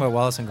think you're talking about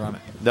Wallace and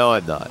Gromit. No,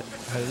 I'm not.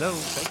 Hello,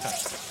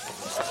 FaceTime.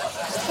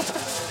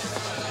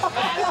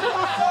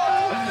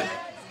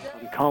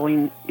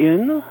 Calling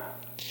in.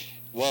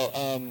 Well,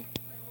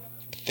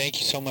 thank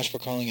you so much for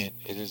calling in.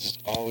 It is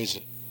always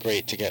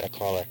great to get a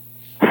caller,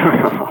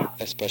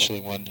 especially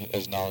one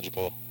as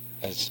knowledgeable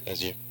as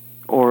you.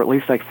 Or at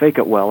least I fake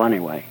it well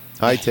anyway.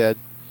 Hi, Ted.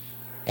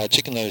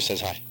 Chicken Leather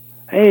says hi.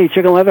 Hey,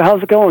 Chicken Leather,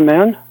 how's it going,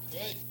 man?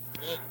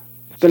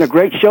 It's been a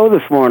great show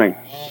this morning.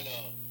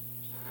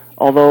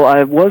 Although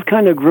I was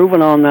kind of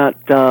grooving on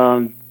that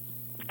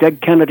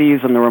Dead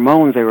Kennedys and the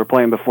Ramones they were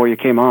playing before you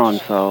came on,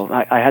 so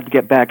I had to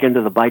get back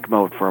into the bike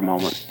mode for a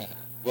moment.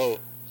 Well,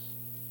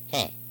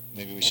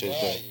 maybe we should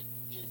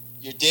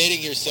You're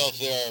dating yourself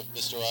there,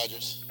 Mr.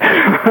 Rogers.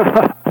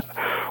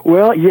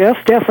 Well, yes,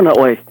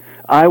 definitely.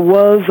 I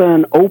was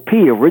an OP,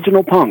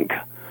 original punk.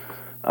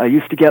 I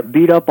used to get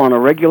beat up on a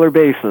regular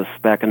basis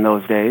back in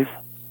those days.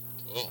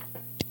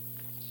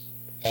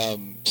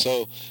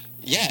 So,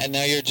 yeah, and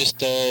now you're just,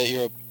 do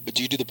you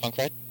do the punk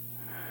ride?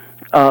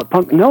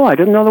 Punk? No, I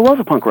didn't know there was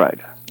a punk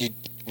ride.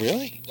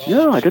 Really?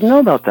 No, I didn't know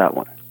about that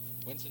one.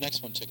 When's the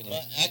next one? Chicken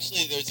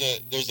Actually,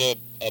 there's a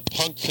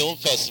punk film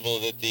festival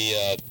that the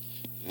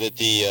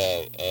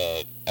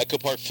Echo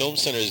Park Film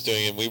Center is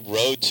doing, and we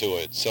rode to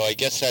it. So I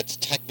guess that's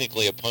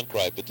technically a punk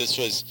ride, but this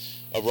was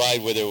a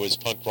ride where there was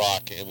punk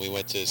rock, and we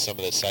went to some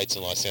of the sites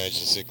in Los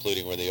Angeles,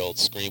 including where the old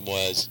Scream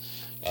was.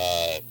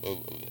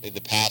 In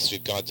the past,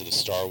 we've gone to the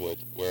Starwood,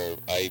 where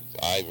I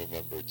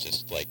remember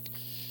just like,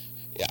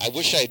 yeah, I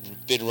wish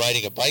I'd been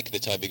riding a bike at the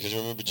time, because I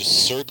remember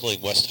just circling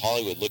West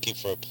Hollywood looking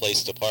for a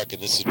place to park,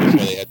 and this is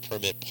before they had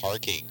permit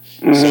parking.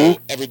 So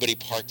everybody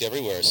parked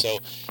everywhere. So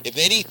if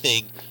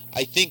anything,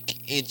 I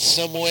think in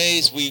some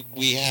ways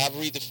we have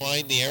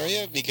redefined the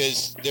area,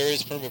 because there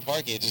is permit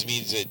parking. It just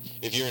means that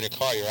if you're in a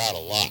car, you're out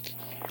of luck.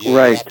 You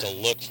have to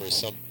look for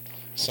some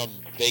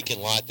vacant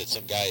lot that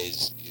some guy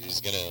is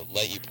going to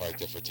let you park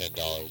there for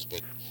 $10,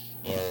 but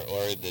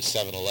or in the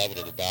 7-Eleven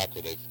in the back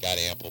where they've got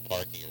ample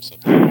parking or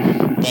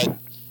something.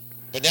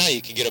 But now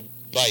you can get a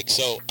bike.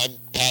 So I'm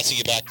passing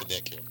you back to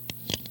Nick here.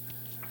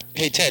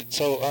 Hey, Ted,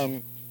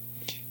 so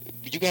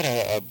you got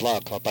a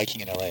blog called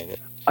Biking in LA that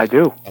I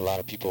do. A lot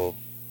of people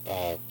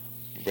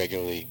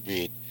regularly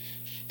read.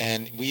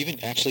 And we even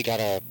actually got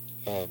a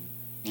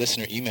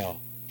listener email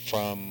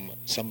from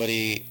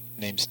somebody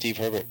named Steve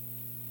Herbert,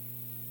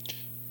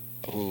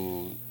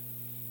 who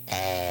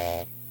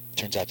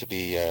turns out to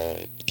be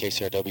a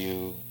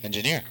KCRW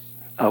engineer.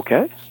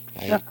 Okay.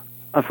 Yeah.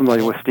 I'm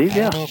familiar with Steve, I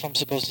don't know if I'm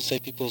supposed to say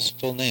people's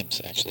full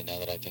names, actually, now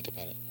that I think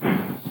about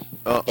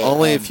it.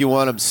 Only if you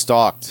want them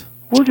stalked.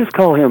 We'll just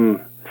call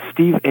him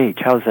Steve H.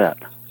 How's that?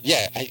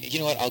 Yeah, you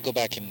know what? I'll go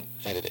back and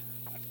edit it.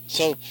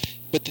 So,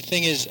 but the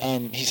thing is,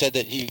 he said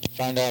that he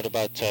found out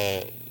about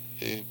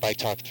Bike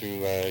Talk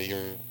through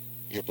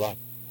your blog.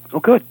 Oh,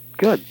 good,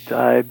 good.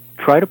 I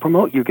try to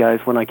promote you guys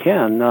when I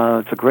can.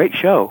 It's a great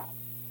show.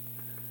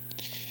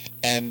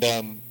 And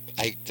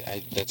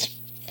that's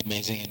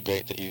amazing and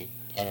great that you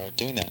are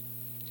doing that.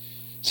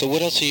 So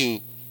what else are you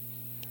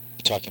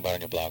talking about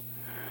on your blog?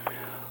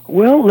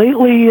 Well,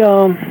 lately,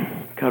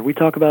 God, we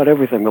talk about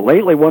everything. But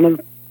lately, one of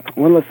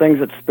the things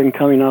that's been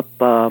coming up,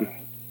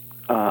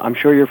 I'm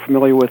sure you're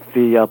familiar with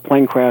the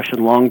plane crash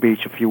in Long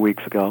Beach a few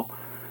weeks ago,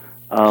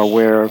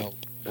 where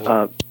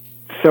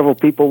several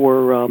people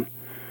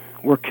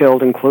were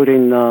killed,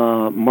 including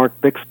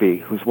Mark Bixby,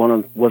 who's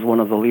was one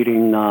of the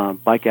leading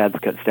bike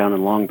advocates down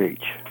in Long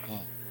Beach.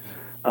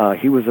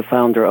 He was the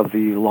founder of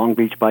the Long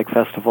Beach Bike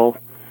Festival,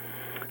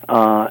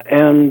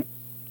 and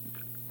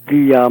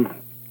the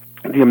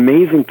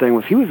amazing thing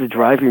was he was the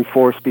driving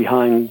force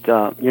behind,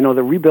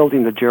 they're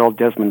rebuilding the Gerald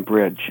Desmond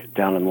Bridge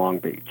down in Long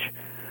Beach.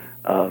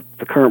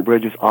 The current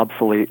bridge is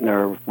obsolete, and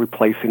they're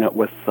replacing it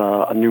with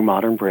a new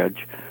modern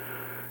bridge.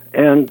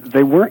 And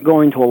they weren't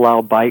going to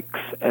allow bikes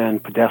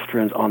and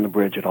pedestrians on the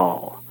bridge at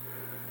all.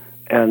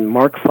 And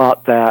Mark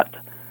fought that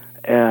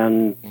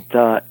and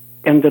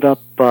ended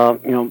up,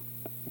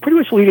 pretty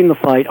much leading the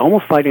fight,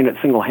 almost fighting it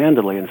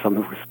single-handedly in some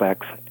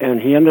respects. And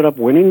he ended up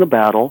winning the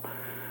battle,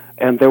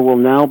 and there will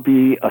now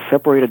be a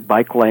separated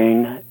bike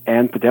lane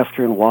and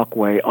pedestrian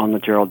walkway on the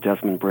Gerald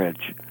Desmond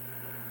Bridge.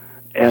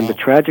 And the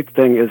tragic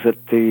thing is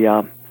that they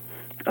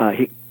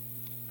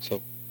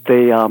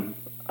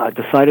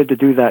decided to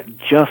do that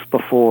just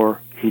before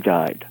he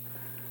died.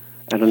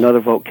 And another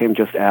vote came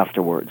just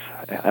afterwards,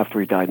 after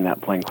he died in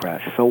that plane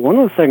crash. So one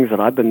of the things that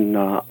I've been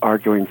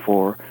arguing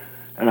for,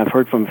 and I've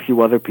heard from a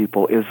few other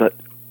people, is that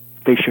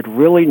they should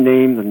really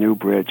name the new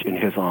bridge in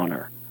his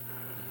honor.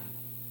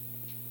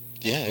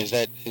 Yeah,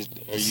 are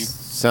you...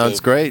 Sounds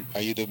great.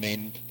 Are you the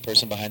main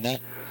person behind that?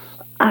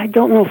 I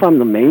don't know if I'm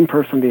the main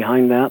person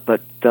behind that,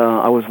 but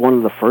I was one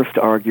of the first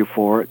to argue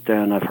for it,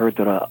 and I've heard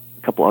that a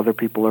couple other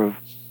people have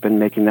been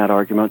making that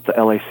argument. The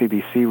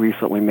LACBC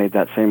recently made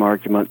that same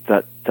argument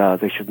that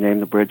they should name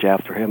the bridge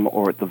after him,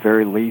 or at the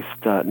very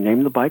least,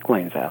 name the bike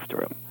lanes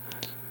after him.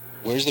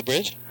 Where's the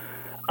bridge?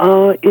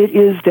 It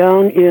is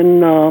down in,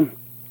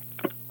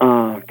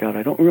 God,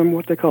 I don't remember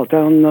what they call it,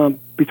 down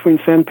between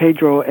San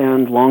Pedro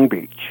and Long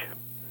Beach,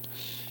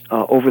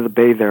 over the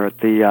bay there at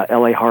the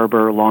LA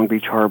Harbor, Long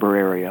Beach Harbor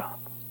area.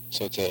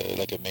 So it's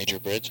like a major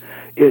bridge?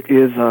 It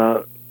is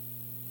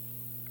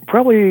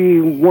probably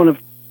one of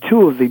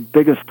two of the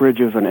biggest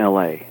bridges in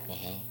L.A.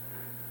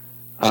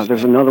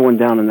 There's another one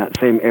down in that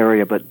same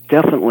area, but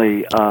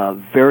definitely a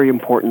very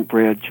important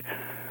bridge.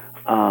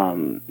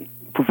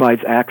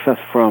 Provides access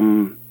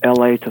from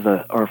L.A.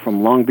 or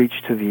from Long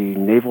Beach to the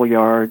Naval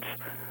Yards.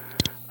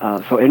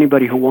 So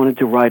anybody who wanted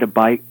to ride a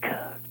bike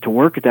to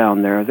work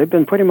down there, they've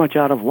been pretty much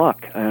out of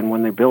luck. And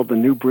when they build the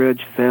new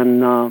bridge, then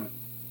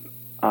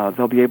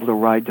they'll be able to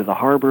ride to the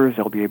harbors,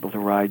 they'll be able to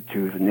ride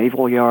to the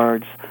Naval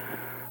Yards,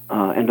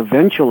 and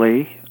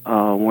eventually,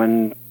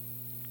 when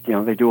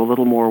they do a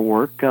little more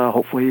work.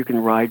 Hopefully you can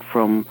ride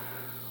from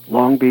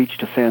Long Beach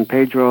to San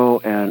Pedro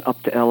and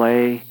up to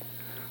L.A.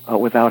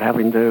 Without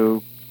having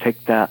to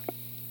take that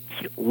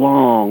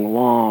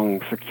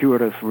long,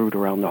 circuitous route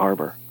around the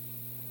harbor.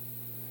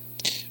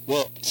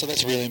 Well, so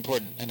that's really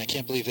important, and I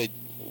can't believe they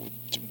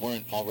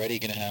weren't already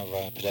going to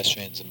have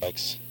pedestrians and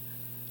bikes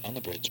on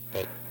the bridge.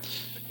 But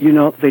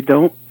they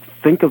don't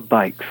think of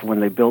bikes when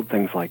they build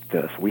things like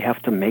this. We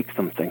have to make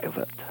them think of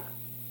it.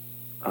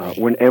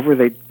 Whenever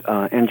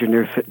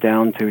engineers sit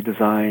down to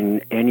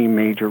design any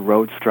major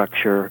road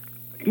structure,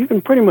 you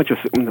can pretty much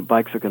assume the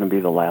bikes are going to be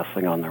the last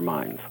thing on their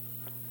minds.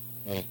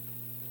 Right.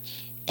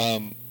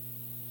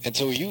 And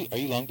so are you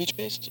Long Beach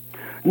based?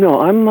 No,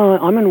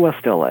 I'm in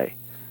West LA.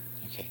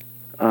 Okay.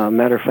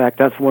 Matter of fact,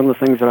 that's one of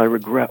the things that I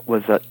regret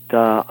was that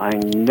I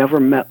never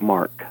met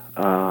Mark.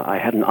 I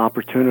had an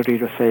opportunity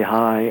to say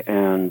hi,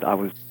 and I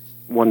was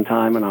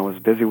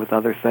busy with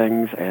other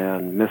things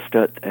and missed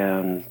it,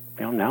 and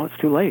now it's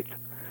too late.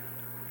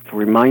 It's a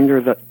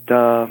reminder that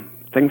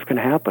things can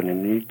happen,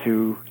 and you need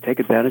to take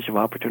advantage of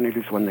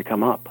opportunities when they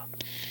come up.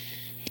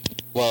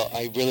 Well,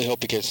 I really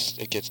hope it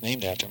gets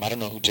named after him. I don't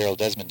know who Gerald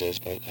Desmond is,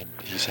 but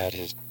he's had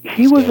his...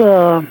 He was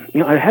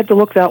I had to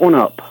look that one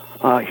up.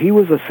 He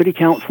was a city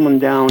councilman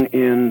down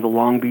in the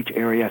Long Beach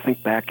area, I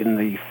think back in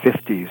the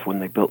 50s when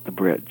they built the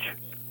bridge.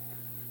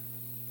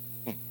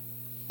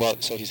 Well,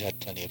 so he's had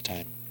plenty of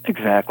time.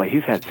 Exactly.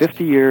 He's had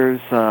 50 years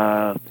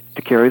to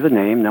carry the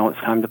name. Now it's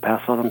time to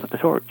pass on the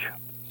torch.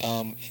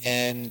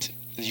 And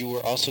you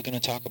were also going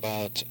to talk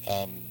about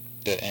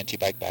the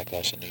anti-bike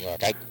backlash in New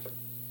York.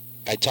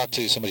 I talked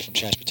to somebody from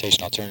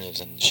Transportation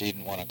Alternatives, and she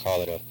didn't want to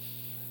call it a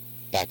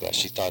backlash.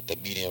 She thought the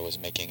media was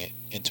making it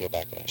into a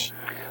backlash.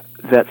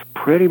 That's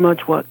pretty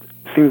much what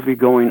seems to be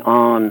going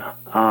on.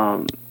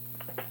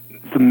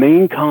 The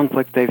main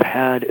conflict they've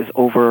had is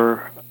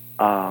over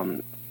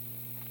a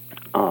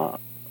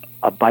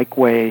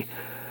bikeway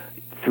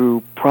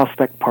through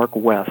Prospect Park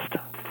West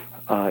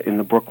in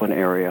the Brooklyn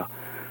area.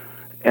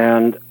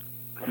 And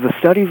the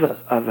studies,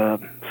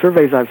 the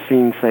surveys I've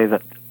seen say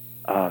that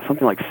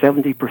something like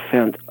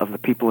 70% of the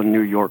people in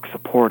New York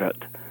support it.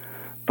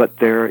 But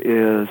there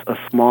is a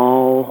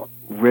small,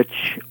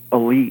 rich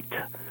elite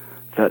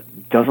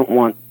that doesn't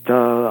want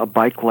a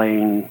bike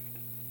lane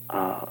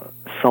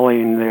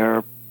sullying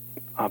their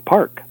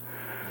park.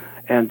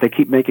 And they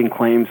keep making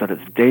claims that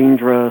it's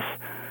dangerous,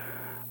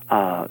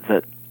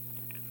 that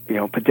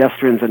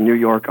pedestrians in New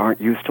York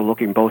aren't used to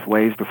looking both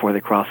ways before they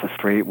cross the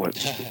street.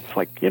 It's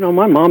like,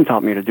 my mom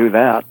taught me to do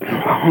that a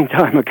long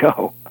time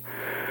ago.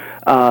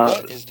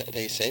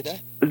 They say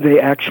that? They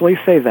actually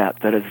say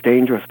that it's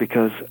dangerous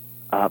because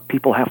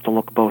people have to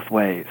look both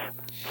ways.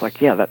 It's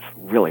like, yeah, that's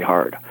really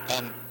hard.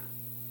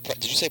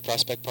 Did you say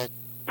Prospect Park?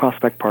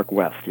 Prospect Park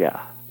West,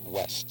 yeah.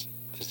 West.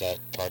 Is that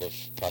part of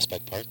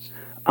Prospect Park?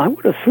 I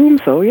would assume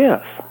so,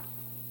 yes.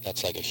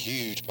 That's like a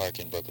huge park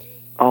in Brooklyn.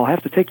 I'll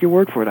have to take your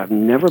word for it. I've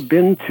never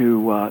been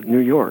to New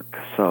York,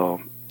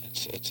 so...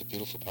 It's a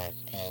beautiful park.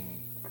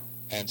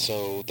 And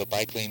so the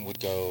bike lane would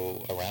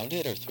go around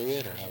it or through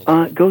it?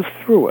 Or it goes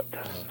through it,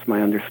 is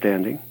my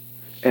understanding.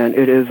 And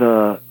it is,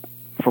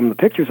 from the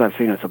pictures I've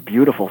seen, it's a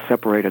beautiful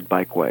separated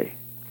bikeway.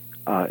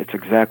 It's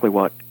exactly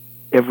what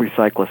every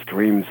cyclist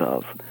dreams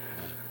of.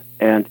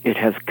 And it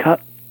has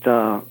cut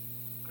the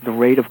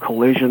rate of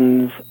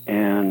collisions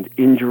and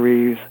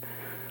injuries.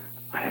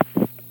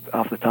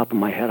 Off the top of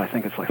my head, I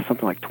think it's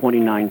something like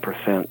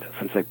 29%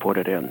 since they put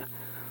it in.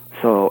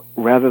 So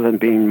rather than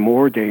being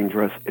more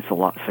dangerous, it's a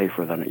lot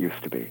safer than it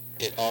used to be.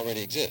 It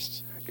already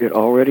exists. It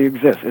already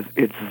exists.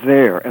 It's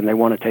there, and they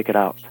want to take it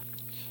out.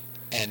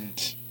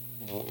 And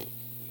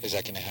is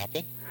that going to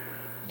happen?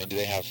 I mean, do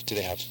they have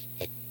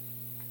like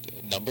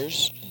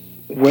numbers?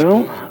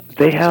 Well,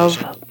 they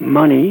have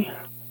money.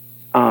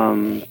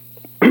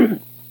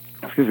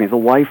 Excuse me. The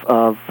wife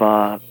of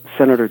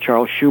Senator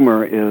Charles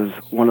Schumer is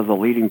one of the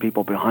leading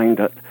people behind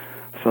it.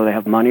 So they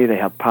have money, they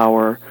have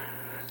power,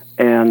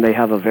 and they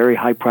have a very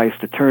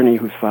high-priced attorney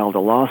who's filed a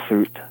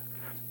lawsuit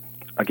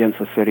against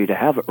the city to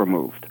have it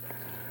removed,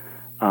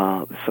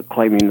 so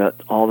claiming that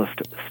all the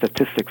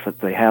statistics that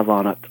they have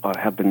on it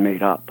have been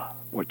made up,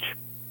 which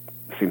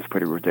seems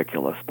pretty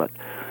ridiculous. But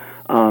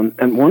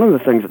and one of the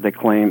things that they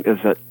claim is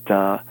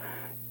that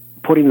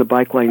putting the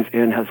bike lanes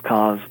in has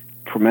caused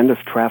tremendous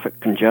traffic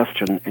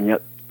congestion, and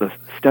yet the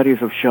studies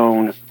have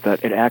shown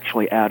that it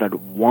actually added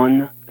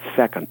 1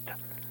 second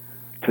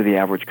to the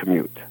average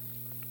commute.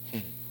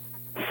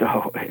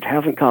 So it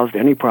hasn't caused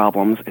any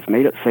problems. It's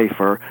made it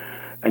safer,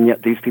 and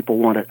yet these people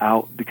want it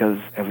out because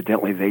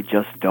evidently they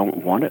just don't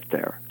want it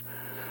there.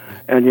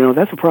 And,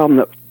 that's a problem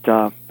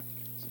that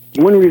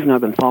one reason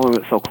I've been following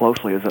it so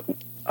closely is that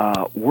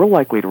we're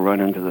likely to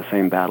run into the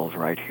same battles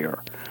right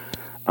here.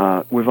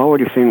 We've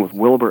already seen with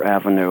Wilbur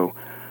Avenue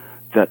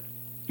that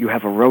you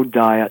have a road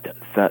diet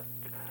that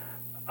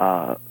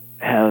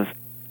has,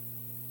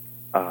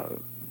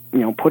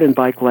 put in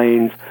bike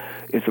lanes.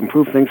 It's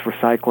improved things for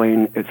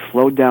cycling. It's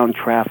slowed down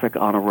traffic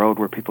on a road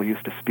where people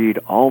used to speed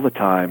all the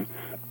time.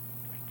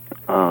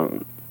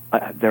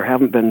 There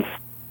haven't been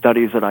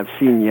studies that I've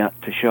seen yet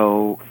to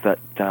show that,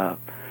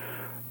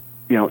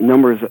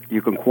 numbers that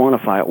you can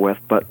quantify it with,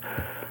 but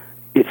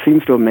it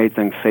seems to have made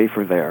things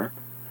safer there.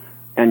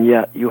 And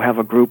yet you have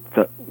a group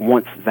that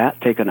wants that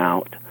taken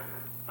out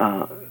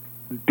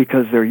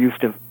because they're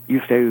used to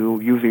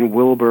using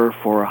Wilbur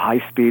for a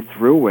high-speed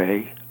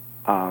throughway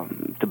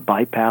to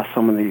bypass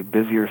some of the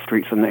busier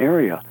streets in the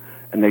area.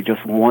 And they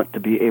just want to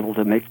be able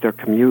to make their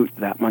commute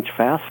that much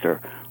faster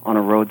on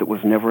a road that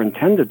was never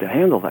intended to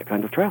handle that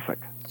kind of traffic.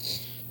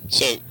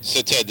 So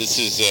Ted, this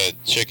is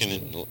Chicken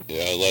and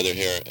Leather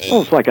here.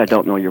 Oh, it's like I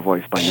don't know your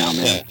voice by now,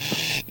 man.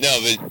 No,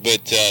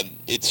 but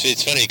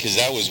it's funny because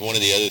that was one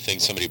of the other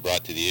things somebody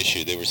brought to the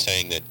issue. They were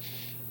saying that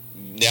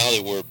now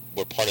that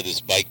we're part of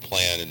this bike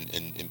plan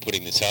and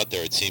putting this out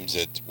there, it seems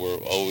that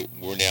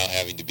we're now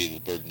having to be the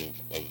burden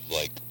of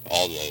like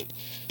all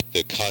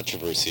the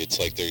controversy. It's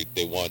like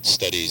they want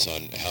studies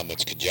on how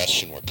much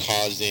congestion we're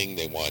causing.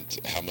 They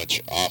want how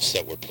much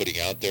offset we're putting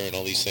out there and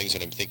all these things.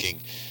 And I'm thinking,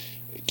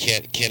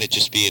 can it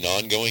just be an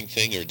ongoing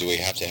thing, or do we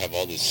have to have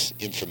all this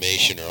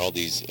information or all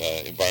these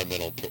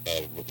environmental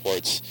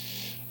reports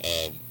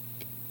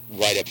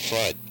right up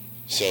front?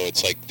 So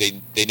it's like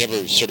they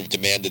never sort of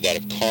demanded that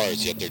of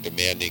cars, yet they're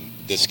demanding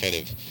this kind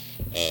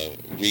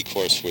of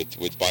recourse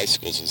with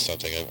bicycles and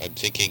something. I'm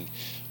thinking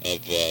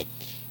of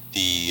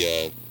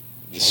the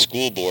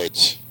school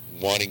boards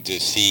wanting to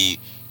see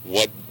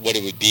what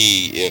it would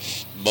be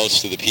if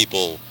most of the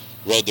people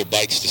rode their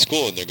bikes to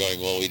school, and they're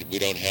going, well, we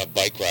don't have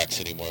bike racks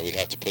anymore. We'd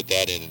have to put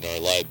that in our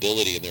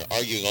liability, and they're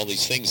arguing all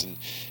these things, and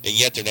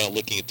yet they're not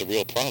looking at the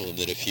real problem,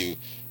 that if you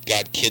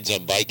got kids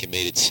on bike and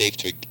made it safe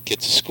to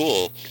get to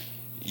school,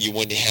 you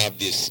wouldn't have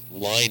this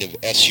line of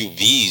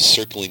SUVs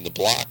circling the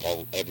block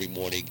every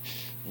morning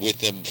with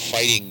them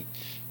fighting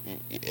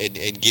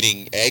and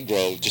getting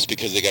aggro just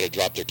because they got to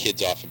drop their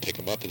kids off and pick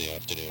them up in the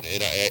afternoon.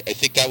 And I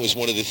think that was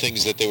one of the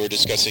things that they were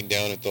discussing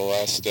down at the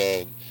last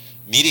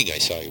meeting I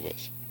saw you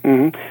with.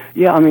 Mm-hmm.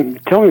 Yeah, I mean,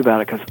 tell me about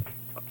it, because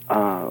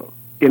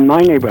in my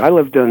neighborhood, I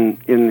lived in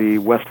the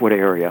Westwood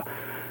area,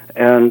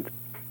 and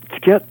to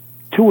get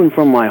to and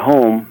from my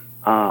home,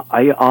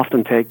 I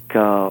often take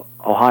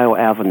Ohio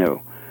Avenue,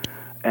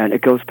 and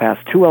it goes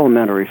past 2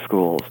 elementary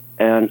schools,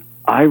 and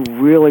I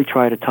really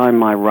try to time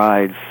my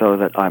rides so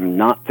that I'm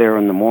not there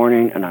in the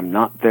morning and I'm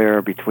not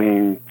there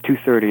between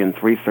 2:30 and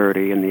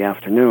 3:30 in the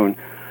afternoon,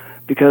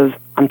 because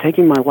I'm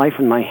taking my life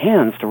in my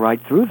hands to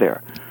ride through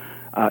there.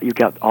 You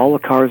got all the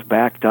cars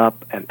backed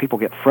up, and people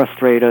get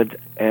frustrated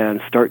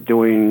and start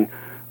doing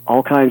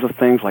all kinds of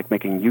things like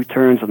making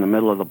U-turns in the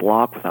middle of the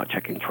block without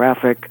checking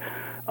traffic,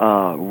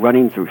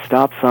 running through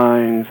stop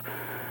signs.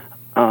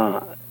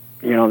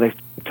 They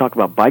talk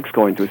about bikes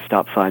going through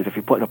stop signs. If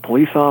you put a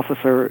police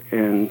officer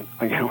in,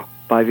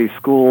 by these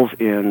schools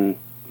in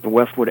the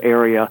Westwood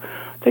area,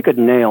 they could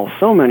nail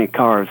so many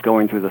cars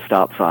going through the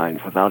stop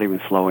signs without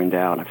even slowing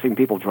down. I've seen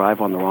people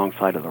drive on the wrong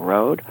side of the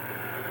road.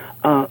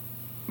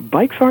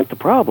 Bikes aren't the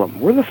problem.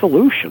 We're the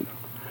solution.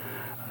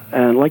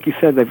 And like you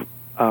said,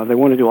 they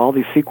want to do all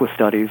these CEQA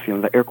studies,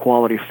 the air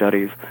quality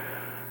studies,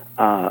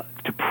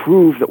 to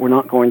prove that we're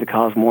not going to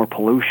cause more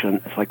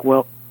pollution. It's like,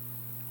 well,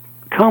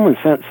 common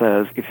sense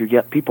says if you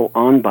get people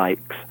on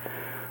bikes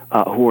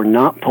who are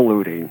not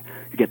polluting,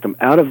 you get them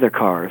out of their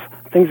cars,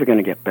 things are going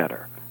to get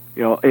better.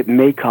 It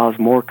may cause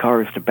more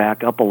cars to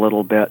back up a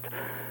little bit,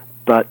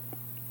 but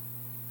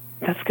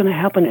that's going to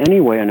happen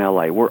anyway in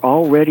LA. We're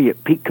already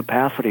at peak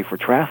capacity for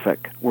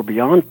traffic. We're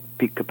beyond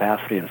peak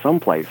capacity in some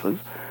places.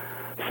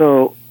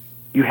 So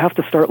you have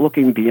to start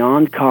looking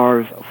beyond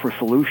cars for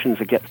solutions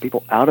that get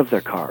people out of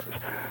their cars.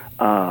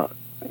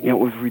 It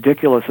was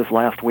ridiculous this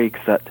last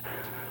week that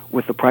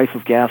with the price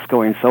of gas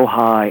going so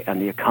high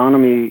and the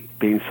economy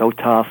being so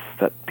tough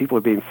that people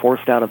are being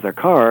forced out of their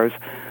cars,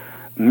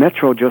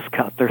 Metro just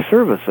cut their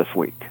service this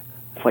week.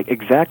 It's like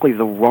exactly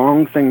the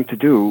wrong thing to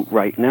do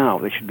right now.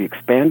 They should be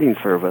expanding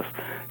service,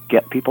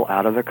 get people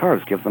out of their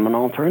cars, give them an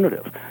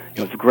alternative.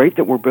 It's great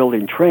that we're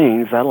building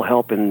trains. That'll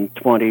help in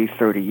 20,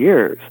 30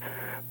 years.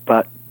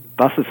 But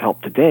buses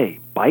help today.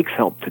 Bikes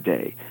help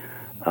today.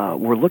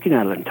 We're looking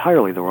at it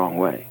entirely the wrong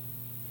way.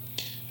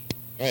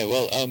 All right,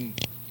 well,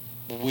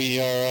 we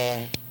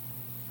have,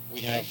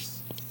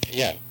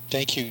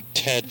 thank you,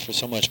 Ted, for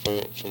so much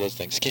for those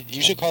things.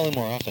 You should call in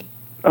more often.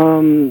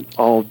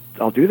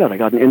 I'll do that. I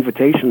got an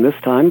invitation this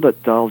time, but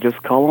I'll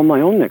just call on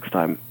my own next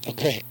time. Oh,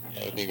 great.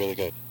 That would be really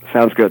good.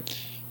 Sounds good.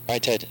 All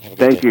right, Ted. Have a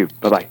good Thank day. you.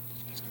 Bye-bye.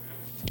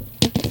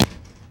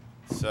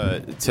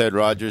 Ted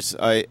Rogers.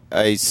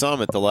 I saw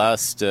him at the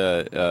last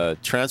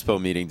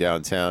Transpo meeting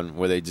downtown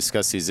where they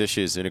discussed these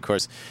issues, and of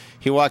course,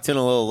 he walked in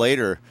a little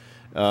later.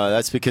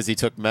 That's because he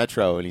took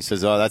Metro, and he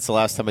says, "Oh, that's the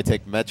last time I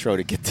take Metro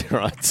to get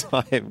there on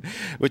time,"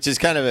 which is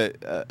kind of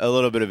a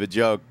little bit of a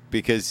joke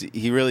because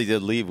he really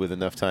did leave with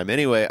enough time.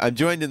 Anyway, I'm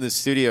joined in the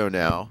studio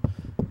now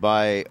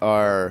by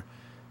our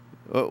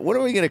what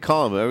are we going to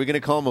call him? Are we going to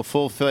call him a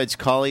full-fledged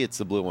collie? It's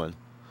the blue one.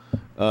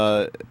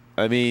 I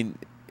mean,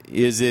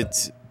 is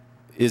it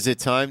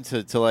time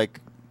to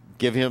like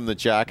give him the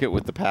jacket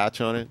with the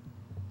patch on it?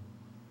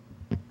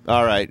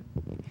 All right,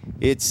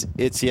 it's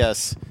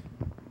yes.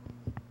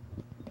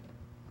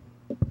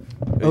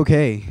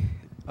 Okay.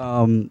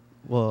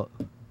 Well,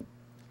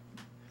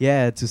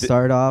 yeah, to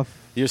start off.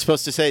 You're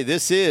supposed to say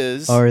this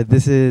is. Or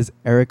this is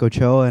Eric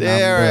Ochoa. And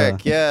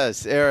Eric,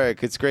 yes,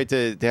 Eric. It's great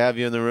to have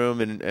you in the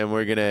room, and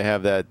we're going to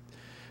have that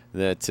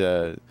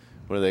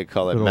what do they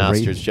call it,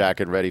 master's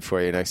jacket ready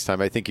for you next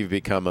time. I think you've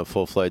become a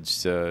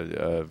full-fledged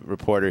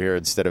reporter here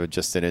instead of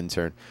just an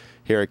intern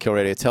here at Kill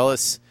Radio. Tell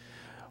us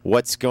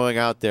what's going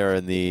out there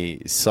in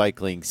the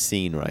cycling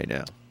scene right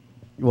now.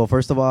 Well,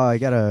 first of all, I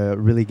got to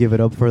really give it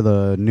up for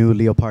the new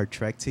Leopard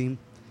Trek team.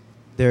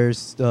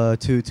 There's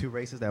two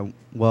races that,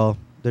 well,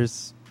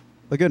 there's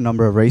a good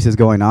number of races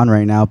going on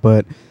right now,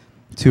 but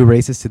 2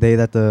 races today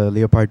that the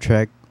Leopard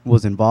Trek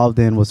was involved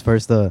in was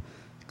first the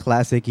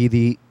Classic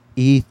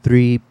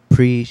E3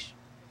 Prix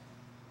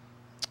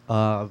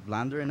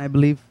Vlaanderen, I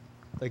believe.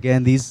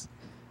 Again, these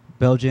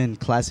Belgian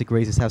classic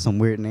races have some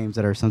weird names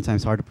that are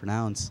sometimes hard to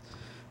pronounce.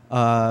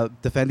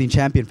 Defending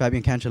champion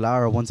Fabien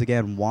Cancellara once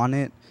again won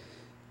it.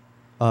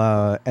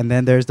 And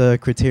then there's the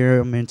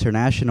Criterium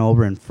International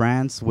over in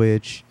France,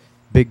 which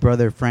big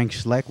brother Frank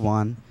Schleck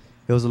won.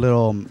 It was a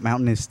little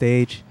mountainous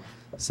stage.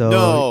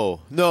 So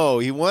No,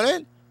 he won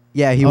it?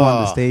 Yeah, he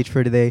won the stage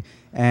for today.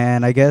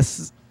 And I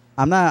guess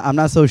I'm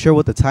not so sure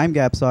what the time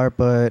gaps are,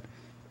 but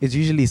it's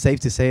usually safe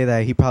to say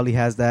that he probably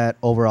has that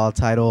overall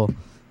title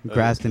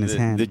grasped in his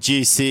hand. The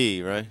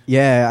GC, right?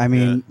 Yeah, I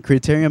mean,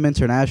 Criterium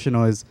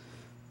International is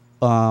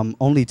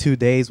only 2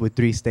 days with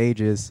 3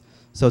 stages.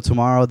 So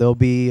tomorrow there'll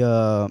be,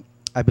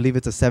 I believe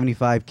it's a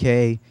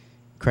 75K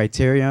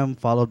Criterium,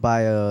 followed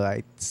by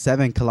a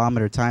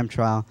 7-kilometer time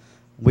trial.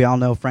 We all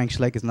know Frank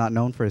Schleck is not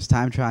known for his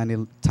time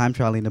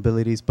trialing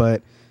abilities,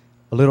 but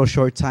a little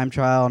short time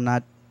trial,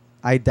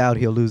 I doubt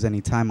he'll lose any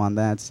time on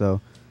that.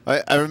 So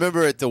I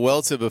remember at the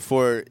Vuelta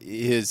before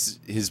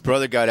his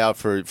brother got out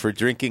for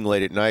drinking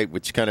late at night,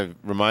 which kind of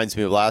reminds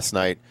me of last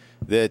night,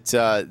 that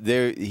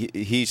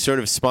he sort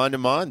of spawned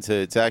him on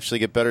to actually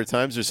get better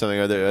times or something.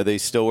 Are they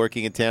still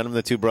working in tandem,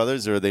 the 2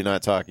 brothers, or are they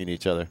not talking to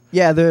each other?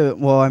 Yeah, they're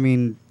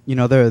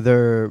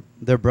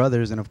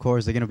brothers, and of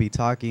course they're going to be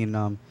talking.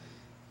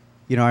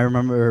 I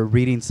remember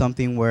reading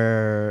something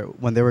where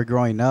when they were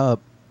growing up,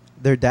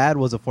 their dad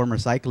was a former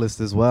cyclist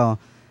as well.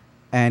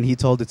 And he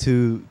told the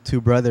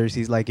two brothers,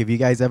 he's like, if you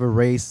guys ever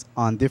race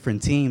on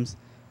different teams,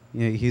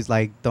 he's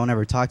like, don't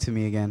ever talk to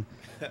me again.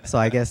 So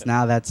I guess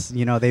now that's,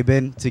 they've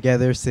been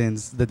together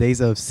since the days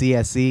of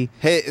CSE.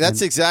 Hey,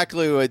 that's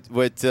exactly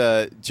what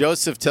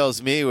Joseph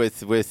tells me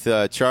with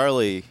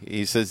Charlie.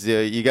 He says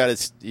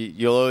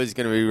you're always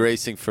going to be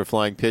racing for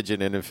Flying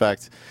Pigeon, and in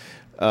fact,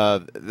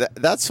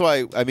 that's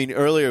why. I mean,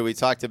 earlier we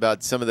talked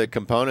about some of the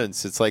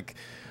components. It's like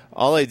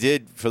all I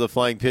did for the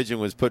Flying Pigeon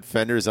was put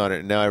fenders on it,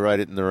 and now I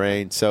ride it in the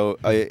rain. So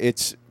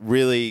it's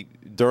really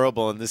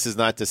durable, and this is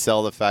not to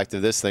sell the fact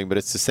of this thing, but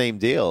it's the same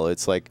deal.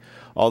 It's like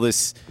all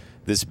this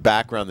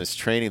background, this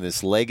training,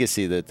 this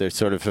legacy that they're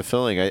sort of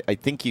fulfilling. I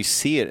think you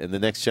see it in the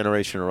next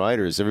generation of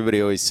riders.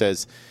 Everybody always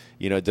says,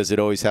 does it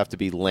always have to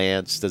be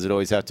Lance? Does it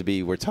always have to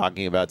be we're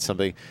talking about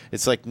something?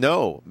 It's like,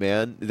 no,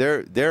 man.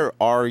 There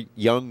are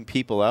young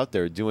people out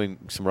there doing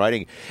some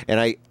riding.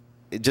 And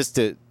just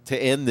to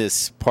end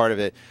this part of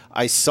it,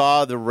 I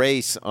saw the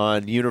race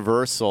on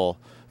Universal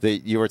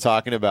that you were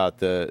talking about,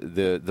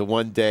 the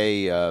one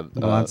day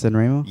Lance and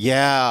Remo?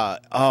 Yeah.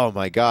 Oh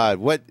my God,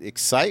 what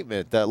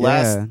excitement. That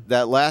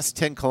last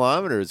 10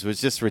 kilometers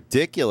was just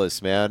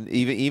ridiculous, man.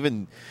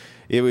 Even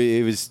it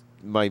was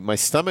my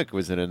stomach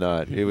was in a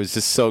knot. It was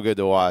just so good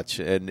to watch.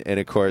 And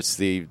of course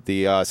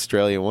the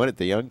Australian won it,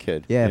 the young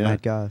kid. Yeah,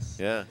 Matt Goss.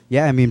 Yeah.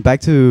 Yeah, I mean,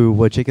 back to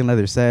what Chicken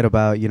Leather said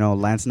about,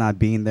 Lance not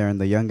being there and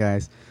the young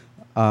guys.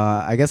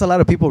 I guess a lot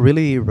of people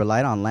really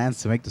relied on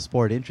Lance to make the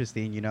sport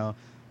interesting,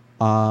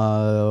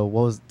 what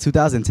was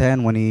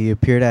 2010 when he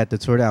appeared at the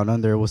Tour Down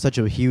Under was such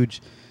a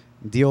huge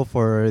deal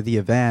for the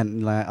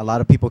event. A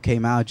lot of people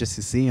came out just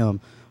to see him.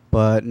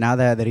 But now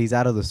that he's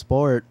out of the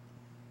sport,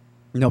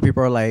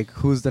 people are like,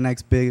 who's the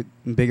next big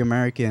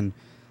American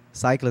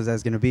cyclist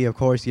that's going to be? Of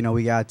course, we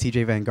got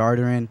TJ Van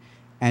Garderen,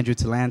 Andrew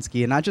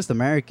Talansky, and not just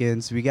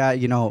Americans. We got,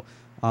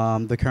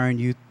 the current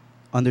youth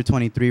under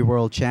 23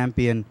 world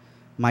champion,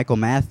 Michael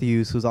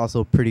Matthews, who's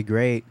also pretty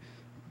great.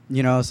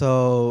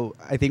 So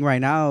I think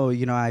right now,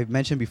 I've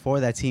mentioned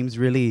before that teams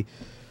really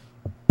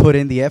put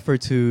in the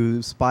effort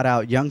to spot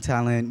out young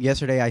talent.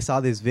 Yesterday, I saw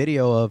this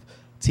video of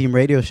Team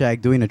Radio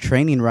Shack doing a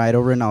training ride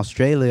over in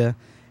Australia,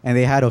 and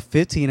they had a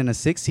 15 and a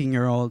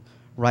 16-year-old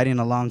riding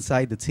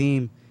alongside the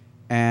team,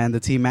 and the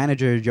team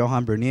manager,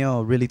 Johan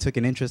Bernil, really took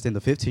an interest in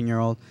the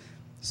 15-year-old.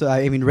 So,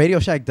 I mean, Radio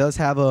Shack does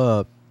have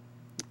a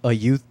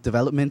youth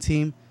development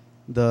team,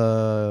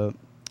 the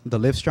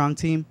Livestrong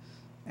team,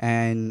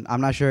 and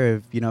I'm not sure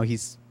if,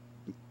 he's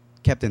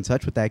kept in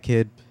touch with that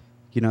kid,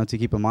 to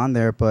keep him on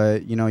there.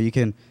 But, you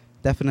can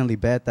definitely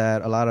bet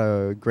that a lot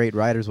of great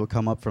riders will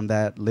come up from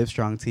that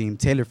Livestrong team.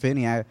 Taylor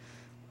Phinney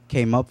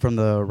came up from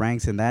the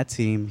ranks in that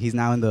team. He's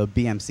now in the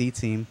BMC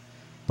team.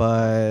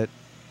 But,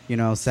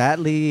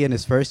 sadly, in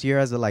his first year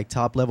as a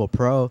top-level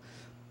pro,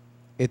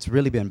 it's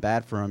really been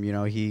bad for him.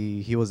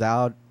 He was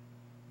out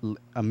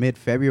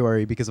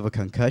mid-February because of a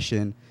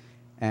concussion.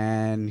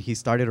 and he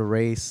started a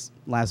race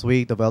last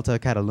week, the Vuelta a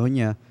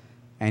Catalunya,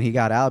 and he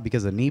got out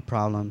because of knee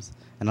problems.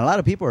 And a lot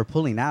of people are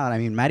pulling out. I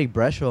mean, Matty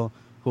Breschel,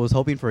 who was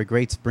hoping for a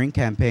great spring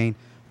campaign,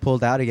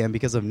 pulled out again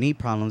because of knee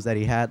problems that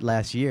he had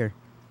last year.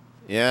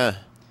 Yeah.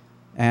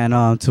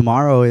 And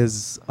tomorrow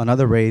is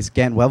another race.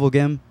 Gent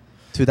Wevelgem,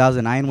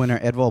 2009 winner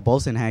Edvald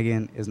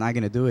Bosenhagen is not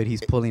going to do it.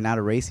 He's pulling out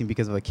of racing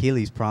because of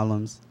Achilles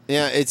problems.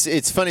 Yeah,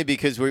 it's funny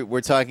because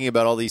we're talking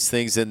about all these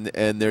things, and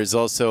there's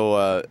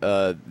also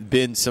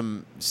been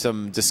some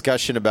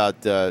discussion about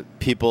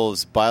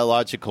people's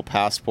biological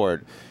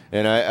passport.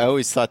 And I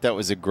always thought that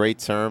was a great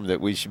term that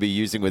we should be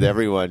using with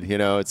everyone. You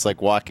know, it's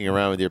like walking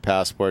around with your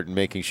passport and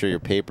making sure your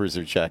papers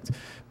are checked.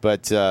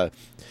 But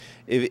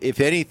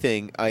if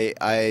anything,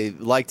 I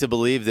like to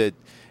believe that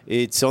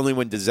it's only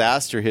when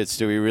disaster hits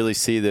do we really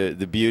see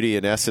the beauty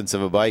and essence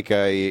of a bike.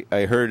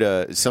 I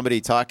heard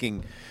somebody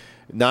talking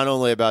not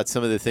only about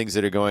some of the things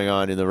that are going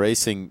on in the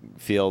racing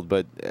field,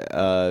 but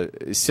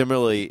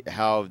similarly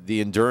how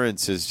the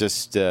endurance is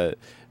just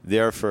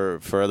there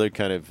for other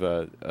kind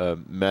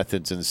of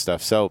methods and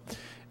stuff. So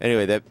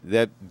anyway,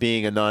 that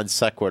being a non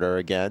sequitur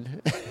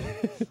again.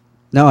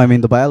 No, I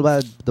mean the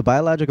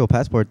biological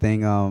passport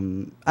thing.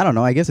 I don't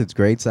know. I guess it's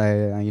great.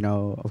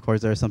 Of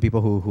course, there are some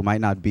people who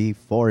might not be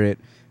for it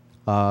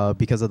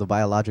because of the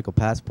biological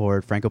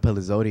passport. Franco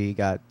Pellizotti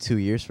got 2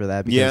 years for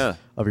that because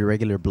of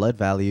irregular blood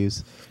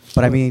values.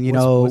 But I mean,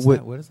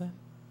 what is that?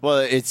 Well,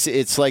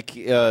 it's like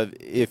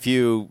if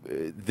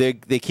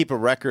they keep a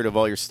record of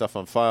all your stuff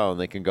on file, and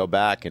they can go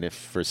back, and if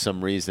for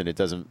some reason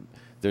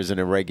there's an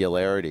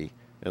irregularity,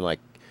 and like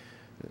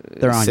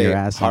they're on your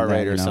ass, heart on that,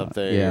 rate or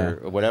something,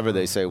 or whatever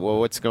they say. Well,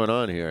 what's going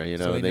on here?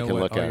 So and they can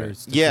look at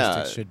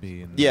it. Should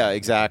be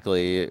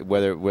Exactly.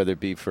 Whether it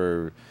be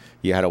for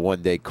you had a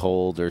 1 day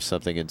cold or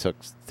something and took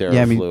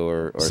Theraflu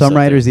or some something.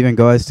 riders even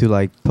go as to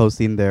like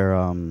posting their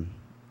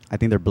I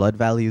think their blood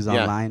values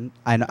online.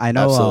 I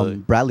know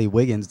Bradley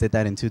Wiggins did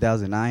that in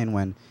 2009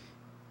 when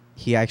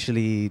he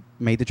actually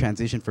made the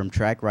transition from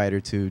track rider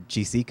to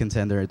GC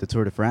contender at the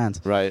Tour de France.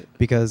 Right.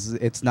 Because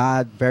it's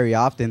not very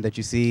often that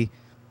you see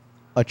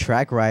a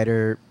track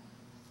rider,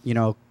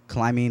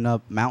 climbing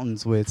up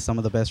mountains with some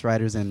of the best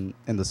riders in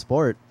the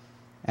sport.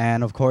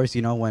 And of course,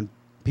 when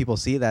people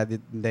see that,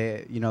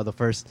 they the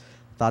first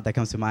thought that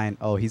comes to mind,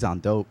 oh, he's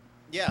on dope.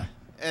 Yeah.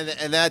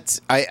 And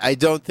that's I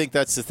don't think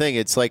that's the thing.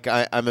 It's like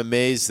I'm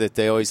amazed that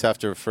they always have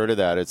to refer to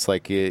that. It's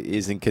like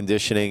he's in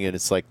conditioning, and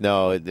it's like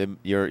no,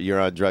 you're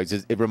on drugs.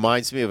 It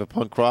reminds me of a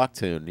punk rock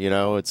tune.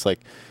 It's like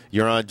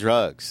you're on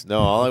drugs. No,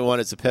 all I want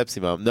is a Pepsi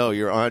Mom. No,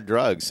 you're on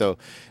drugs. So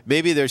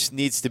maybe there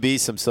needs to be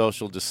some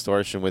social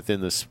distortion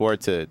within the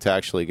sport to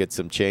actually get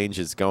some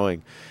changes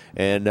going.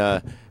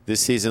 And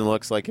this season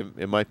looks like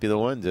it might be the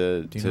one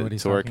to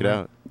work it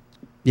out.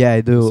 Yeah,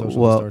 I do.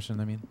 Social distortion,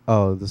 I mean.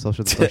 Oh, the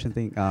social distortion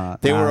thing.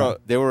 They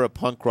were a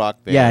punk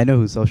rock band. Yeah, I know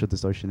who Social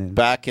Distortion is.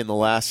 Back in the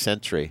last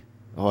century.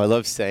 Oh, I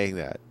love saying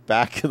that.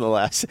 Back in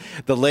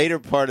the later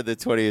part of the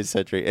 20th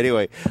century.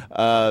 Anyway,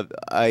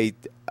 I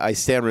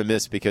stand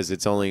remiss because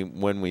it's only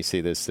when we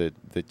see this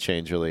that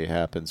change really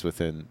happens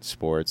within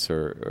sports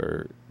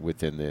or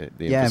within the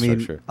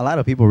infrastructure. I mean, a lot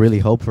of people really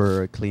hope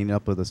for cleaning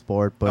up of the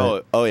sport,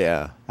 but oh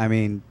yeah. I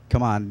mean,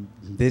 come on,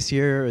 this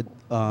year.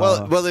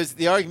 Well, there's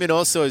the argument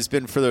also has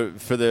been for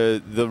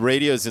the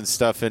radios and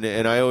stuff,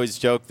 and I always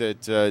joke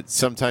that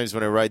sometimes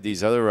when I ride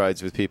these other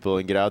rides with people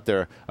and get out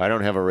there, I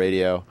don't have a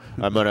radio.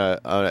 I'm on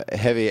a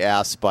heavy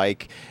ass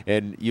bike,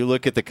 and you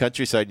look at the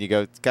countryside and you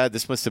go, God,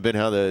 this must have been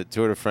how the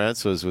Tour de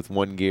France was with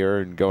one gear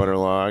and going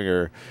along,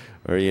 or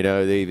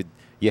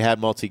you had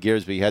multi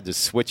gears, but you had to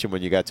switch them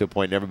when you got to a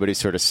point, and everybody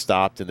sort of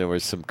stopped, and there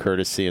was some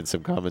courtesy and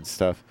some common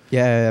stuff.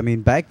 Yeah, I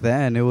mean, back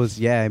then it was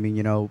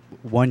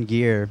one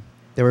gear.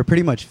 They were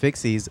pretty much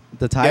fixies.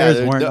 The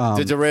tires weren't.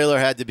 The derailleur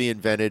had to be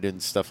invented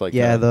and stuff like that.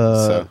 Yeah,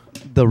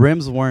 the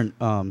rims weren't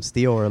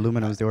steel or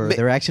aluminum. They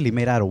were actually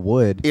made out of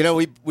wood.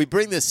 We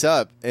bring this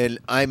up, and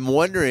I'm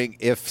wondering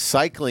if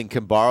cycling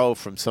can borrow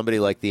from somebody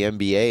like the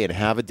NBA and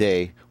have a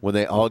day when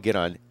they all get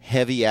on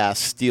heavy ass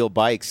steel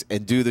bikes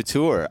and do the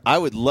tour. I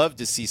would love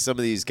to see some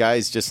of these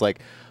guys just like,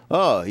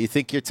 oh, you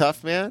think you're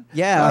tough, man?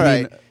 Yeah, all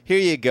right. Here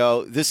you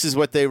go. This is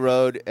what they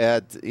rode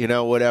at,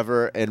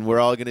 whatever, and we're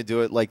all going to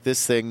do it like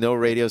this thing. No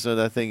radios, no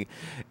nothing,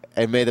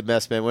 and may the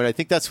best man win. I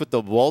think that's what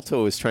the Vuelta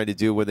was trying to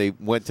do when they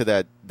went to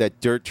that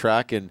dirt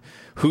track, and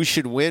who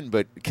should win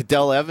but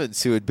Cadel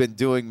Evans, who had been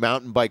doing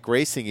mountain bike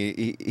racing.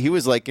 He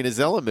was like in his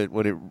element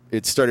when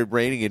it started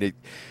raining, and it,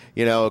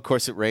 of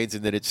course it rains,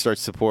 and then it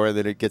starts to pour, and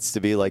then it gets to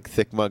be like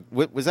thick mud.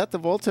 Was that the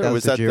Vuelta? That or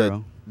was the that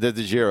Giro. The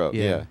Giro?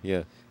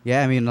 Yeah.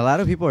 Yeah, I mean, a lot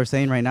of people are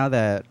saying right now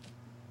that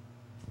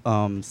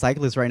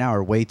cyclists right now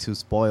are way too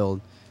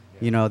spoiled.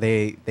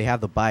 They have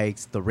the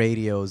bikes, the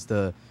radios,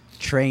 the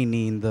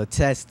training, the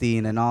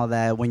testing, and all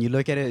that. When you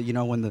look at it,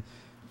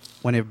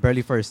 when it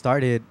barely first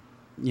started,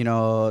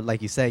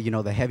 like you said,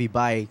 the heavy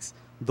bikes,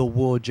 the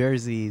wool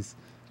jerseys,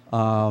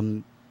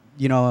 everything.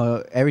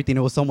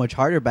 It was so much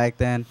harder back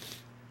then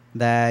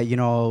that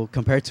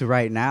compared to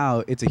right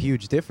now, it's a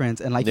huge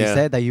difference. And like you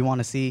said, that you want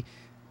to see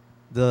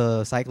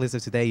the cyclists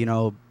of today,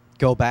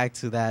 go back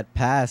to that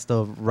past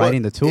of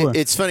riding the tour.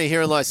 It's funny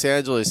here in Los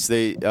Angeles.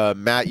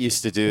 Matt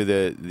used to do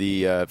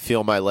the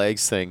Feel My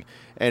Legs thing,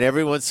 and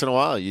every once in a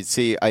while you'd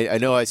see. I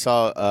know I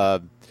saw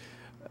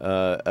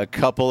a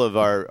couple of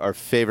our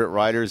favorite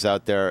riders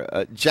out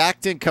there.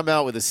 Jack didn't come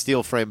out with a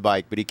steel frame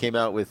bike, but he came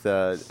out with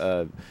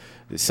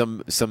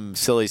some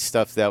silly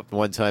stuff that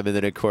one time, and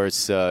then of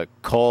course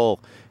Cole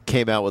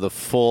came out with a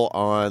full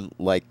on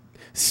like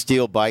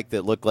steel bike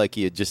that looked like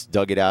he had just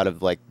dug it out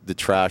of like the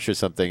trash or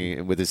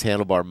something with his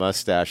handlebar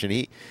mustache, and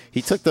he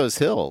took those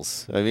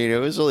hills. I mean, it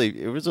was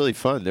really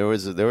fun. There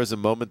was a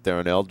moment there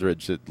on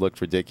Eldridge that looked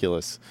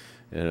ridiculous,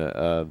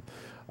 and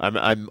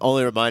I'm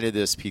only reminded of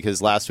this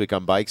because last week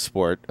on Bike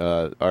Sport,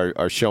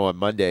 our show on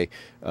Monday,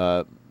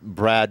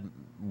 Brad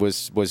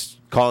was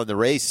calling the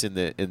race in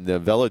the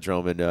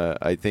velodrome, and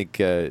I think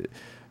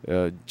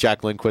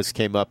Jack Lindquist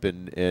came up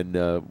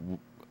and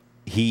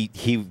he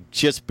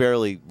just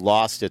barely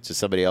lost it to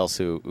somebody else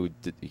who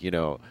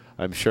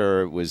I'm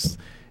sure it was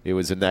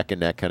a neck and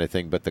neck kind of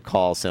thing, but the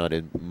call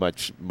sounded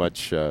much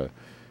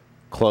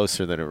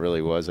closer than it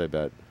really was, I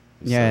bet.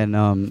 Yeah, and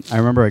I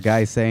remember a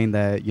guy saying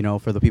that,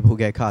 for the people who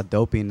get caught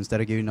doping,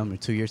 instead of giving them a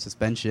 2-year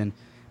suspension,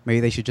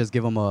 maybe they should just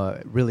give them a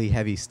really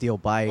heavy steel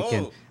bike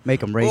and make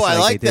them race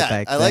like they did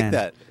back then. I like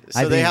that.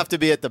 So they have to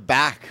be at the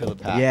back of the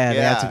pack. Yeah, they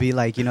have to be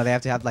like, they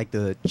have to have like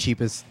the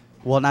cheapest,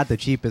 well, not the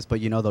cheapest, but,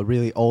 the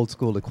really old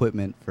school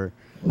equipment for.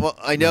 Well,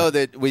 I know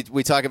that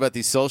we talk about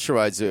these social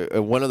rides.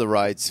 One of the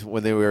rides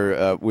when we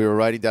were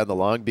riding down the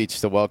Long Beach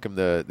to welcome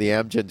the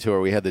Amgen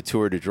tour, we had the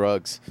Tour de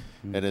Drugs,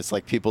 and it's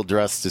like people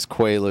dressed as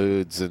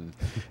Quaaludes and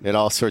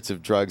all sorts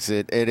of drugs.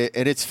 And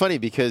it's funny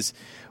because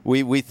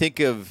we think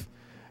of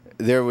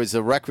there was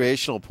a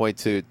recreational point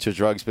to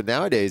drugs, but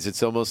nowadays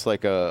it's almost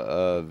like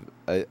a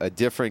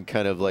different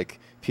kind of like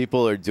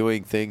people are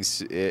doing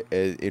things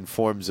in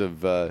forms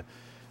of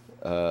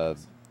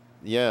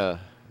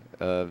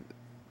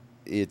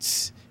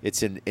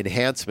it's an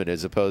enhancement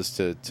as opposed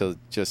to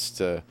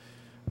just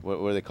what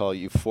do they call it?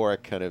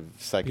 Euphoric kind of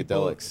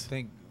psychedelics.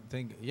 People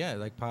think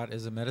like pot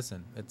is a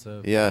medicine. It's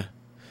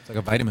like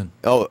a vitamin.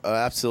 Oh,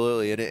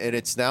 absolutely, and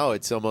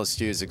it's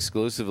almost used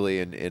exclusively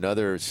in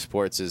other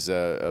sports as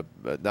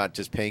not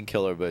just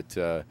painkiller, but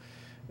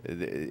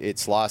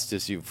it's lost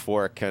this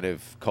euphoric kind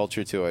of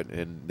culture to it,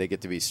 and they get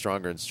to be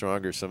stronger and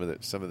stronger. Some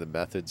of the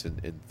methods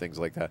and things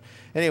like that.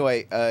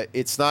 Anyway,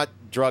 it's not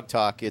drug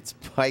talk; it's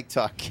bike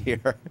talk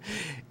here.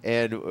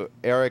 And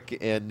Eric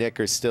and Nick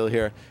are still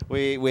here.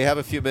 We have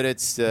a few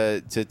minutes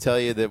to tell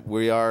you that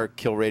we are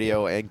Kill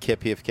Radio and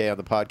Kip PFK on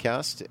the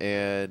podcast,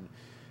 and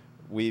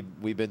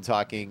we've been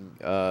talking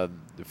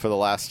for the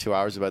last 2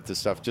 hours about this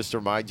stuff. Just to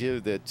remind you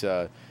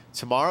that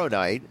tomorrow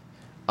night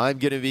I'm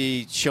going to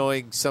be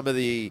showing some of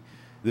the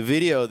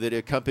video that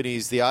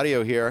accompanies the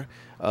audio here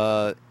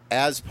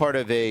as part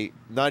of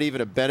not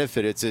even a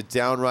benefit. It's a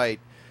downright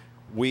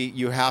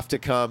you have to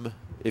come.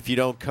 If you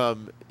don't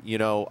come,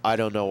 I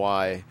don't know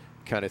why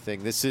kind of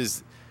thing. This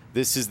is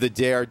the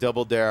Dare,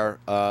 Double Dare.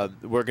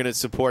 We're going to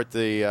support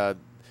the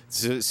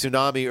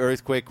tsunami,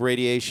 earthquake,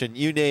 radiation,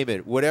 you name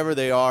it, whatever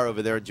they are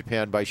over there in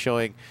Japan, by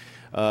showing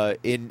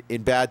in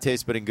bad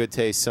taste but in good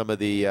taste some of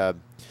the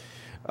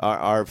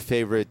our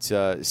favorite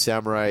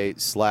samurai /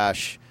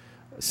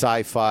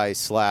 sci-fi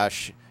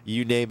 /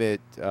 you name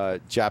it,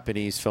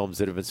 Japanese films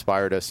that have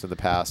inspired us in the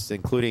past,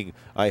 including,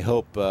 I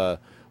hope,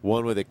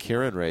 one with a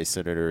Kirin race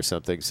in it or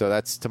something. So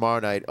that's tomorrow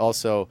night.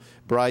 Also,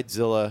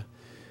 Bridezilla,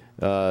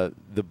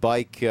 the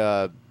bike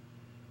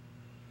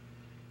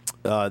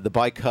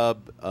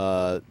hub,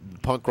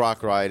 punk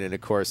rock ride, and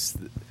of course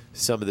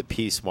some of the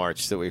peace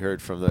march that we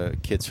heard from the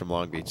kids from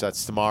Long Beach.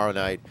 That's tomorrow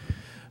night,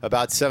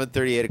 about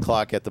 7:30, 8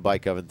 o'clock at the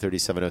Bike Oven,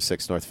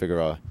 3706 North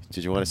Figueroa.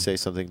 Did you want to say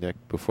something, Nick,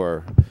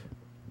 before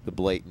the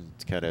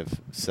blatant kind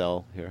of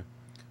sell here?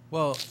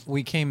 Well,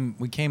 we came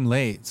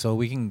late, so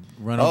we can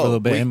run over a little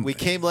bit. We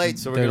came late,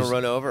 so we're going to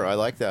run over. I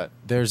like that.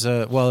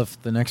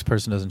 If the next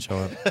person doesn't show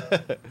up.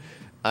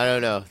 I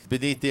don't know.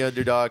 Beneath the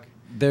Underdog.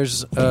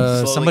 There's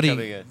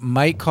somebody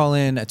might call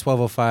in at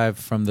 12:05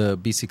 from the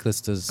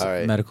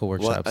Biciclistas medical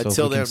workshop. Well,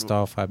 so if we can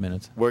stall 5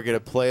 minutes. We're going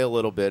to play a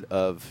little bit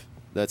of,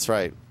 that's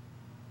right,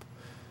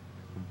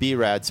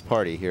 B-Rad's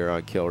Party here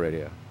on Kill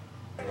Radio.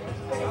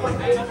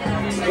 Alright,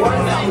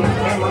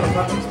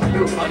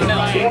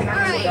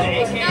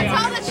 now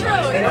tell the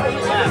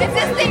truth. Is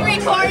this thing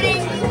recording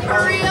for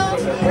real?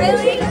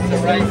 Really?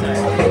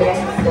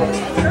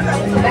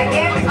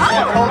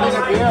 Holding a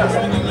beer. So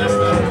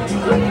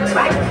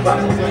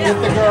get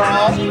the girl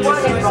up,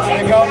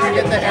 and go up and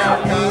get the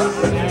haircut.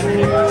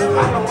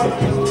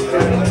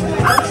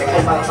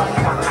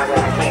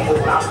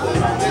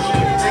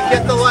 And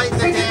get the light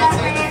and the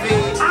dancing and the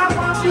feet.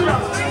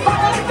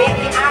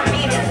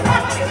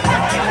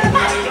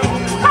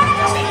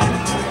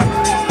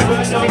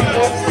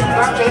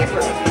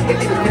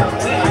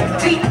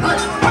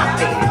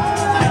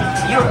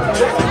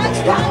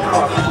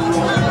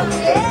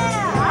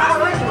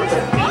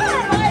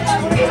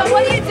 So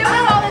what are you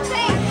doing all the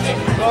things?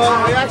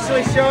 Well, we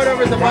actually showed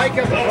over the bike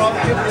up for all the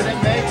people that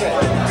didn't make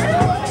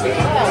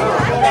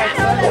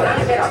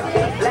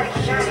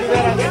it.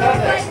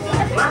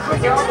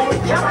 There's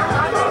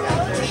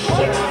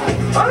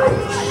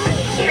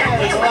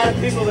a lot of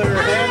people that are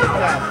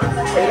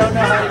handicapped. They don't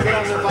know how to get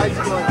on their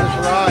bicycle and just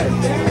ride.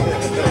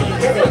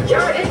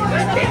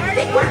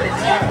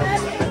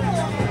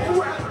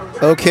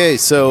 Okay,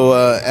 so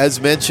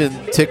as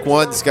mentioned, Tick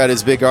One's got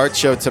his big art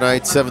show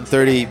tonight,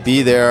 7:30.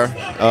 Be there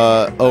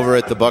over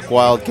at the Buck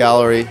Wild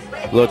Gallery,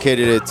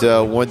 located at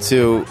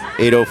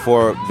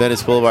 12804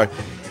 Venice Boulevard.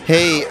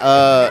 Hey,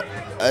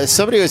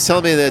 somebody was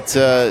telling me that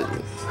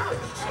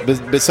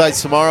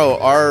besides tomorrow,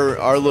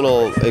 our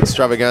little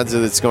extravaganza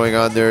that's going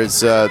on,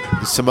 there's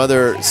some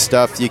other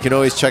stuff. You can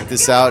always check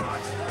this out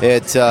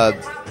at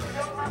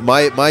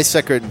my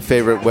second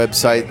favorite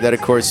website, that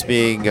of course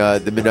being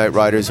the Midnight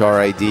Riders,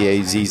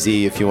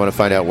 RIDAZZ, if you want to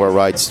find out where a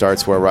ride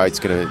starts, where a ride's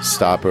going to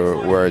stop, or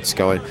where it's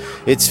going.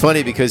 It's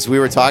funny because we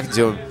were talking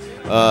to him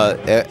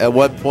at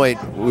one point.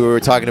 We were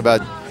talking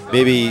about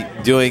maybe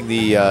doing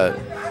the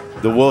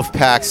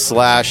Wolfpack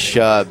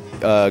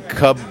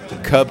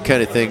 / Cub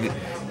kind of thing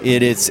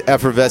in its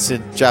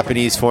effervescent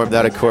Japanese form.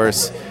 That of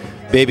course,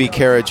 Baby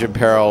Carriage in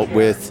Peril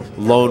with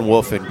Lone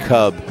Wolf and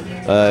Cub,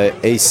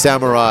 a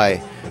samurai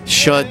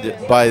shunned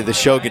by the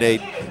shogunate,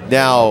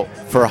 now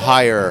for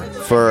hire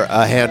for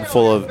a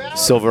handful of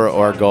silver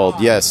or gold.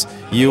 Yes,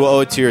 you owe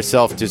it to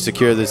yourself to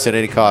secure this at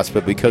any cost,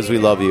 but because we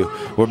love you,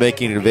 we're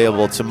making it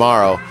available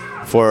tomorrow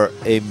for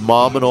a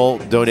nominal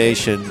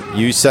donation.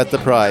 You set the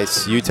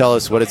price. You tell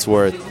us what it's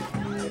worth.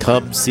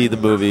 Come see the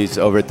movies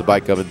over at the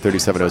Bike Oven,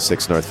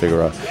 3706 North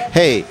Figueroa.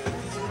 Hey,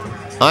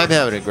 I'm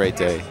having a great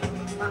day.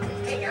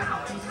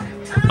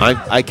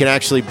 I can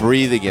actually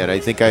breathe again. I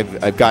think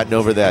I've gotten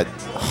over that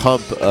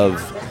hump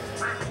of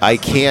I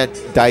can't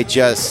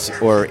digest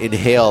or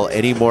inhale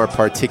any more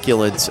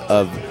particulates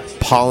of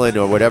pollen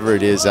or whatever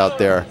it is out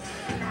there.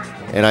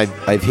 And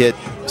I've hit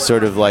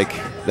sort of like,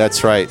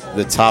 that's right,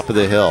 the top of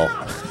the hill.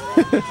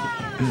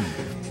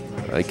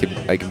 I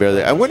can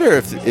barely. I wonder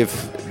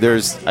if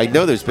there's. I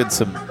know there's been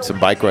some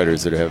bike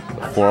riders that have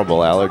horrible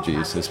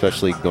allergies,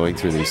 especially going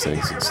through these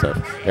things and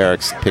stuff.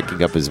 Eric's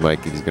picking up his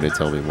mic and he's going to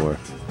tell me more.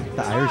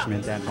 The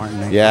Irishman, Dan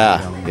Martin.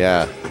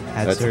 Yeah.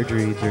 Had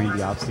surgery during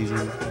the off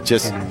season.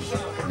 Just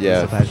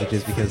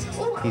because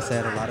he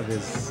said a lot of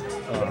his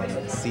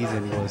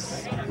season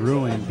was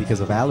ruined because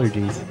of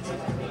allergies.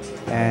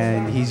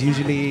 And he's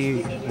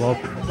usually,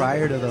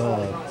 prior to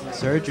the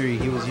surgery,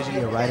 he was usually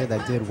a rider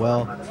that did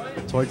well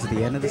towards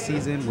the end of the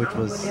season, which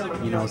was,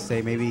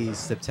 say maybe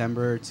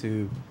September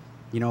to,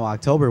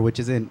 October, which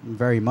isn't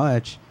very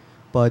much.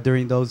 But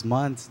during those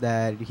months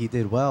that he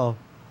did well,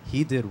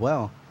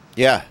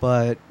 Yeah.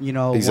 But,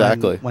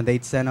 exactly. when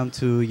they'd send him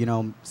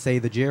to, say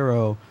the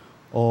Giro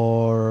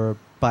or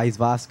País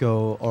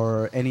Vasco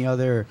or any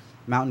other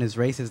mountainous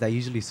races that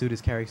usually suit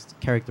his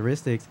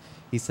characteristics,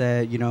 he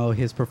said,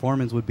 his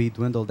performance would be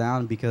dwindled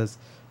down because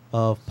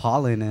of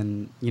pollen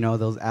and,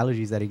 those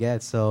allergies that he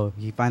gets. So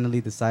he finally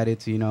decided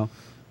to,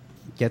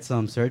 get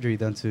some surgery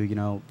done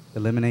to,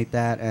 eliminate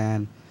that.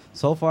 And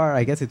so far,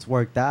 I guess it's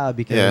worked out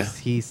because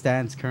he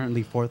stands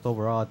currently 4th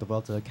overall at the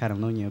Vuelta a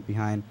Catalunya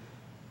behind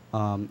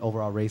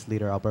overall race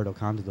leader Alberto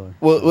Contador.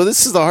 Well,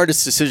 this is the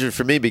hardest decision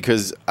for me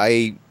because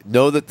I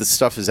know that the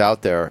stuff is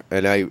out there,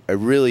 and I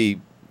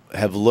really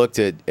have looked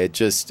at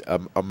just a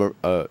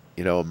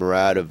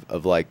myriad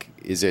of like,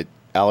 is it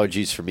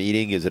allergies from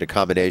eating? Is it a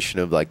combination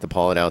of like the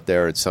pollen out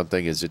there and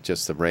something? Is it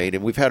just the rain?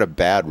 And we've had a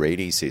bad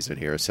rainy season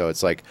here, so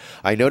it's like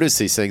I notice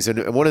these things,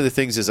 and one of the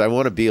things is I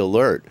want to be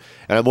alert,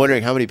 and I'm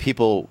wondering how many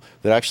people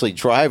that actually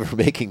drive are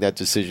making that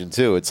decision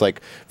too. It's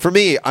like for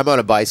me, I'm on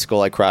a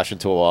bicycle, I crash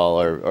into a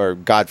wall, or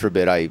God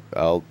forbid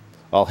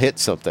I'll hit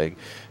something,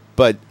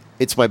 but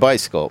it's my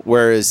bicycle.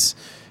 Whereas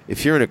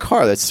if you're in a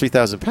car, that's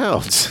 3,000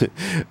 pounds.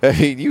 I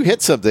mean, you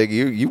hit something,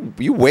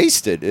 you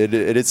waste it. And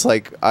it's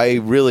like, I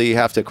really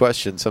have to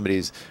question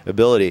somebody's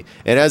ability.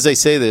 And as I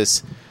say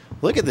this,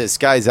 look at this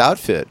guy's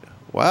outfit.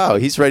 Wow,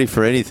 he's ready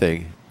for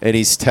anything. And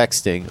he's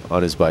texting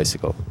on his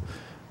bicycle.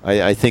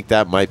 I think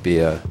that might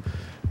be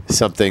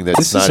something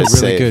that's not as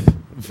safe. This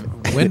is a really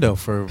good window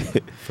for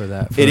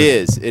that. It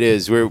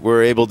is.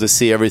 We're able to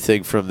see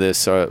everything from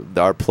this,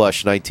 our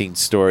plush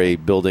 19-story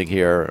building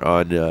here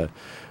on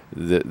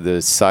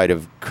the side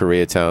of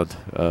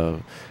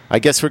Koreatown. I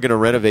guess we're going to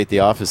renovate the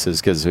offices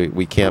because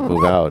we can't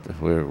move out.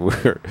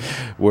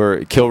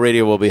 We're Kill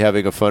Radio will be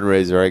having a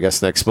fundraiser, I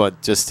guess, next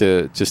month just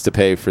to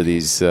pay for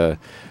these.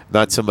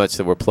 Not so much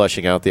that we're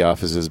plushing out the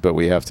offices, but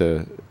we have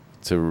to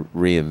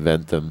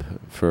reinvent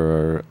them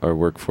for our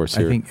workforce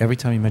here. I think every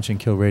time you mention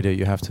Kill Radio,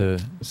 you have to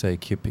say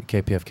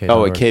KPFK.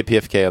 Oh, and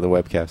KPFK on the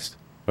webcast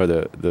or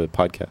the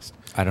podcast.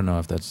 I don't know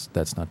if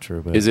that's not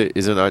true, but is it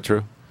not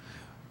true?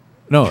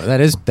 No,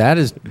 that is.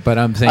 But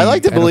I'm saying I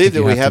like to believe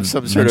that we have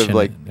some sort of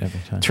like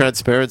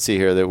transparency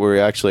here, that we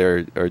actually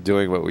are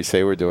doing what we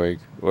say we're doing,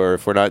 or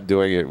if we're not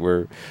doing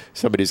it,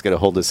 somebody's going to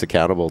hold us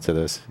accountable to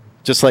this.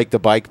 Just like the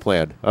bike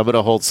plan, I'm going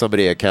to hold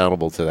somebody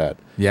accountable to that.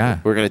 Yeah,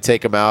 we're going to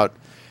take them out,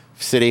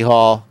 City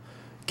Hall,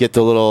 get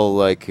the little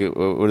like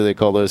what do they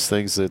call those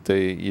things that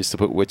they used to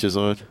put witches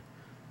on?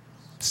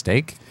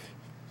 Steak?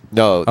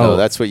 No,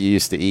 that's what you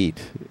used to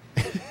eat.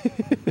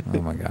 Oh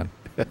my God.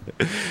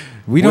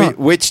 We don't.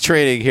 Which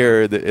training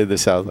here in the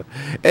South?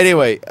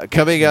 Anyway,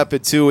 coming up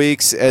in 2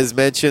 weeks, as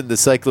mentioned, the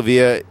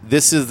Cyclovia.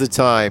 This is the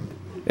time,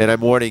 and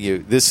I'm warning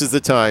you. This is the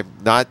time,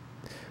 not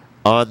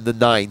on the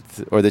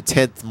 9th or the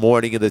 10th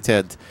morning of the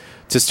 10th,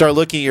 to start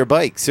looking at your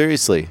bike.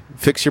 Seriously,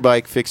 fix your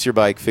bike, fix your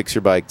bike, fix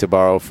your bike. To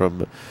borrow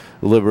from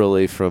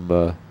liberally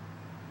from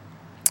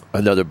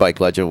another bike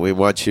legend, we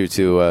want you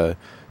to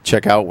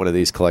check out one of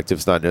these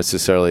collectives. Not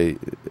necessarily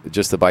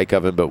just the Bike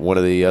Oven, but one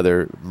of the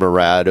other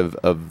myriad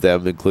of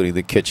them, including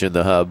the Kitchen,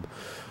 the Hub,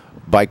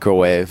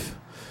 Bikerwave,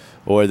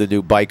 or the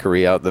new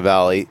Bikery out in the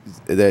valley.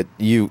 That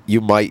you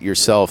might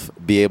yourself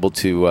be able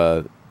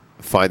to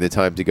find the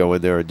time to go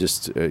in there and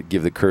just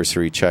give the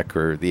cursory check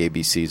or the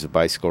ABCs of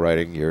bicycle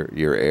riding,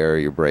 your air,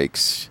 your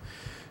brakes,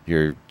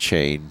 your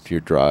chain,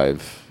 your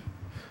drive.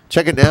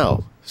 Check it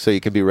now so you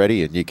can be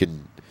ready and you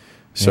can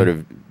sort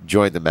of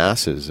join the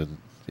masses. And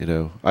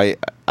I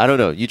don't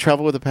know. You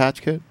travel with a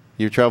patch kit?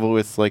 You travel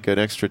with like an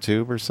extra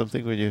tube or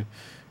something when you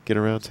get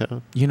around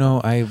town?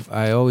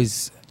 I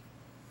always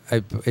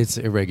it's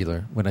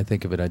irregular when I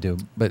think of it. I do,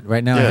 but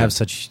right now I have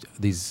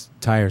these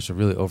tires are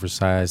really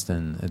oversized,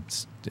 and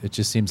it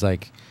just seems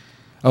like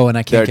and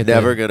I can't. They're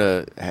never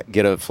gonna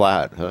get a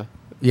flat, huh?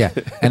 Yeah,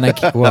 and I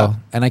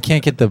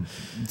can't get the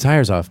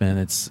tires off, man.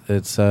 It's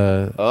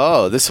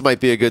this might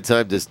be a good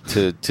time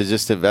to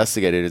just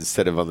investigate it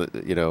instead of on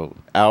the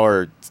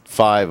hour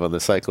 5 on the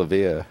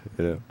Cyclovia.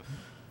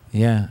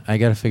 Yeah, I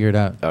got to figure it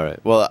out. All right.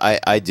 Well,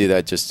 I do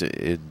that just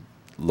in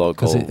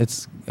local.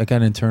 Because I got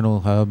an internal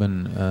hub,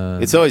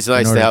 and it's always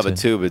nice to have a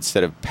tube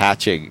instead of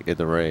patching in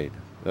the rain.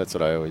 That's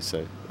what I always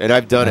say, and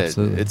I've done it.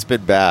 It's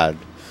been bad.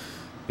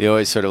 You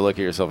always sort of look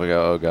at yourself and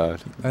go, "Oh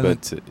God,"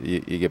 but you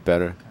get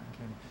better.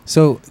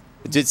 So,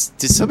 did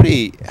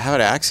somebody have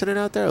an accident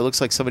out there? It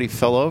looks like somebody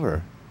fell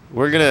over.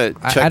 We're gonna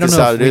check this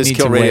out. It is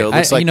Kill Radio. It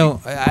looks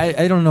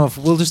I don't know if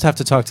we'll just have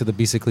to talk to the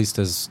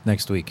Biciclistas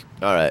next week.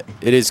 All right,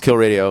 it is Kill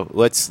Radio.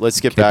 Let's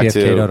get back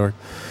to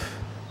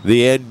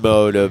the end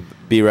mode of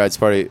B-Rad's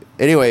party.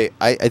 Anyway,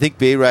 I think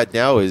B-Rad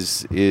now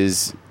is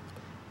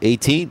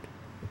 18,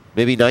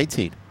 maybe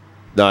 19.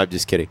 No, I'm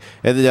just kidding.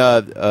 And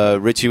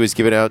then Richie was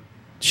giving out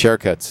share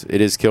cuts.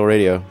 It is Kill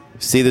Radio.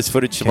 See this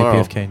footage tomorrow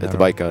at the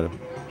Bike Oven.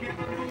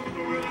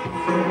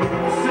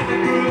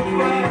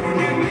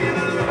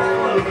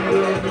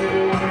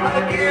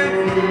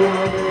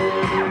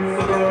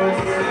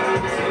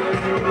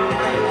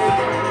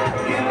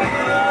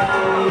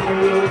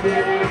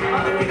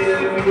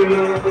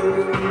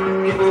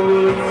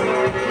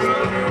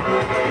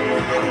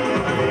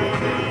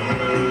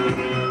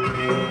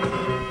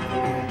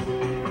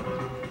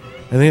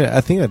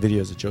 I think that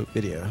video is a joke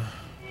video.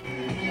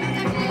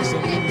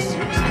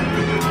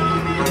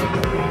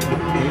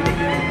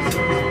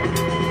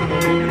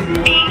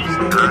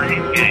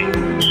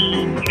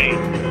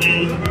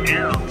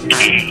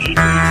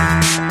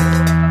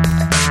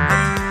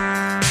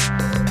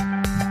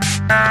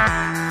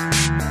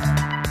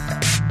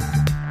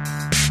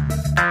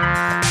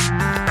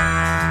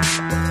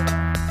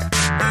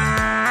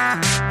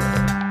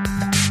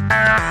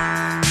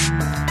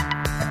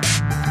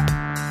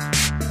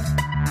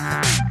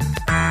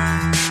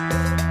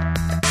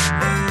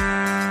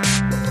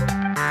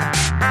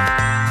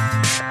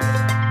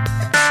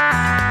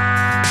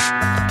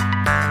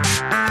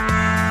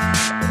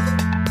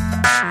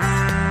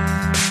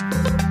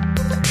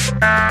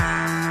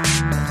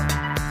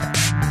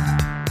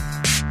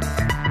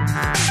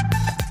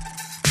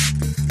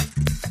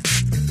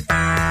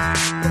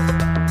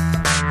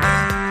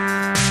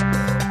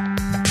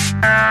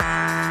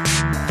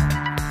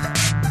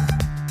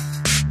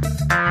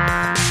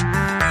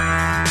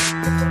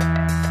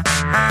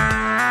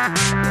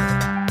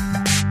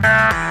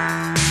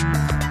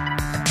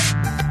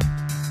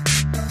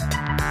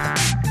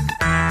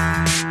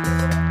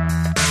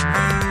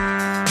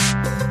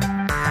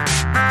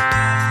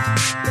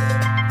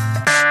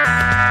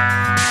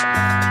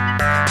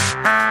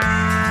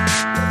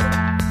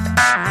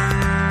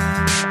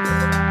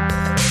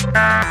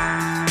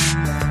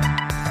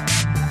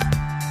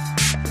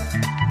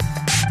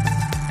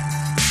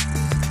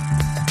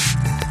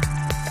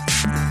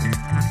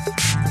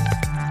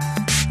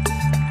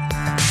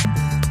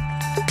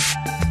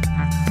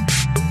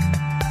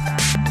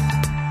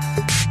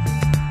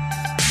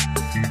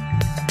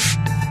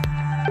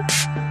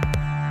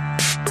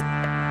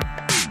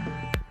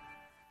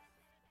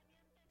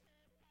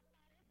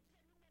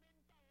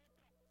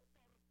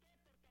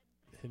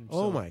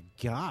 Oh my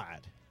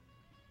God,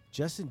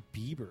 Justin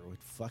Bieber with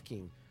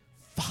fucking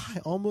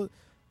almost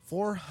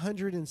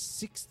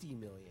 460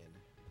 million.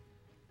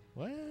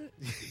 What?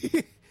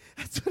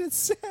 That's what it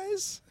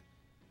says.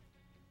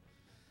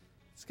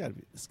 It's gotta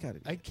be.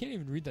 I can't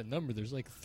even read that number. There's like